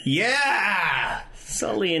 Yeah,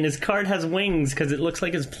 Sully, and his cart has wings because it looks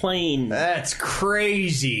like his plane. That's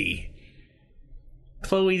crazy.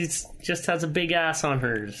 Chloe just has a big ass on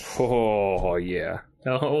hers. Oh, yeah.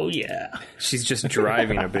 Oh, yeah. She's just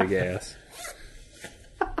driving a big ass.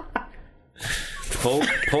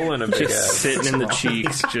 Pulling a big just ass. Sitting in the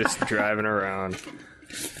cheeks, just driving around.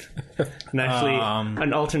 And actually,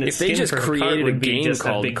 an alternate if they skin just for her created cart a would be game just a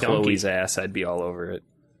called big Chloe's donkey. Ass, I'd be all over it.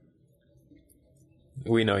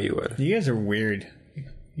 We know you would. You guys are weird.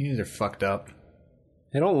 You guys are fucked up.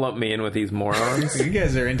 Hey, don't lump me in with these morons. You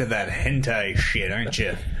guys are into that hentai shit, aren't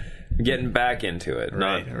you? Getting back into it,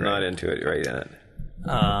 not into it right yet.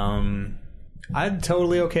 I'm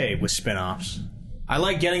totally okay with spin-offs. I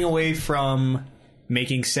like getting away from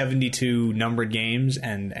making 72 numbered games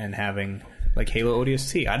and having like Halo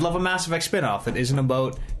ODST. I'd love a Mass Effect spin-off that isn't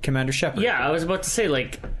about Commander Shepard. Yeah, I was about to say,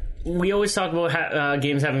 like, we always talk about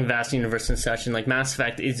games having vast universe and such, and like Mass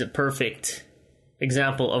Effect is a perfect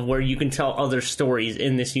example of where you can tell other stories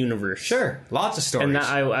in this universe. Sure, lots of stories. And that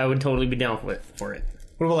I would totally be down for it.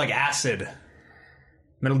 What about like Acid?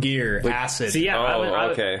 Metal Gear, Acid. So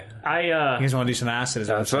yeah, okay. You guys want to do some Acid?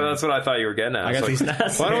 That's what I thought you were getting at. I got these.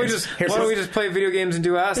 Why don't we just play video games and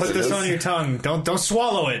do Acid? Put this on your tongue. Don't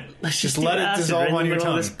swallow it. Just let it dissolve on your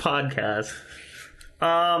tongue. This podcast.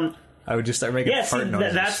 I would just start making fart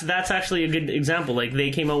noises. That's actually a good example. Like,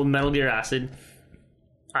 they came out with Metal Gear Acid.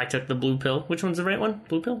 I took the blue pill. Which one's the right one?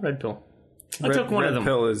 Blue pill? Red pill? I took one of them. Red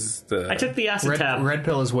pill is the... I took the acid tab. Red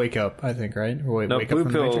pill is wake up, I think, right? Or no, wake blue up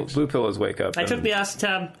from the Matrix? Blue pill is wake up. I took the acid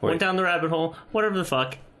tab, went down the rabbit hole, whatever the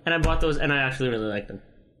fuck, and I bought those, and I actually really liked them.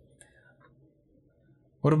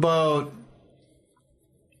 What about...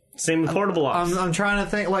 Same with Portable Ops. I'm trying to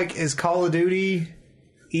think, like, is Call of Duty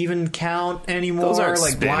even count anymore? Those aren't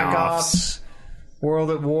like Black Ops, World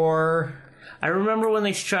at War... I remember when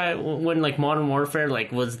like Modern Warfare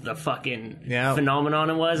like was the fucking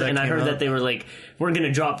phenomenon it was, and I heard that they were like, we're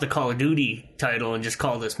gonna drop the Call of Duty title and just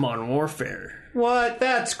call this Modern Warfare. What?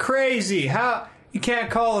 That's crazy. How you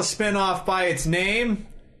can't call a spin-off by its name?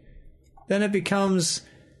 Then it becomes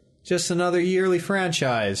just another yearly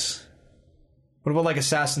franchise. What about like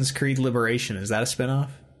Assassin's Creed Liberation? Is that a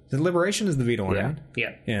spin-off? Liberation is the Vita one, right?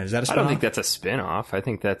 Yeah. Yeah, is that a spin-off? I don't think that's a spin-off. I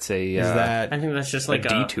think that's a... I think that's just like a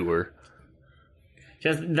detour.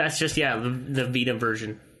 That's just the Vita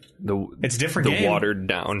version. It's a different game. The watered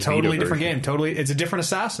down, totally Vita different version. game. Totally, it's a different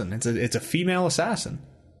assassin. It's a female assassin.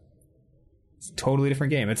 It's a totally different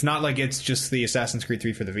game. It's not like it's just the Assassin's Creed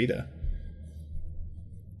 3 for the Vita.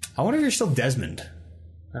 I wonder if you're still Desmond.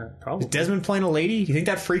 Probably. Is Desmond playing a lady? Do you think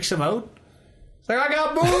that freaks him out? It's like, I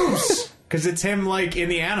got boobs! Because it's him like in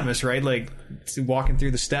the Animus, right? Like walking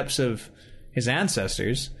through the steps of his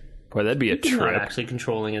ancestors. Boy, that'd be a He's not trip. actually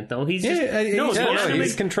controlling it, though. He's Yeah, just...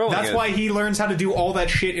 he's controlling That's it. why he learns how to do all that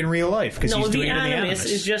shit in real life, because he's doing it in the Animus.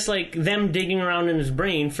 is just like them digging around in his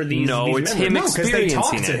brain for these it's him memories. because they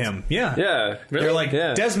talk experiencing to it. him. Yeah. Yeah. They're like,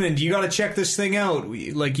 Yeah. Desmond, you got to check this thing out.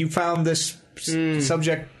 Like, you found this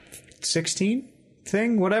subject 16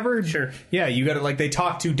 thing, whatever. Sure. Yeah, you got to, like, they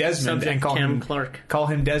talk to Desmond Subject and Cam Clark. call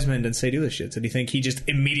him Desmond and say, do this shit. So do you think he just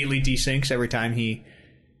immediately desyncs every time he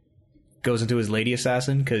goes into his lady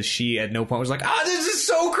assassin? Because she at no point was like, this is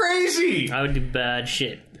so crazy. I would do bad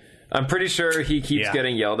shit. I'm pretty sure he keeps Yeah.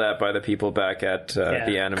 getting yelled at by the people back at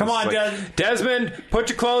the Animus. Come on, Desmond, put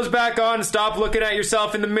your clothes back on and stop looking at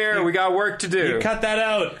yourself in the mirror. We got work to do. Cut that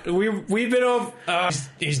out. We've been over.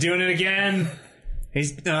 He's doing it again.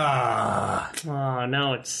 He's Oh,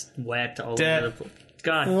 now it's wet all over the place.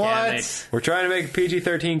 God damn what? it. We're trying to make a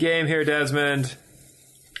PG-13 game here, Desmond.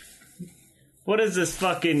 What is this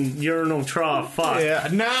fucking urinal trough? Fuck. Yeah.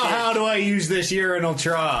 Now how do I use this urinal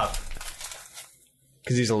trough?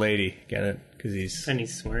 Because he's a lady. Get it? Because he's. And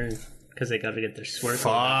he's swearing because they got to get their swear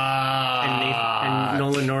Fuck. and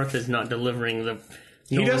Nolan North is not delivering the.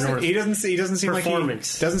 He doesn't seem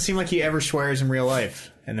performance. doesn't seem like he ever swears in real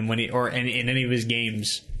life. And then when he in any of his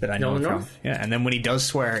games that I know Nolan him from, North? yeah. And then when he does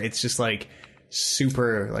swear, it's just like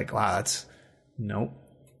super like, wow, that's nope.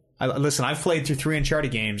 Listen, I've played through 3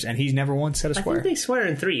 Uncharted games, and he's never once said a I swear. think they swear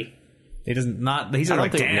in 3. He doesn't not. He's I not don't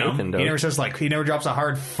like think damn. Nathan does. He never says like. He never drops a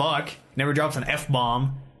hard fuck. Never drops an F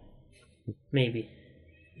bomb. Maybe.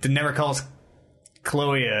 Never calls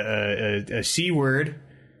Chloe a C word.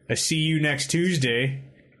 A see you next Tuesday.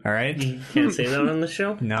 All right. Can't say that on the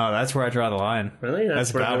show? No, that's where I draw the line. Really?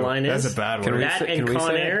 That's where a bad the line word. is? That's a bad Can word. we That say- and can we Con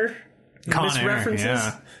say it? Air? Con Air, misreferences?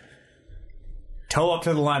 yeah. Toe up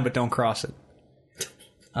to the line, but don't cross it.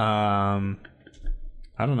 I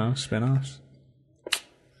don't know. Spinoffs.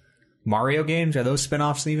 Mario games, are those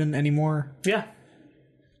spinoffs even anymore? Yeah.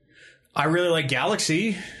 I really like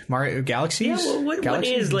Galaxy. Mario Galaxies. Yeah, well, what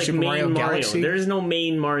Galaxy? is like Super main Mario Mario? Galaxy? There is no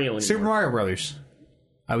main Mario anymore. Super Mario Brothers.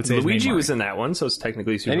 I would say it's main Luigi Mario. was in that one, so it's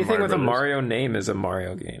technically Super Anything Mario with a Brothers. Mario name is a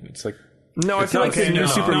Mario game. It's like No, I It's feel not like the okay, new no.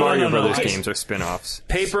 Super No, Mario no, no, Brothers no. games are spin-offs.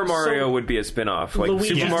 Paper Mario would be a spin-off. Like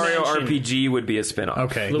Luigi's Super Mario Mansion. RPG would be a spin-off.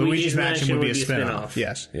 Okay, Luigi's Luigi's Mansion would be a spin-off. spin-off.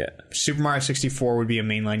 Yes. Yeah. Super Mario 64 would be a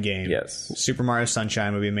mainline game. Yes. Super Mario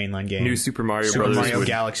Sunshine would be a mainline game. New Super Mario Super Brothers Mario would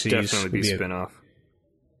Galaxies definitely would be be a- spin-off.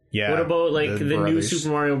 Yeah. What about like the new brothers.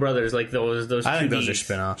 Super Mario Brothers? Like those. I think those 2Ds? are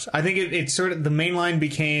spin-offs. I think it's sort of the main line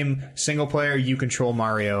became single player. You control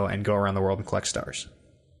Mario and go around the world and collect stars.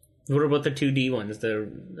 What about the 2D ones?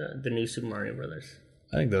 The new Super Mario Brothers.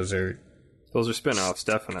 I think those are Those are spin-offs,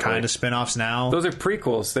 definitely. kind of spin-offs now. Those are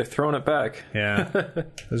prequels. They're throwing it back. Yeah,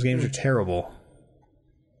 those games are terrible.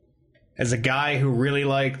 As a guy who really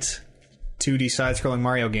liked 2D side-scrolling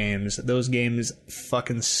Mario games, those games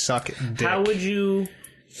fucking suck dick. How would you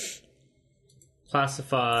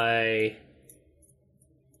classify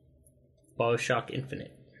BioShock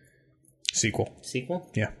Infinite? Sequel? Sequel?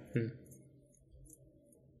 Yeah.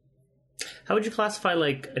 How would you classify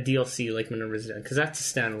like a DLC like Minerva's Den? Because that's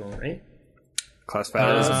a standalone, right?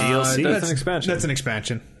 Classified as a DLC. That's an expansion. That's an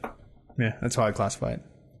expansion. Yeah, that's how I classify it.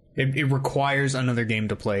 It requires another game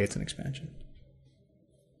to play. It's an expansion.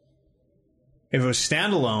 If it was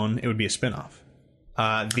standalone, it would be a spin-off.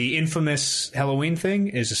 The infamous Halloween thing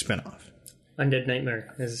is a spin-off. Undead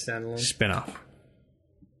Nightmare is a standalone. Spin-off.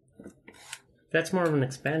 That's more of an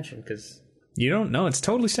expansion because You don't know. It's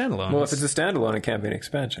totally standalone. Well, if it's a standalone, it can't be an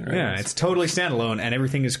expansion, right? yeah, it's totally standalone, and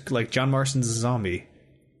everything is like John Marston's a zombie.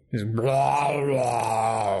 He's blah,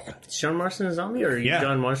 blah. is John Marston a zombie or are you Yeah.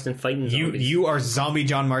 John Marston fighting zombies? You are zombie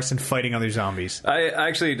John Marston fighting other zombies.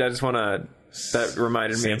 I just want to. That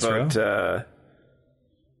reminded me Saints Row? about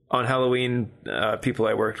on Halloween. People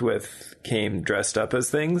I worked with came dressed up as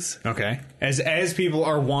things. Okay, as people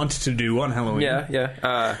are wont to do on Halloween.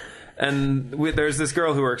 Yeah. And there's this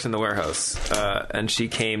girl who works in the warehouse, and she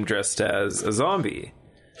came dressed as a zombie.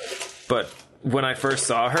 But when I first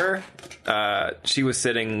saw her, she was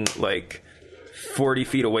sitting like 40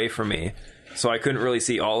 feet away from me, so I couldn't really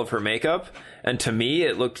see all of her makeup. And to me,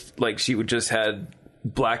 it looked like she would just had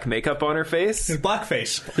black makeup on her face. It's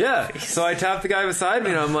blackface. Yeah. So I tapped the guy beside me,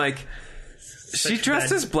 and I'm like, "She dressed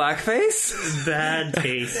bad- as blackface?" Bad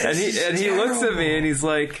taste. And he looks at me and he's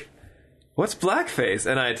like, "What's blackface?"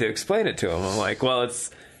 And I had to explain it to him. I'm like, "Well,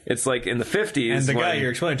 it's like in the 50s." And the guy when-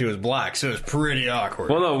 you're explaining to is black, so it's pretty awkward.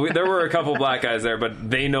 Well, no, there were a couple black guys there, but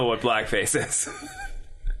they know what blackface is.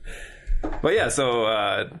 But yeah, so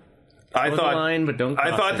I Hold the thought line, but don't I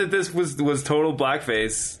cross thought it. that this was total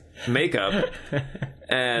blackface makeup,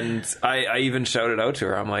 and I even shouted out to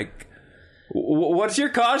her. I'm like, "What's your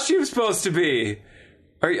costume supposed to be?"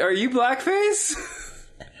 Are you blackface?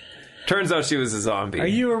 Turns out she was a zombie. Are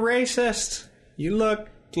you a racist? You look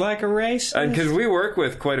like a racist. And because we work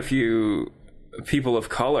with quite a few people of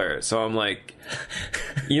color, so I'm like,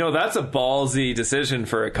 that's a ballsy decision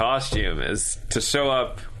for a costume, is to show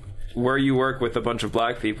up where you work with a bunch of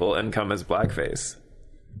black people and come as blackface.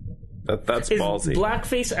 That's ballsy. Is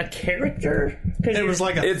blackface a character? It was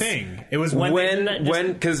like a thing. It was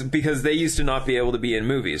because they used to not be able to be in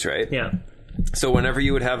movies, right? Yeah. So whenever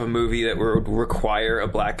you would have a movie that would require a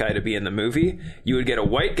black guy to be in the movie, you would get a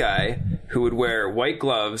white guy who would wear white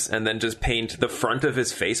gloves and then just paint the front of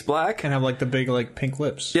his face black. And have like the big like pink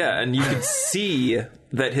lips. Yeah, and you could see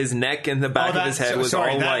that his neck and the back of his head was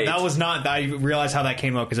all white. That was not... I realized how that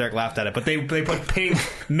came out because Eric laughed at it. But they put pink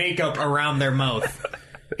makeup around their mouth.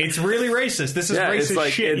 It's really racist. This is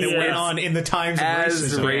racist shit that went on in the times of racism.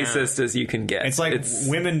 As racist as you can get. It's like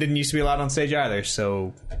women didn't used to be allowed on stage either,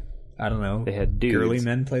 so... I don't know. They had dudes. Girly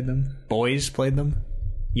men played them. Boys played them.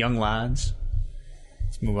 Young lads.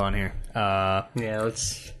 Let's move on here.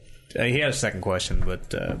 Let's... He had a second question,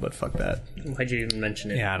 but fuck that. Why'd you even mention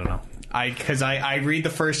it? Yeah, I don't know. Because I read the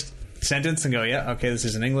first sentence and go, yeah, okay, this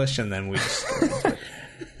is in English, and then we just...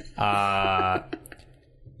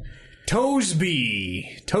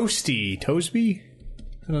 Toasby?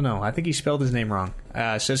 I don't know. I think he spelled his name wrong.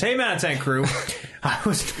 Says, hey, ManaTank crew. I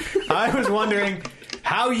was wondering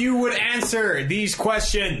how you would answer these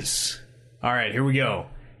questions. All right, here we go.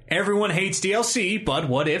 Everyone hates DLC, but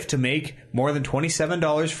what if, to make more than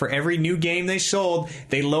 $27 for every new game they sold,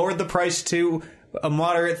 they lowered the price to a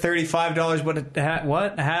moderate $35, but it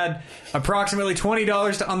had approximately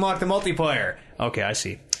 $20 to unlock the multiplayer? Okay, I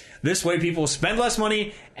see. This way people spend less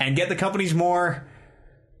money and get the companies more.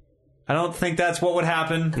 I don't think that's what would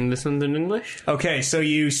happen. And this one's in English? Okay, so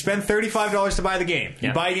you spend $35 to buy the game.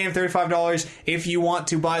 You buy a game $35. If you want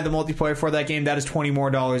to buy the multiplayer for that game, that is $20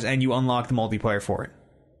 more, and you unlock the multiplayer for it.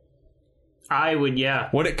 I would, yeah.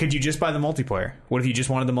 Could you just buy the multiplayer? What if you just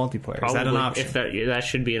wanted the multiplayer? Probably, is that an option? If that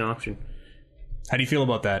should be an option. How do you feel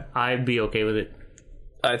about that? I'd be okay with it.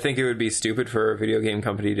 I think it would be stupid for a video game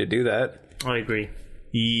company to do that. I agree.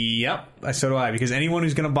 Yep, so do I, because anyone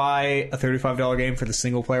who's going to buy a $35 game for the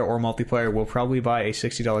single player or multiplayer will probably buy a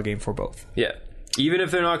 $60 game for both. Yeah, even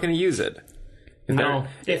if they're not going to use it.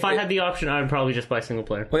 If I had the option, I would probably just buy single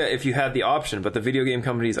player. Well, yeah, if you had the option, but the video game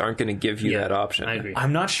companies aren't going to give you that option. I agree.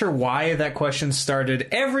 I'm not sure why that question started,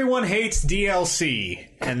 everyone hates DLC,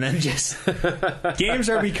 and then just games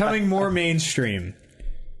are becoming more mainstream.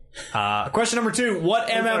 Question number 2, what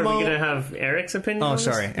MMO... Are we going to have Eric's opinion on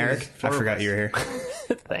sorry, this? Eric, I forgot you were here.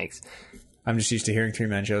 Thanks. I'm just used to hearing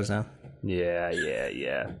 3-man shows now.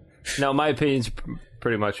 Yeah. No, my opinion's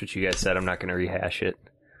pretty much what you guys said. I'm not going to rehash it.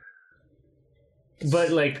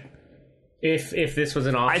 But, like, if this was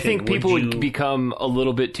an option... I think people would become a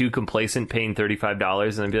little bit too complacent paying $35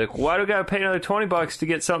 and then be like, why do I got to pay another $20 to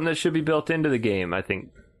get something that should be built into the game? I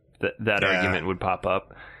think that argument would pop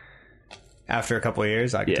up. After a couple of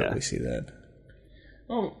years, I could totally see that.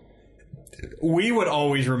 Oh. We would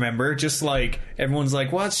always remember, just like, everyone's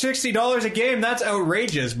like, well, it's $60 a game, that's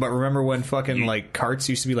outrageous. But remember when fucking, like, carts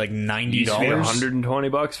used to be like $90? Used to be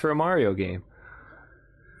 $120 for a Mario game.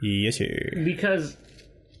 Yes, sir. Because,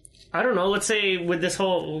 I don't know, let's say with this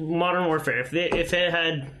whole Modern Warfare, if it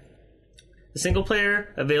had a single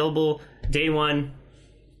player available day one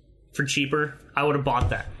for cheaper, I would have bought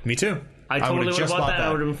that. Me too. I totally would have bought that.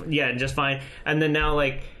 I would have, just fine. And then now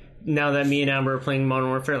that me and Amber are playing Modern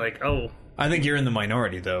Warfare, I think you're in the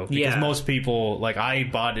minority, though. Because most people, like, I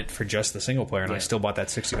bought it for just the single player, and I still bought that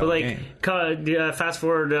 $60 game. Fast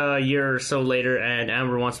forward a year or so later, and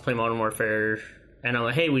Amber wants to play Modern Warfare, and I'm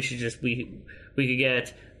like, hey, we could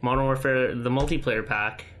get Modern Warfare, the multiplayer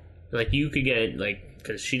pack. Like, you could get it, like,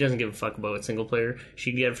 because she doesn't give a fuck about single player.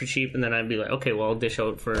 She'd get it for cheap, and then I'd be like, okay, well, I'll dish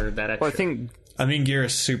out for that extra. Well, I mean, Gear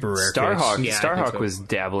is super rare. Starhawk was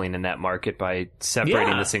dabbling in that market by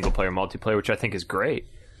separating the single player multiplayer, which I think is great.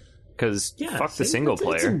 Because fuck the single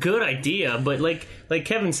player. It's a good idea, but like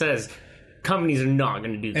Kevin says, companies are not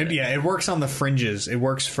going to do that. It works on the fringes. It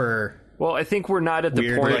works for... Well, I think we're not at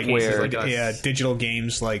the point where... digital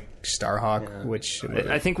games like Starhawk, which...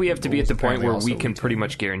 I think we have to be at the point where we can pretty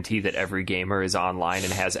much guarantee that every gamer is online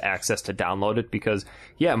and has access to download it, because,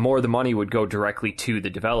 more of the money would go directly to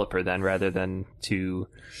the developer then, rather than to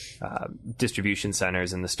distribution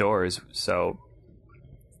centers in the stores, so...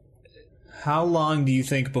 How long do you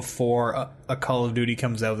think before a Call of Duty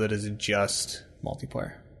comes out that is just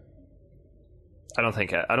multiplayer? I don't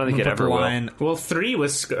think it ever will. Well, 3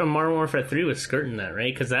 was Modern Warfare 3 was skirting that,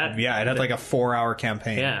 right? Because that it had like a 4-hour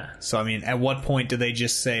campaign. Yeah. So I mean, at what point do they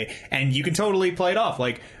just say? And you can totally play it off.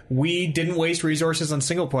 Like, we didn't waste resources on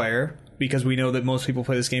single player because we know that most people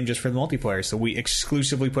play this game just for the multiplayer. So we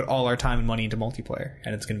exclusively put all our time and money into multiplayer,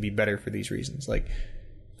 and it's going to be better for these reasons. Like,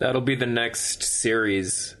 that'll be the next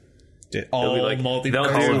series. All They'll do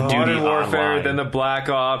multiplayer. Modern Warfare, Online. then the Black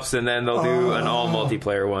Ops, and then they'll do an all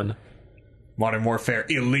multiplayer one. Modern Warfare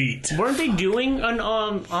Elite. Weren't they doing an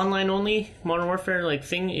online only Modern Warfare like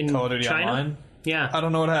thing in Call of Duty China? Online? Yeah. I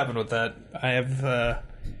don't know what happened with that. I have.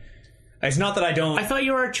 It's not that I don't. I thought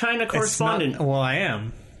you were a China correspondent. Well, I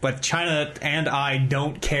am. But China and I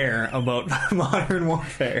don't care about Modern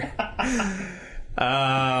Warfare.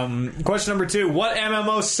 Question number 2. What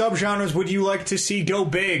MMO subgenres would you like to see go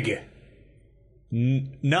big?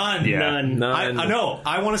 None. Yeah. None. I know.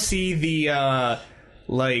 I want to see the,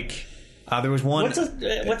 there was one... What's an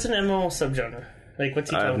MMO subgenre? Like, what's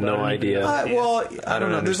he I have talking no about? idea. Well, I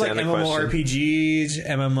don't know. There's like understand the question. MMORPGs,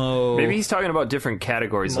 MMO... Maybe he's talking about different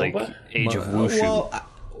categories, MOBA? like Age of Wushu. Well,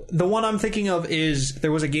 the one I'm thinking of is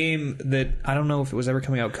there was a game that I don't know if it was ever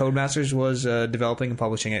coming out. Codemasters was developing and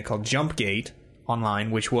publishing it called Jumpgate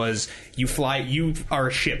Online, which was you are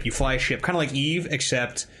a ship. You fly a ship, kind of like Eve,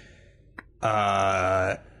 except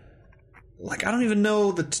I don't even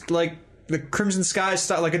know the Crimson Skies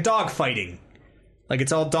style, like a dog fighting. Like,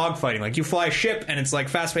 it's all dog fighting. Like, you fly a ship, and it's like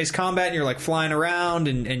fast-paced combat, and you're like flying around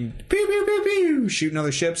and pew pew pew pew shooting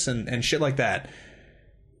other ships and shit like that.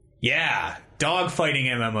 Yeah, dog fighting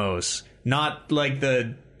MMOs, not like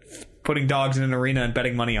the putting dogs in an arena and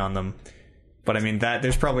betting money on them. But I mean, that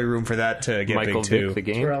there's probably room for that to get Michael big too. Vick, the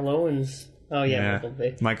game. Terrell Owens. Oh, yeah, Michael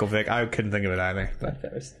Vick. Michael Vick. I couldn't think of it either. But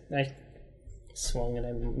I swung and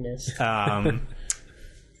I missed.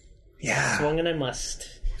 yeah, Swung and I must.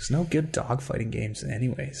 there's no good dogfighting games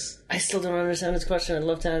anyways. I still don't understand his question. I'd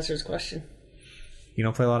love to answer his question. You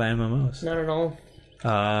don't play a lot of MMOs. Not at all.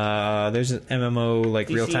 There's an MMO like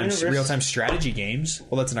DC real-time Universe? strategy games.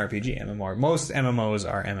 Well, that's an RPG, MMO. Most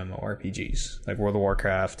MMOs are MMORPGs, like World of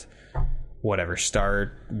Warcraft, whatever,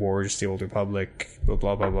 Star Wars, The Old Republic, blah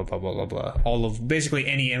blah blah blah blah blah blah blah. All of basically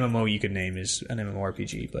any MMO you could name is an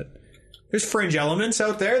MMORPG. But there's fringe elements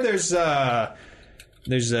out there. There's an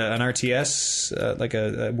RTS, like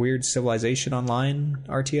a weird Civilization Online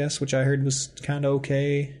RTS, which I heard was kind of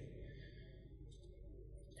okay.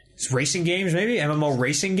 Racing games, maybe? MMO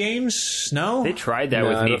racing games? No? They tried that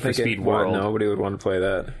with Need for Speed World. Nobody would want to play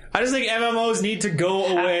that. I just think MMOs need to go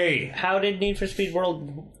away. How did Need for Speed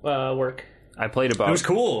World work? I played about. It was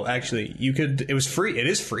cool, actually. It was free. It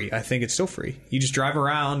is free. I think it's still free. You just drive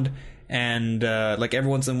around and like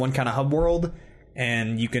everyone's in one kind of hub world,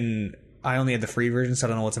 and you can. I only had the free version, so I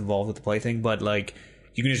don't know what's involved with the play thing, but like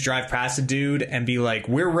you can just drive past a dude and be like,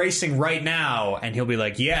 "We're racing right now," and he'll be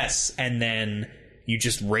like, "Yes," and then you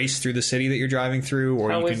just race through the city that you're driving through,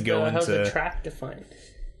 or you can go into. How's the track defined?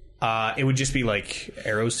 It would just be like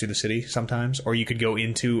arrows through the city sometimes, or you could go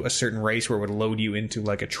into a certain race where it would load you into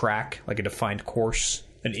like a track, like a defined course,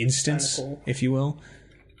 an instance, Kinda cool. if you will.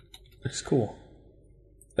 It's cool.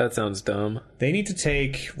 That sounds dumb. They need to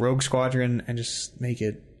take Rogue Squadron and just make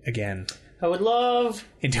it again I would love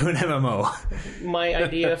into an MMO. my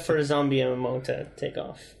idea for a zombie MMO to take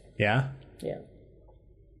off. Yeah? Yeah.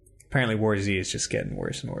 Apparently War Z is just getting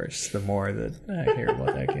worse and worse the more that I hear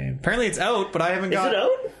about that game. Apparently it's out, but I haven't got... Is it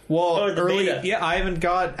out? Well, Oh, the early... beta. Yeah, I haven't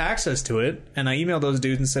got access to it, and I emailed those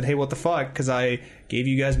dudes and said, hey, what the fuck? Because I gave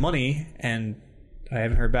you guys money, and I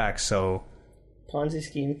haven't heard back, so... Ponzi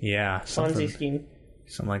scheme. Yeah, Ponzi scheme.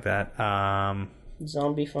 something like that.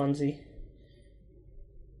 Zombie Fonzie.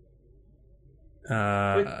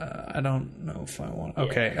 I don't know if I want...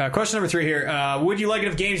 Okay, question number 3 here. Would you like it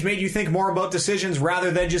if games made you think more about decisions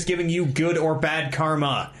rather than just giving you good or bad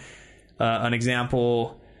karma? An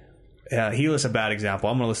example... he lists a bad example.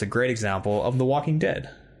 I'm going to list a great example of The Walking Dead.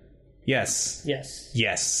 Yes.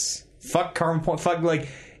 Yes. Fuck karma point. Fuck, like,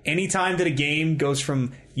 anytime that a game goes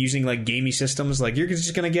from using, like, gamey systems, like, you're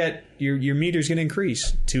just going to get... Your meter's going to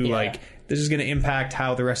increase to, like... This is going to impact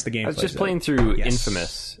how the rest of the game I was plays just playing out. through Yes.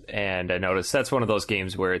 Infamous, and I noticed that's one of those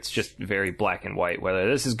games where it's just very black and white, whether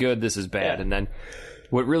this is good, this is bad. Yeah. And then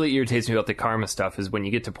what really irritates me about the karma stuff is when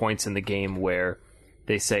you get to points in the game where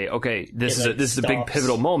they say, okay, this is a big stops.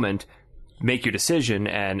 pivotal moment, make your decision,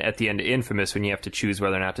 and at the end of Infamous, when you have to choose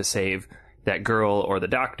whether or not to save that girl or the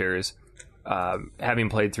doctors, having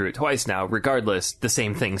played through it twice now, regardless, the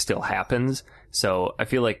same thing still happens. So I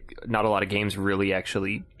feel like not a lot of games really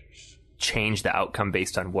actually change the outcome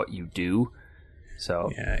based on what you do.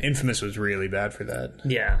 So Yeah, Infamous was really bad for that.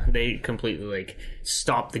 Yeah, they completely like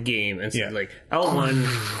stopped the game and said like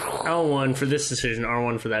L1 for this decision,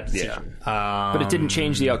 R1 for that decision. but it didn't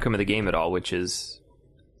change the outcome of the game at all, which is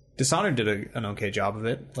Dishonored did an okay job of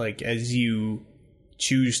it. Like, as you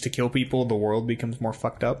choose to kill people, the world becomes more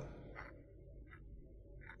fucked up.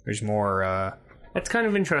 There's more That's kind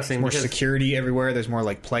of interesting. more because, security everywhere. There's more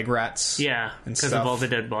like plague rats. yeah, and because stuff. of all the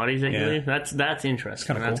dead bodies that you Yeah. leave. That's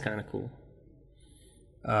interesting. kinda That's cool. kind of cool.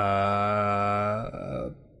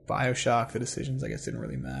 Bioshock, the decisions I guess didn't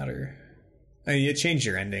really matter. I mean, it changed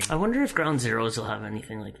your ending. I wonder if Ground Zeroes will have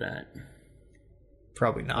anything like that.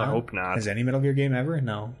 Probably not. I hope not. Has any Metal Gear game ever?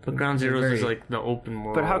 No. But Ground They're Zeroes is very like the open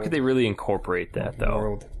world. But how could they really incorporate that, though?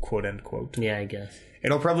 world, quote unquote. Yeah, I guess.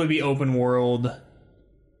 It'll probably be open world,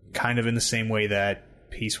 kind of in the same way that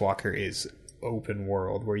Peace Walker is open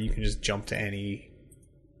world, where you can just jump to any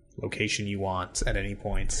location you want at any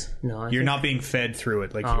point. No, You're not being fed through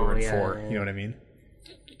it like you were in 4. yeah. You know what I mean?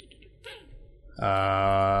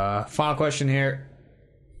 Final question here.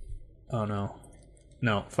 Oh no.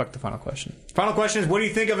 No, fuck the final question. Final question is, what do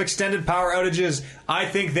you think of extended power outages? I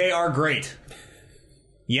think they are great.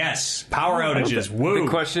 Yes, power outages. Woo. The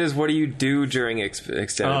question is, what do you do during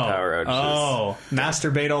extended power outages? Oh,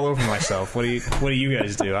 masturbate all over myself. What do you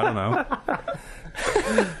guys do? I don't know.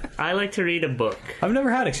 I like to read a book. I've never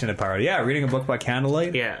had extended power. Yeah, reading a book by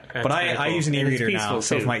candlelight. Yeah, that's but kinda I cool. use an And it's e-reader now, peaceful,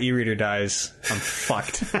 so if too. my e-reader dies, I'm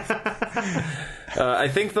fucked. I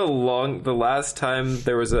think the last time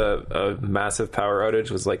there was a massive power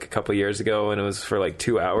outage was like a couple years ago, and it was for like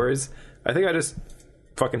 2 hours. I think I just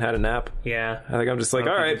fucking had a nap. Yeah. I think I'm just like,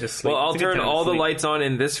 all right, just sleep. well, I'll It's a good turn time to all the sleep. lights on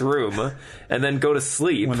in this room and then go to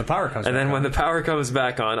sleep. When the power comes and back then when on. the power comes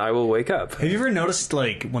back on, I will wake up. Have you ever noticed,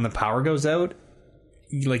 like, when the power goes out,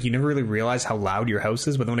 like, you never really realize how loud your house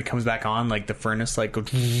is, but then when it comes back on, like, the furnace, like,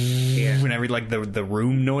 goes... Yeah. Whenever, like, the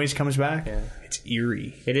room noise comes back. Yeah. It's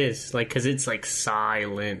eerie. It is, like, because it's, like,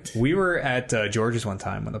 silent. We were at George's one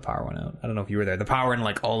time when the power went out. I don't know if you were there. The power in,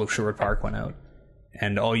 like, all of Sherwood Park went out.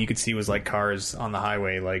 And all you could see was, like, cars on the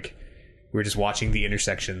highway, like... We were just watching the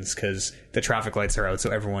intersections because the traffic lights are out, so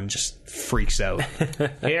everyone just freaks out. Hey,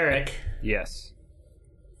 Eric, Yes.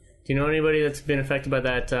 do you know anybody that's been affected by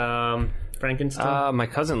that Frankenstein? My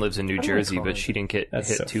cousin lives in New Jersey, call but it. she didn't get hit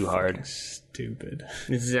so too hard. fucking stupid.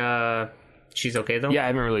 Is she's okay, though? Yeah, I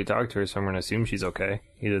haven't really talked to her, so I'm going to assume she's okay.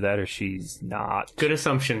 Either that or she's not. Good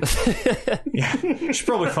assumption. Yeah, she's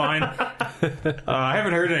probably fine. I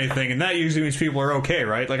haven't heard anything, and that usually means people are okay,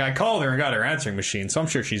 right? Like, I called her and got her answering machine, so I'm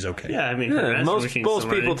sure she's okay. Yeah, I mean, her Yeah, answering most machine's most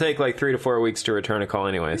still people running. take like 3 to 4 weeks to return a call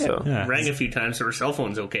anyway, so. Yeah. Rang a few times, so her cell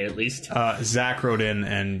phone's okay, at least. Zach wrote in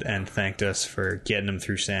and thanked us for getting him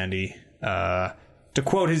through Sandy. To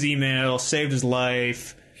quote his email, saved his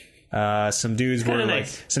life. Some dudes were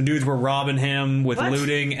nice. robbing him with What?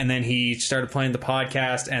 looting, and then he started playing the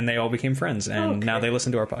podcast, and they all became friends, and now they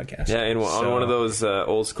listen to our podcast. Yeah, on one of those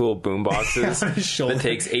old school boom boxes On his shoulder. that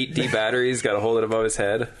takes 8D batteries, got to hold it above his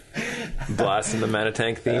head, blasting the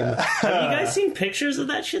ManaTank theme. Have you guys seen pictures of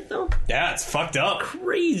that shit, though? Yeah, it's fucked up.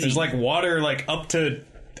 Crazy. There's like water like up to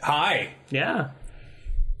high. Yeah,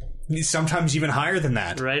 Sometimes even higher than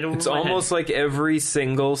that. right over It's my almost head. like every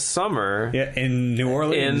single summer Yeah, in New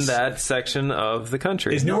Orleans. in that section of the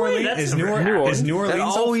country. Is New way, Orleans? that's Is a New, very- Or- is New Orleans? That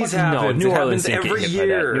all always fucking- happens. New It Orleans happens didn't get every hit by that.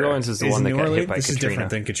 year. New Orleans is the Is one that New got Orleans? hit by This is Katrina. different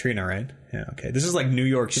than Katrina, right? Yeah. Okay. This is like New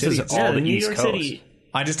York This City. is all the New East York Coast. City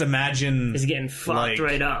I just imagine is getting fucked like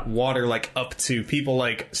right up. water like up to people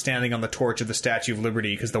like standing on the torch of the Statue of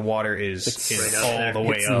Liberty because the water is right up all there. the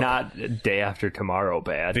way It's up. not day after tomorrow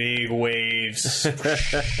bad. Big waves.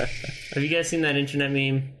 Have you guys seen that internet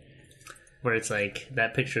meme where it's like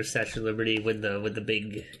that picture of Statue of Liberty with the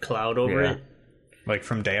big cloud over Yeah. it? Like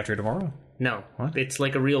from day after tomorrow. No, it's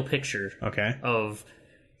like a real picture Okay. of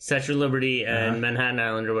Statue of Liberty and Manhattan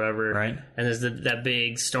Island or whatever. Right. And there's that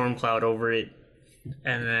big storm cloud over it.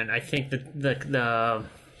 And then I think the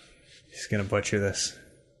He's gonna butcher this.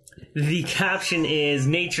 caption is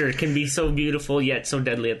nature can be so beautiful yet so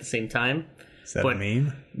deadly at the same time. Is that But- a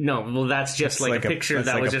meme? No, well that's just It's like a picture that's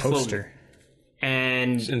that like was a just floating. poster.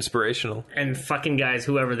 And Inspirational. fucking guys,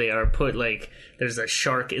 whoever they are, put like there's a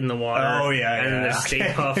shark in the water. Oh, yeah, and then yeah, there's okay.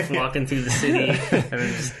 Stay Puft walking through the city, and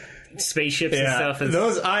then just spaceships and Yeah, stuff. And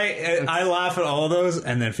those I laugh at all of those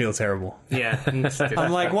and then feel terrible. yeah,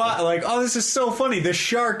 I'm like, what? Like, oh, this is so funny. The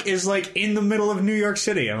shark is like in the middle of New York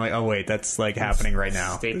City. I'm like, oh wait, that's like happening right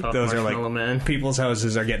now. Stay Puft Those are Marshmallow like Man. people's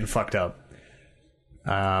houses are getting fucked up.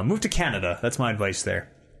 Move to Canada. That's my advice there.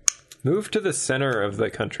 Move to the center of the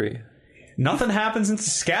country. Nothing happens in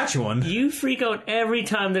Saskatchewan You freak out every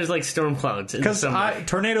time there's like storm clouds in the because summer.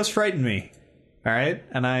 tornadoes frighten me. All right,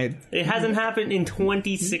 and It hasn't happened in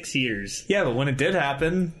 26 years. Yeah, but when it did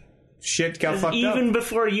happen, shit got fucked up. Even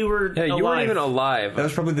before you were Yeah, you alive. weren't even alive. That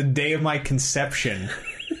was probably the day of my conception.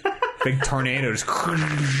 Big tornadoes.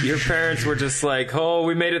 Your parents were just like, "Oh,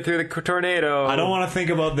 we made it through the tornado." I don't want to think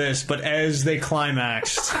about this, but as they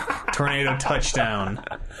climaxed, tornado touchdown.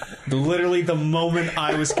 Literally the moment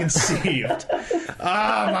I was conceived.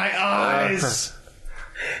 Ah, my eyes.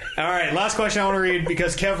 All right, last question I want to read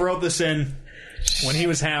because Kev wrote this in when he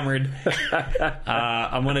was hammered.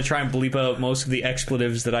 I'm going to try and bleep out most of the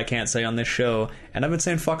expletives that I can't say on this show, and I've been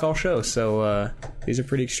saying fuck all show, so these are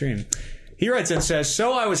pretty extreme. He writes and says,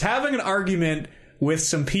 so I was having an argument with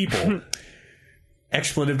some people.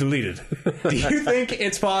 Expletive deleted. Do you think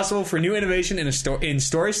it's possible for new innovation in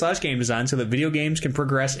story/game design so that video games can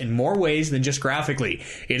progress in more ways than just graphically?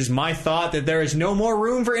 It is my thought that there is no more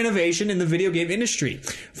room for innovation in the video game industry.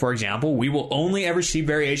 For example, we will only ever see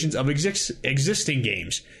variations of existing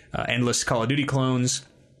games. Endless Call of Duty clones.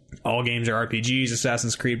 All games are RPGs,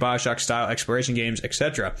 Assassin's Creed, Bioshock style exploration games,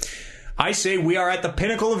 etc. I say we are at the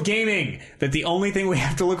pinnacle of gaming, that the only thing we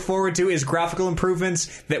have to look forward to is graphical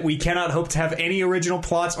improvements, that we cannot hope to have any original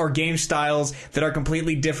plots or game styles that are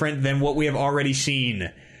completely different than what we have already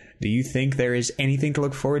seen. Do you think there is anything to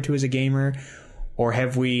look forward to as a gamer, or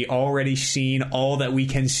have we already seen all that we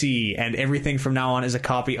can see, and everything from now on is a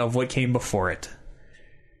copy of what came before it?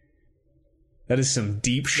 That is some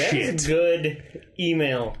deep shit. That is good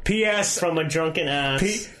email. P.S. From a drunken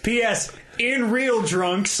ass. P.S. In real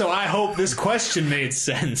drunk, so I hope this question made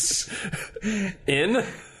sense. In?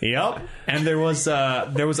 Yep. And there was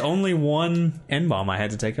only one N-bomb I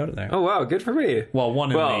had to take out of there. Oh, wow, good for me. Well,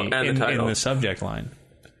 one in title. the subject line.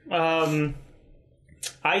 I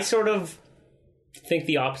sort of think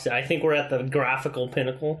the opposite. I think we're at the graphical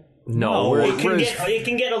pinnacle. No, It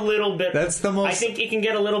can get a little bit. That's the most. I think it can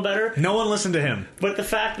get a little better. No one listened to him. But the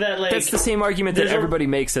fact that that's the same argument that everybody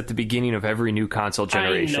makes at the beginning of every new console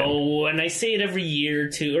generation. I know, and I say it every year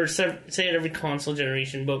too, or say it every console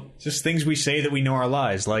generation. But just things we say that we know are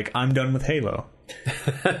lies, like I'm done with Halo.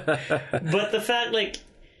 But the fact,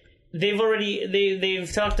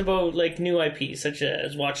 they've talked about new IPs such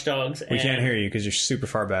as Watch Dogs. We can't hear you because you're super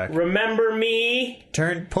far back. Remember Me.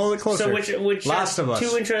 Pull it closer. So which Last of Us.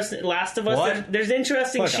 Too interesting. Last of Us. What? There's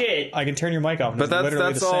interesting shit. I can turn your mic off. But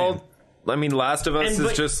that's all. I mean, Last of Us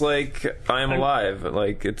is just like I Am Alive.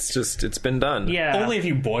 It's been done. Yeah. Only if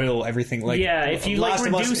you boil everything. If you Last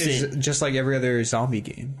of Us reduce is just like every other zombie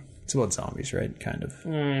game. It's about zombies, right? Kind of.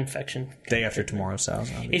 Infection. Day after tomorrow style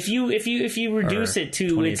zombies. If you reduce it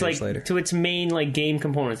to its main game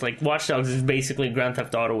components, like Watch Dogs is basically Grand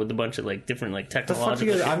Theft Auto with a bunch of different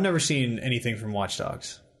technological. I've never seen anything from Watch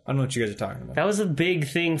Dogs. I don't know what you guys are talking about. That was a big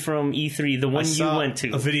thing from E3, the one you went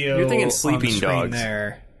to. A video. You're thinking Sleeping Dogs.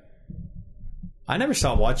 There. I never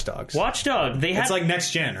saw Watch Dogs. Watch Dog. It's like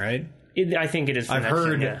next gen, right? I think it is. I've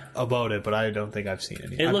heard about it, but I don't think I've seen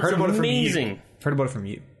it. It looks amazing. I've heard about it from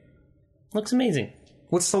you. Looks amazing.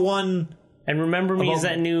 What's the one? And Remember Me is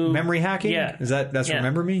that new memory hacking? Yeah. That's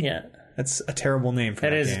Remember Me? Yeah. That's a terrible name for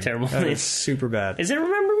that game. That is a terrible name. That is super bad. Is it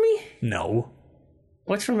Remember Me? No.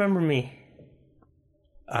 What's Remember Me?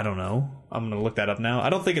 I don't know. I'm going to look that up now. I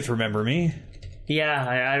don't think it's Remember Me.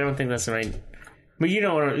 Yeah, I don't think that's right. But you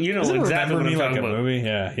know exactly what I'm talking about. Movie?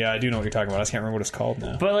 Yeah, I do know what you're talking about. I just can't remember what it's called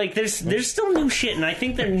now. But there's still new shit, and I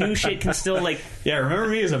think that new shit can still Yeah, Remember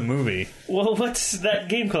Me is a movie. Well, what's that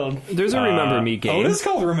game called? There's a Remember Me game. Oh, it is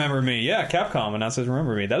called Remember Me. Yeah, Capcom announces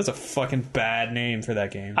Remember Me. That is a fucking bad name for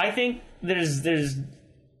that game. I think there's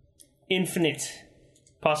infinite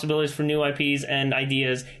possibilities for new IPs and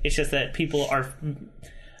ideas. It's just that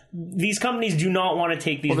these companies do not want to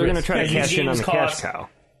take these. Well, they're going to try to these cash in on the cash cost- cow.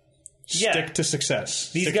 Stick to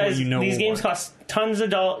success. These Stick to guys, what you know these games more. cost tons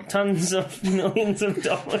of millions of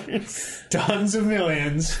dollars, tons of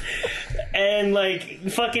millions, and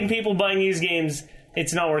fucking people buying used games.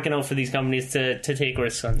 It's not working out for these companies to take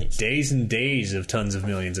risks on these. Days and days of tons of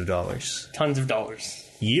millions of dollars. Tons of dollars.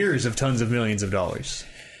 Years of tons of millions of dollars.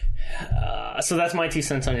 So that's my 2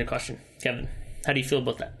 cents on your question, Kevin. How do you feel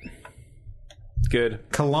about that? Good.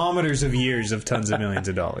 Kilometers of years of tons of millions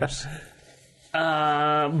of dollars.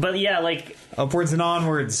 But yeah, upwards and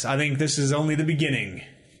onwards. I think this is only the beginning.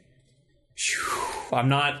 I'm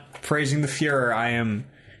not praising the Fuhrer. I am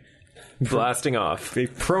blasting off.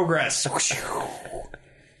 Progress.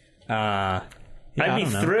 I'd be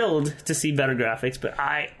thrilled to see better graphics, but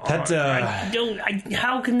I don't.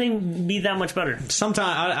 How can they be that much better?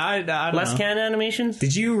 Sometimes I don't less know. can animations.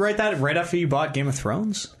 Did you write that right after you bought Game of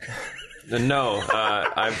Thrones? No,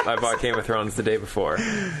 I bought Game of Thrones the day before.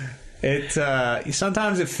 It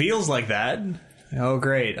sometimes it feels like that. Oh,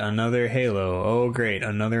 great, another Halo. Oh, great,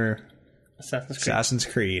 another Assassin's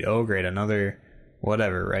Creed. Oh, great, another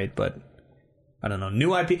whatever, right? But I don't know.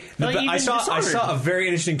 New IP. Like, I saw Dishonored. a very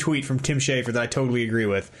interesting tweet from Tim Schafer that I totally agree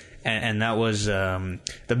with, and that was the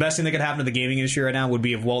best thing that could happen to the gaming industry right now would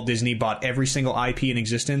be if Walt Disney bought every single IP in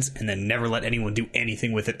existence and then never let anyone do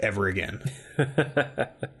anything with it ever again.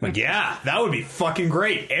 Like, yeah, that would be fucking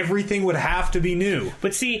great. Everything would have to be new.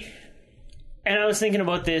 But see, and I was thinking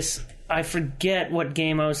about this. I forget what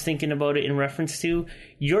game I was thinking about it in reference to.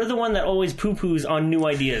 You're the one that always poo-poos on new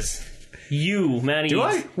ideas. You, Matty. Do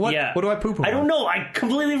I? What? Yeah. What do I poo-poo I on? don't know. I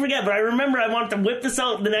completely forget, but I remember I wanted to whip this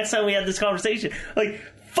out the next time we had this conversation. Like,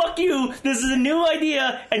 fuck you, this is a new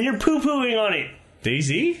idea, and you're poo-pooing on it.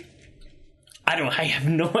 DayZ? I have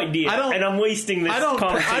no idea. And I'm wasting this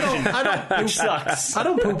conversation. Which sucks. I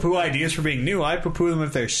don't poo-poo ideas for being new. I poo-poo them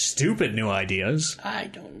if they're stupid new ideas. I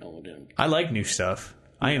don't know, dude. I like new stuff.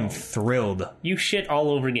 I am thrilled. You shit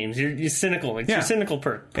all over games. You're cynical. It's your cynical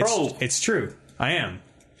perk. Pro. It's true. I am.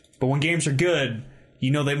 But when games are good,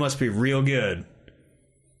 you know they must be real good.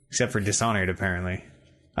 Except for Dishonored, apparently.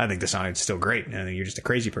 I think Dishonored's still great. I think you're just a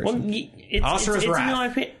crazy person. Well, it's a new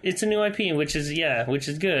IP. It's a new IP, which is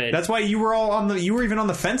good. That's why you were you were even on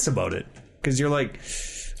the fence about it. Because you're like...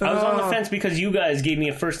 I was on the fence because you guys gave me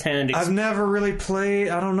a first-hand... I've never really played...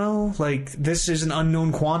 I don't know. Like, this is an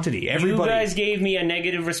unknown quantity. Everybody... You guys gave me a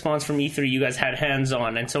negative response from E3. You guys had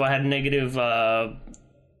hands-on, and so I had a negative idea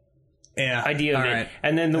of it. Right.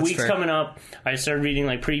 And then That's weeks fair. Coming up, I started reading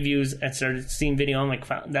like previews and started seeing video. I'm like,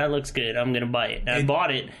 that looks good. I'm going to buy it. And I bought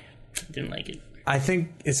it. Didn't like it. I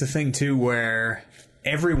think it's a thing, too, where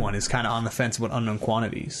everyone is kind of on the fence about unknown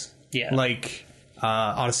quantities. Yeah. Like...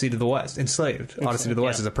 Odyssey to the West, Enslaved. Odyssey to the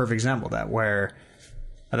West is a perfect example of that, where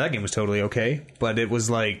that game was totally okay, but it was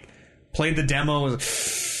like, played the demo,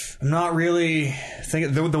 I'm not really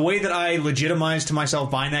thinking, the way that I legitimized to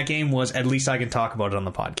myself buying that game was, at least I can talk about it on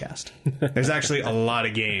the podcast. There's actually a lot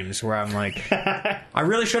of games where I'm like, I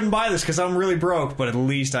really shouldn't buy this because I'm really broke, but at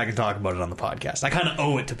least I can talk about it on the podcast. I kind of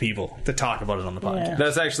owe it to people to talk about it on the podcast. Yeah.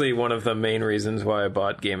 That's actually one of the main reasons why I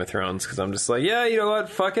bought Game of Thrones, because I'm just like, yeah, you know what,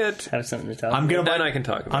 fuck it. Have something to talk about. Then I can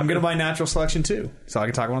talk about it. I'm going to buy Natural Selection too, so I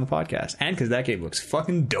can talk about it on the podcast. And because that game looks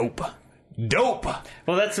fucking dope. Dope!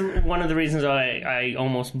 Well, that's one of the reasons I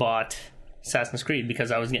almost bought Assassin's Creed, because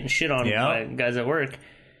I was getting shit on by guys at work.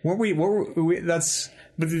 What were we that's...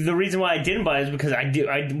 But the reason why I didn't buy it is because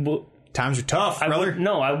times are tough, brother.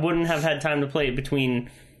 I wouldn't have had time to play it between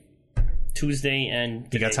Tuesday and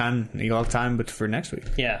today. You got time? You got time but for next week?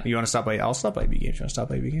 Yeah. You want to stop by... I'll stop by EB Games. You want to stop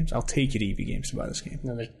by EB Games? I'll take you to EB Games to buy this game.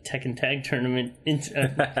 Another Tekken Tag Tournament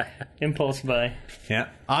impulse buy. Yeah.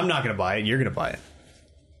 I'm not going to buy it. You're going to buy it.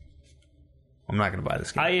 I'm not going to buy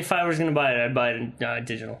this game. If I was going to buy it, I'd buy it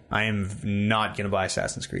digital. I am not going to buy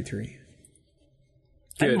Assassin's Creed 3.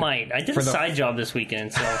 Good. I might. I did a side job this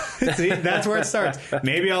weekend, so... See, that's where it starts.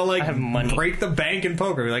 Maybe I'll, break the bank in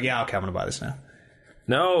poker. Be like, yeah, okay, I'm going to buy this now.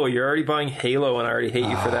 No, you're already buying Halo, and I already hate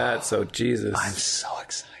you for that, so Jesus. I'm so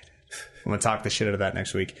excited. I'm going to talk the shit out of that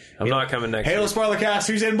next week. I'm not coming next week. Halo spoiler cast.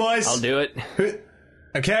 Who's in, boys? I'll do it.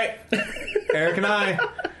 Okay. Eric and I...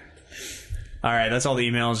 All right, that's all the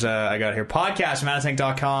emails I got here. Podcast,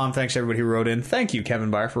 ManaTank.com. Thanks, everybody who wrote in. Thank you,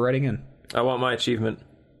 Kevin Byer, for writing in. I want my achievement.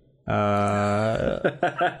 Done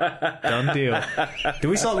deal.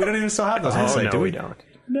 We don't even still have those on the site, no, do we? Don't.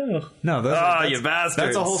 No. You bastards.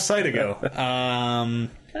 That's a whole site ago.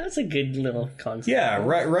 That's a good little concept. Yeah,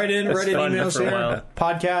 write in emails here.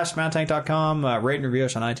 Podcast, ManaTank.com. Rate and review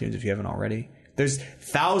us on iTunes if you haven't already. There's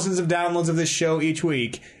thousands of downloads of this show each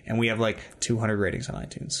week, and we have like 200 ratings on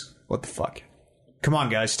iTunes. What the fuck? Come on,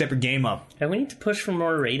 guys, step your game up. And we need to push for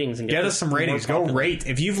more ratings and get us some ratings. Go rate.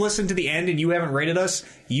 If you've listened to the end and you haven't rated us,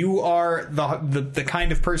 you are the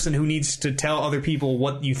kind of person who needs to tell other people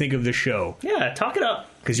what you think of the show. Yeah, talk it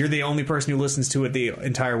up. Because you're the only person who listens to it the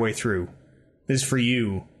entire way through. This is for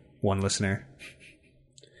you, one listener.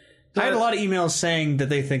 I had a lot of emails saying that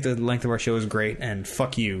they think the length of our show is great, and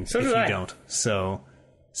fuck you if you don't. So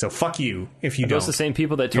fuck you if you don't. Those the same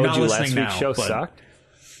people that told you last week's show sucked?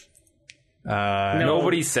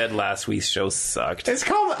 Nobody said last week's show sucked.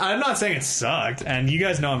 I'm not saying it sucked, and you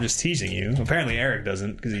guys know I'm just teasing you. Apparently Eric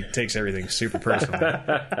doesn't, because he takes everything super personally.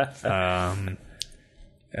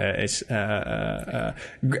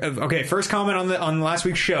 Okay, first comment on last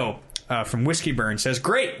week's show from Whiskey Burn says,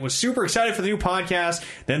 great, was super excited for the new podcast.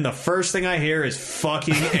 Then the first thing I hear is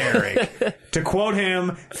fucking Eric. To quote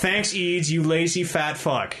him, thanks Eads, you lazy fat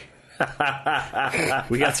fuck.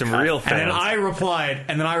 We got some real fans. And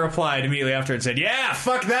then I replied immediately after and said, yeah,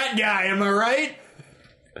 fuck that guy, am I right?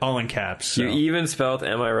 All in caps. So. You even spelled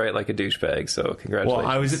 "Am I right?" like a douchebag. So congratulations.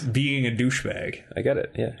 Well, I was being a douchebag. I get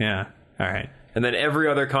it. Yeah. Yeah. All right. And then every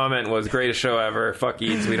other comment was greatest show ever. Fuck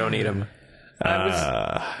Eads, we don't need him. I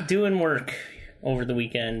was doing work over the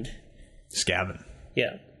weekend. Scabbing.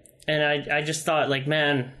 Yeah. And I just thought, like,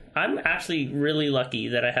 man, I'm actually really lucky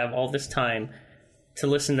that I have all this time to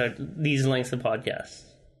listen to these lengths of podcasts.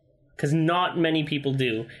 Because not many people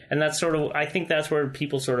do. And that's sort of, I think that's where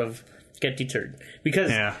people sort of get deterred. Because...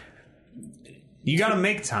 Yeah. You gotta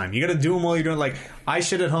make time. You gotta do them while you're doing, like, I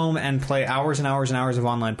sit at home and play hours and hours and hours of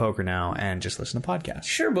online poker now and just listen to podcasts.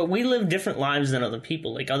 Sure, but we live different lives than other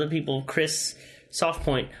people. Like, other people, Chris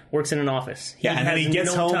Softpoint works in an office. Yeah, and then he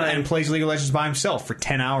gets home time. and plays League of Legends by himself for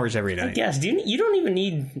 10 hours every day. Yes, you don't even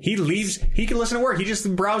need... He leaves, he can listen to work. He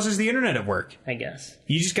just browses the internet at work. I guess.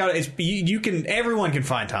 You just gotta, everyone can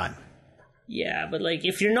find time. Yeah, but like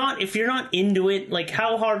if you're not into it, like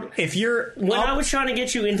how hard? If you're I was trying to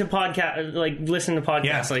get you into podcast, like listening to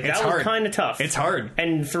podcasts, like that was kind of tough. It's hard,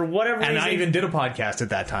 and for whatever reason, I even did a podcast at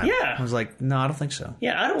that time. Yeah, I was like, no, I don't think so.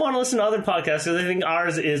 Yeah, I don't want to listen to other podcasts because I think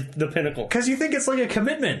ours is the pinnacle. Because you think it's like a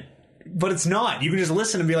commitment, but it's not. You can just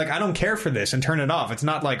listen and be like, I don't care for this, and turn it off. It's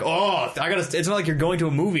not like, it's not like you're going to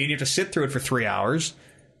a movie and you have to sit through it for 3 hours.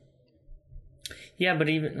 Yeah, but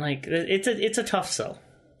even like it's a tough sell.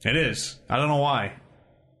 It is. I don't know why.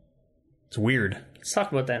 It's weird. Let's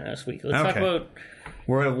talk about that next week. Let's talk about...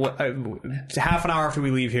 half an hour after we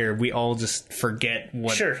leave here, we all just forget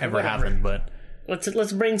whatever happened. But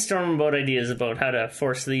let's brainstorm about ideas about how to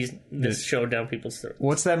force this show down people's throats.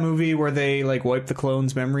 What's that movie where they like wipe the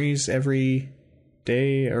clones' memories every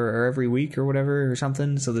day or every week or whatever or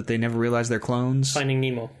something, so that they never realize they're clones? Finding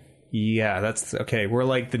Nemo. Yeah, that's okay. We're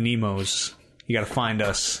like the Nemos. You got to find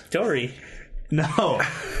us. Dory. No. All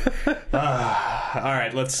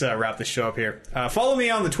right, let's wrap the show up here. Follow me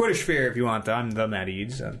on the Twitter sphere if you want. I'm the Matt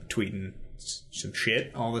Eads. I'm tweeting some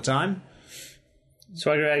shit all the time.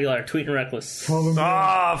 Swagger Aguilar, tweeting reckless. Fuck.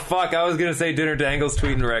 I was going to say Dinner Dangles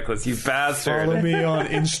tweeting reckless, you bastard. Follow me on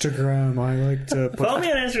Instagram. I like to follow me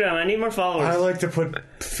on Instagram. I need more followers. I like to put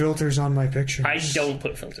filters on my pictures. I don't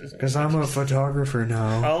put filters on because I'm a photographer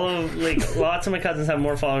now. Lots of my cousins have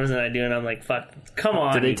more followers than I do, and I'm like, fuck, come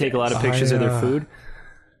on. Do they take a lot of pictures of their food?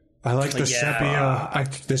 I like the sepia.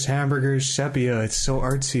 This hamburger's sepia. It's so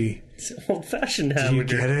artsy. It's an old-fashioned hamburger.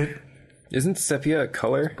 Do you get it? Isn't sepia a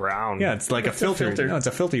color? Brown. Yeah, it's like a filter. No, it's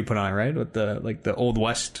a filter you put on, right? With the Old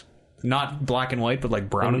West, not black and white, but like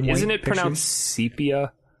brown and white. Isn't it pictures? pronounced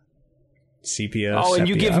sepia? Sepia. Oh, and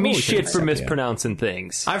sepia. you give me shit for sepia. mispronouncing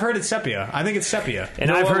things. I've heard it's sepia. I think it's sepia.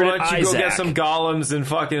 And I've heard it Why don't you go get some golems and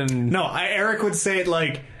fucking... No, Eric would say it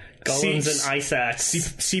like... Golems and Isaacs.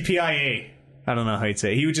 CPIA. I don't know how you'd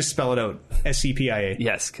say it. He would just spell it out. SCPIA.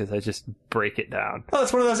 Yes, because I just break it down. Oh,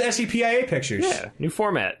 it's one of those SCPIA pictures. Yeah, new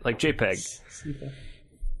format, like JPEG.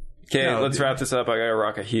 Okay, let's wrap this up. I gotta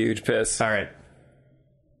rock a huge piss. All right.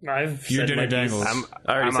 You're Dinner Dangles.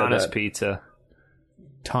 I'm Honest Pizza.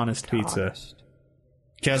 Honest Pizza.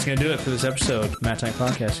 Okay, that's going to do it for this episode. ManaTank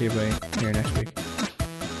Podcast. See everybody here next week.